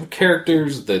connection with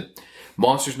characters. The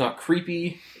monster's not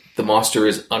creepy. The monster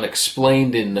is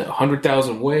unexplained in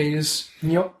 100,000 ways.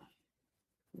 Yep.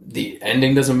 The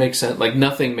ending doesn't make sense. Like,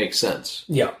 nothing makes sense.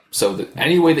 Yeah. So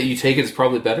any way that you take it is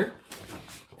probably better.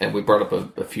 And we brought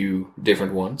up a few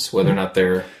different ones, whether or not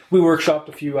they're... We workshopped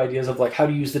a few ideas of like how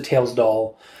to use the Tails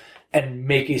doll and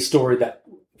make a story that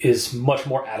is much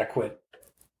more adequate,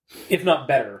 if not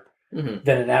better, than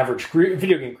an average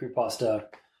video game creepypasta,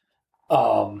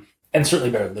 and certainly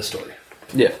better than this story.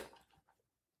 Yeah.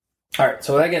 All right,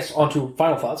 so I guess on to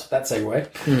final thoughts with that segue.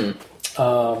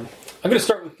 I'm going to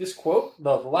start with this quote,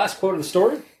 the last quote of the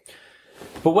story.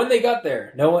 But when they got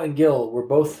there, Noah and Gil were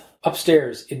both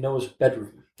upstairs in Noah's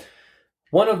bedroom.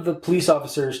 One of the police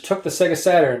officers took the Sega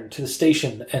Saturn to the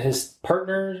station, and his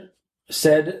partner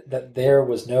said that there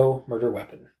was no murder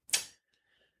weapon.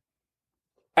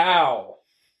 Ow.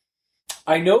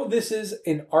 I know this is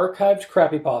an archived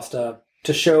creepypasta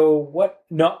to show what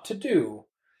not to do,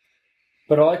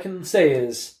 but all I can say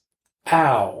is,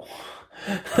 ow.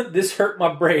 This hurt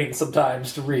my brain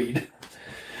sometimes to read.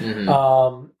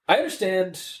 I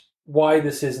understand why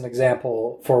this is an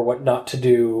example for what not to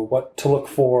do, what to look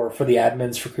for the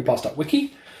admins for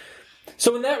creepypasta.wiki.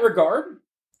 So in that regard,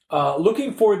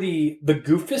 looking for the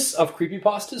goofus of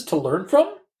creepypastas to learn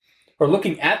from, or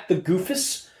looking at the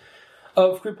goofus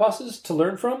of creepypastas to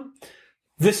learn from,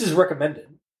 this is recommended.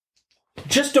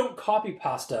 Just don't copy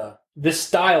pasta this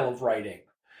style of writing.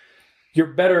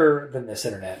 You're better than this,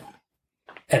 internet.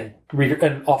 And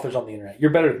authors on the internet. You're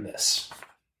better than this.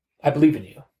 I believe in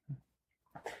you.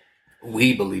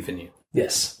 We believe in you.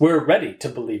 Yes. We're ready to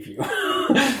believe you.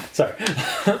 Sorry.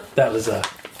 That was a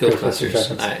Ghostbusters.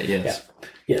 reference. Yes. Yeah.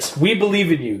 Yes. We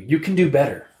believe in you. You can do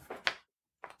better.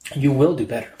 You will do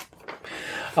better.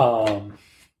 So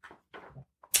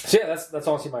yeah, that's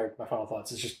honestly my final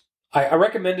thoughts. It's just I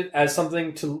recommend it as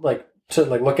something to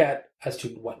look at as to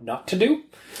what not to do.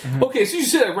 Okay, so you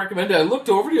said I recommend it. I looked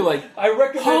over to you like, I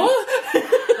recommend.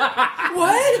 Huh?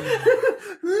 What?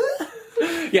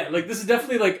 Yeah, like this is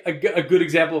definitely like a good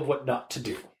example of what not to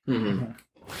do.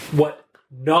 What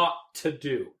not to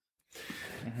do.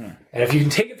 And if you can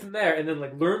take it from there and then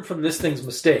like learn from this thing's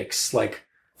mistakes, like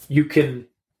you can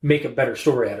make a better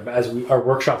story out of it, as our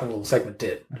workshopping little segment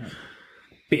did.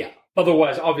 But yeah,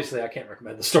 otherwise, obviously, I can't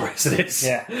recommend the story as it is.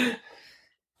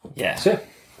 Yeah. So,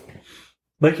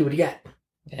 Mikey, what do you got?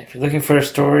 Yeah, if you're looking for a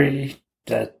story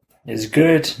that is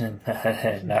good,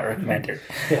 not recommended.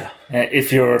 Yeah.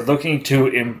 If you're looking to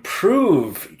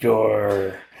improve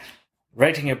your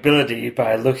writing ability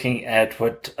by looking at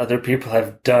what other people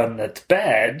have done that's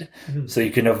bad, so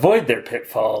you can avoid their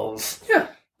pitfalls,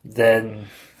 then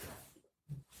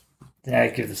I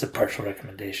give this a partial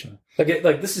recommendation.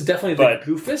 Like this is definitely the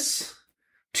goofus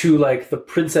to like the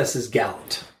princess's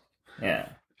gallant. Yeah.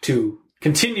 To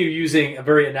continue using a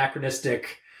very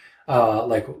anachronistic,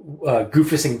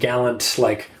 goofus and gallant,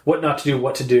 like what not to do,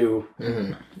 what to do,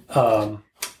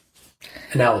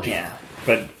 analogy. Yeah,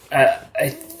 but I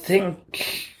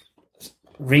think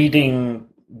reading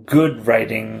good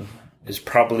writing is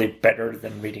probably better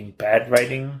than reading bad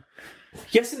writing.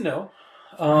 Yes and no.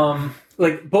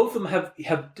 Like both of them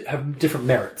have different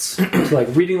merits. So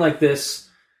like reading like this,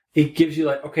 it gives you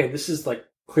like, okay, this is like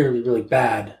clearly really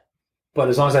bad, but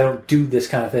as long as I don't do this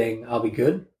kind of thing, I'll be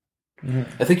good.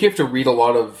 I think you have to read a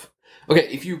lot of... Okay,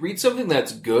 if you read something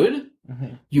that's good,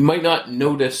 you might not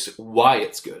notice why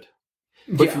it's good.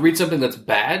 But if you read something that's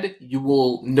bad, you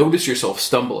will notice yourself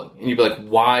stumbling. And you'll be like,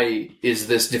 why is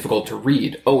this difficult to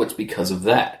read? Oh, it's because of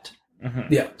that.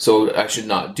 Yeah. So I should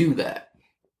not do that.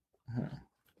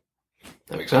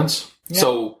 That makes sense? Yeah.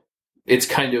 So it's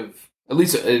kind of, at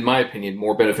least in my opinion,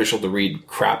 more beneficial to read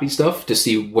crappy stuff to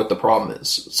see what the problem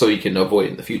is so you can avoid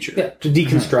it in the future. Yeah, to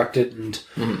deconstruct it and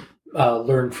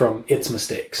learn from its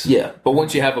mistakes. Yeah, but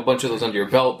once you have a bunch of those under your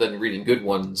belt, then reading good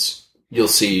ones, you'll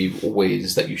see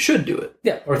ways that you should do it.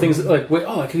 Yeah, or things like,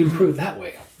 I can improve that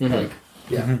way. Like,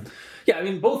 yeah, I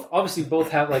mean, both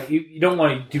have, like, you don't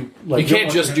want to do, like... You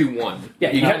can't just do one.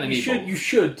 Yeah, you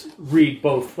should read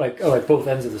both, like both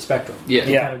ends of the spectrum. Yeah.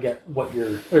 To kind of get what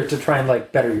you're... Or to try and,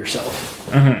 like, better yourself.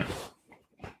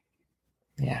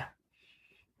 Yeah.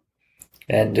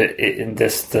 And in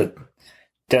this, the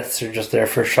deaths are just there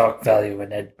for shock value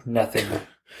and add nothing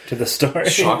to the story.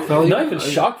 Shock value? Not even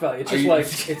shock value. It's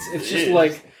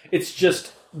just it's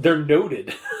just they're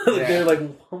noted. They're like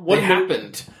what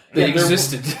happened? They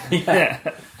existed. Yeah.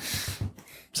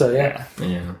 So yeah.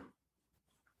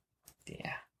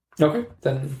 Yeah. Okay,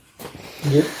 then.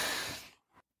 Yeah.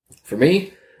 For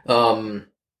me,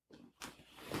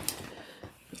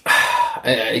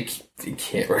 I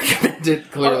can't recommend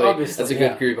it. Clearly, Obviously, that's a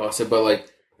good creepypasta. But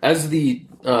like, as the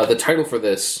title for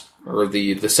this, or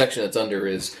the section that's under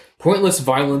is pointless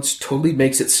violence totally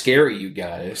makes it scary. You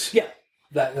guys, Yeah.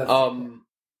 That's,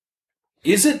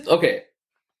 is it okay?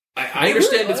 I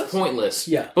understand really it's pointless.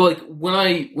 Yeah. But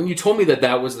like when you told me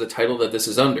that was the title that this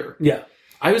is under, yeah.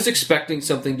 I was expecting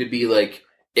something to be like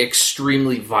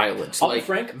extremely violent, I'll be like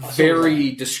frank,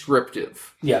 very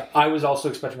descriptive. Yeah, I was also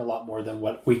expecting a lot more than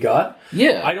what we got.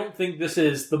 Yeah, I don't think this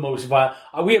is the most violent.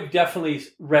 We have definitely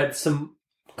read some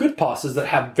good pastas that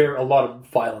have a lot of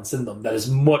violence in them that is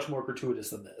much more gratuitous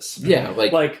than this. Yeah,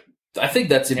 like I think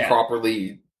that's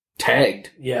improperly tagged.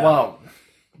 Yeah. Well,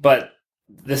 but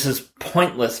this is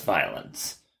pointless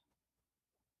violence.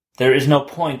 There is no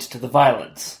point to the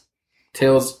violence.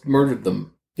 Tails murdered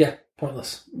them Yeah,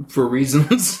 pointless. for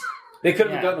reasons. They could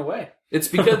have Yeah. gotten away. It's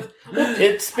because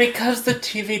It's because the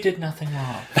TV did nothing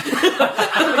wrong.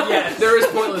 Yes. there is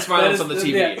pointless violence on the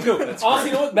TV. Yeah. No, That's honestly,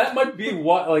 you know what? That might be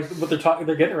what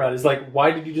they're getting around is like,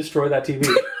 why did you destroy that TV?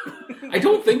 I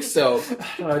don't think so.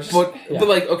 But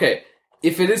like, okay,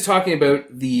 if it is talking about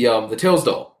the Tails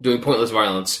doll doing pointless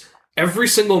violence, every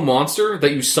single monster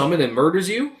that you summon and murders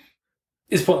you,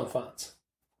 is pointless violence.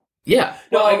 yeah.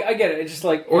 No, I get it. It's just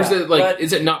like, Or is it like, but-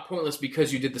 is it not pointless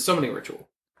because you did the summoning ritual?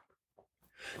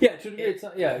 yeah, to a degree, it's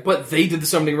not, yeah, But they did the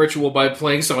summoning ritual by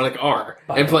playing Sonic R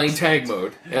and playing tag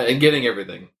mode and getting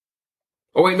everything.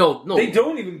 Oh wait, no. they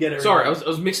don't even get it. Sorry, I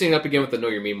was mixing it up again with the Know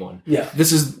Your Meme one. Yeah,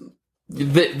 This is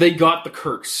they got the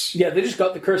curse. yeah, they just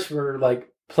got the curse for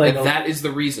like playing. And that is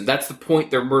the reason. That's the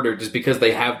point they're murdered is because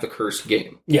they have the cursed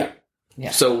game. Yeah,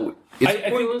 Yeah. So it's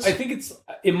pointless. I think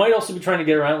it might also be trying to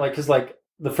get around like because like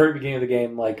the very beginning of the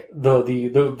game, like the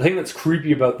thing that's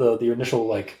creepy about the initial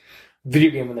like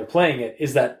video game when they're playing it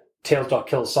is that Tails dog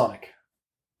kills Sonic.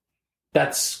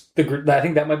 That's I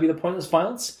think that might be the pointless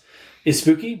violence is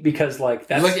spooky because like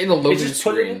that's like in the loading it's just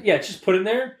put screen. it's just put in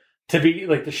there to be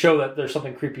like to show that there's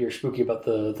something creepy or spooky about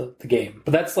the game.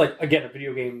 But that's like again a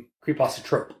video game creepypasta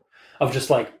trope of just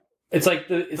like it's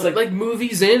like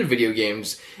movies and video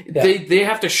games. Yeah. They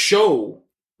have to show,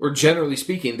 or generally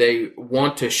speaking, they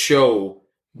want to show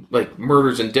like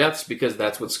murders and deaths because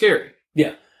that's what's scary.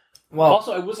 yeah. Well,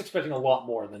 Also, I was expecting a lot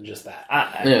more than just that.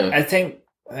 I think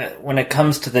when it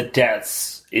comes to the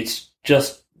deaths, it's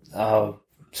just sort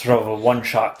of a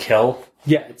one-shot kill.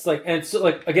 Yeah, it's like, and it's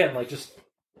like, again, like just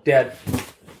dead.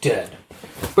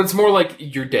 But it's more like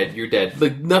you're dead.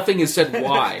 Like nothing is said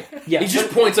why. Yeah, he just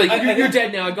but points like I you're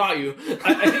dead now. I got you.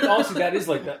 I think honestly that is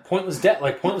like that pointless death,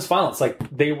 like pointless violence. Like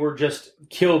they were just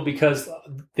killed because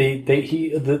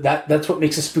that's what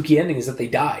makes a spooky ending is that they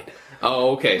died.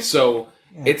 Oh, okay. So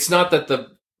it's not that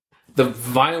the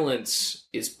violence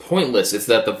is pointless. It's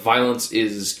that the violence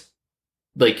is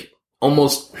like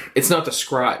almost. It's not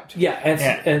described. Yeah, and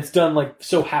it's done like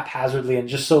so haphazardly and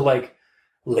just so like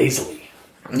lazily.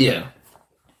 Yeah.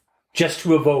 Just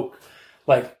to evoke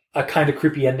like a kind of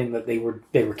creepy ending that they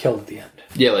were killed at the end.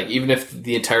 Yeah, like even if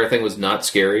the entire thing was not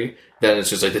scary, then it's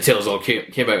just like the Tails all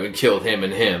came out and killed him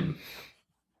and him.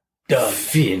 Done.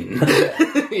 Finn.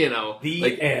 You know, The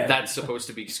like end. that's supposed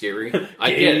to be scary. I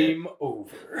get it. Game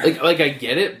over. Like I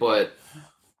get it, but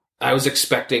I was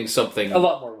expecting something A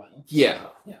lot more violence. Yeah.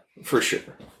 Yeah. For sure.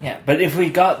 Yeah, but if we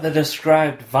got the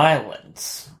described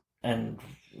violence and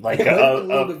like a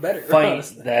little bit better, fight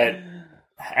honestly. that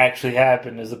actually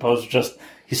happened as opposed to just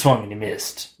he swung and he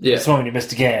missed. Yeah. He swung and he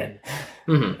missed again.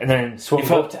 Mm-hmm. And then Swung he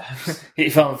fell, both times. he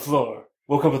fell on the floor.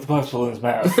 Woke up with the pistol in his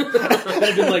mouth. That'd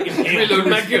have been like an Reload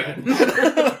my gun.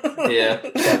 Yeah.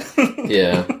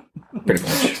 Yeah. Pretty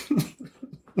much.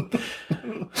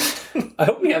 I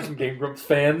hope we have some Game Grumps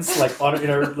fans like in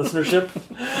our listenership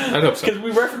I hope so. because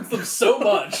we reference them so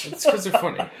much. It's because they're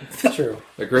funny. It's true.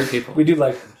 They're great people. We do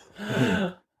like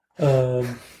them.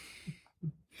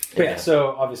 But yeah,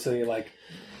 so obviously, like,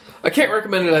 I can't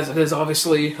recommend it as it is,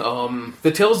 obviously.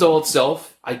 The Tails doll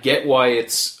itself, I get why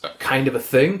it's kind of a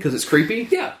thing, because it's creepy.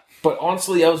 yeah. But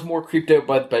honestly, I was more creeped out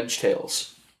by the bench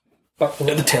tails.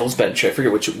 The Tails bench, I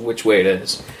forget which way it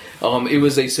is. It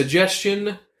was a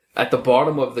suggestion at the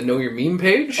bottom of the Know Your Meme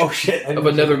page Oh shit! of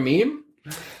another meme.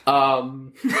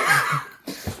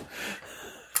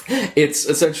 It's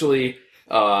essentially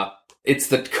it's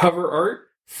the cover art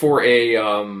for a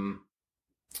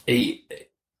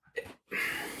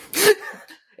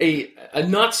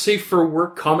not safe for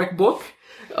work comic book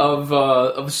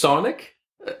of Sonic.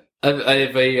 I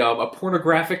have a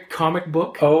pornographic comic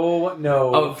book. Oh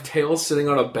no! Of Tails sitting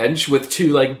on a bench with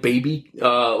two like baby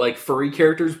furry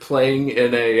characters playing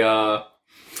in a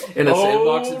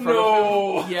sandbox in front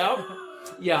of him.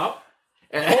 Yep.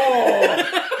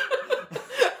 Oh.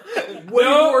 Way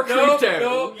more creeped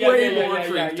out. Way more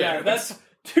creeped out. Yeah. That's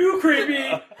too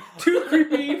creepy. Too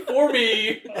creepy for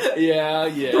me. Yeah.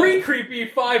 3 creepy,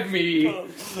 5 me. I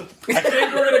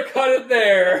think we're gonna cut it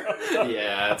there.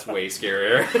 Yeah, that's way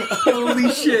scarier.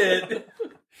 Holy shit.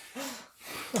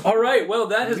 Alright, well,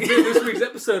 that has been this week's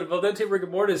episode of Al Dente Rigor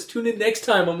Mortis. Tune in next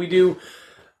time when we do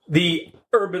the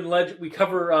urban legend. We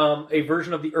cover a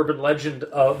version of the urban legend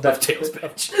of Tails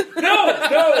Bench. No!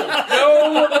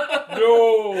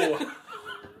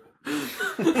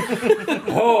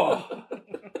 Oh.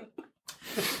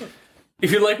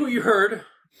 If you like what you heard,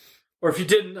 or if you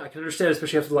didn't, I can understand,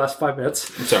 especially after the last 5 minutes.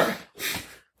 I'm sorry.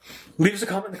 Leave us a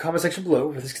comment in the comment section below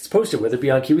where this gets posted, whether it be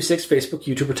on Kiwi6, Facebook,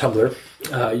 YouTube, or Tumblr.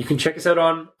 You can check us out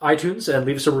on iTunes and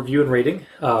leave us a review and rating.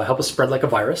 Help us spread like a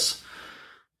virus.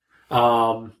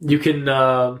 You can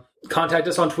contact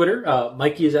us on Twitter.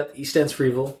 Mikey is at the E stands for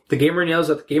evil. The Gamer and Yell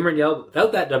is at the Gamer and Yell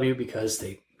without that W because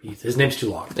his name's too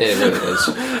long. It really is.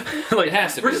 Like, it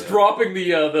has to we're be just dropping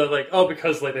the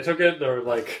because like they took it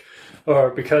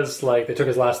or because like they took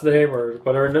his last name or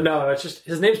whatever. No, it's just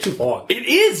his name's too long. It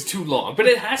is too long, but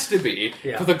it has to be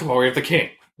for the glory of the king.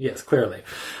 Yes, clearly.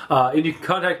 And you can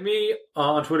contact me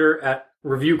on Twitter at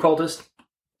ReviewCultist.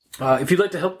 If you'd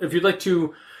like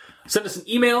to send us an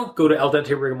email, go to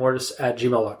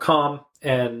aldenterigormortis@gmail.com,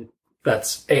 and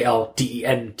that's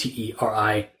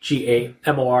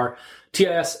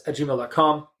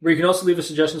ALDENTERIGAMORTIS@gmail.com, where you can also leave us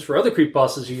suggestions for other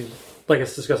creepypastas you can like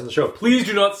us to discuss on the show. Please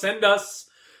do not send us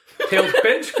Tails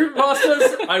Bench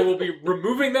creepypastas. I will be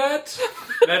removing that.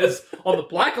 That is on the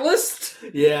blacklist.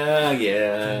 Yeah,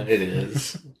 it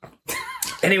is.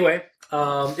 Anyway,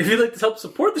 if you'd like to help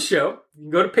support the show, you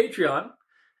can go to Patreon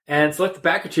and select the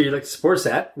backer tier you'd like to support us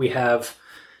at. We have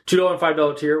 $2 and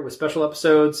 $5 tier with special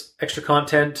episodes, extra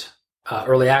content,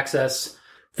 early access.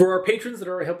 For our patrons that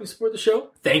are helping support the show,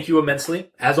 thank you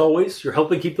immensely. As always, you're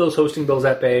helping keep those hosting bills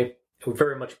at bay. We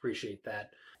very much appreciate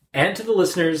that. And to the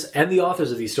listeners and the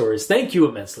authors of these stories, thank you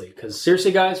immensely. Because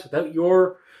seriously, guys, without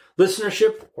your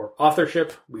listenership or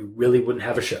authorship, we really wouldn't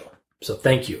have a show. So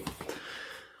thank you.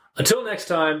 Until next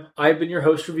time, I've been your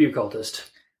host, Review Cultist.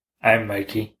 I'm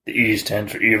Mikey. The E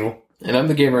stands for evil. And I'm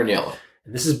the Gamer in Yellow.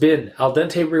 And this has been Al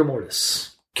Dente Rigor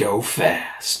Mortis. Go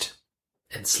fast.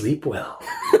 And sleep well.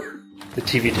 The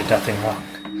TV did nothing wrong.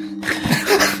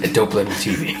 And don't blame the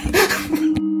TV.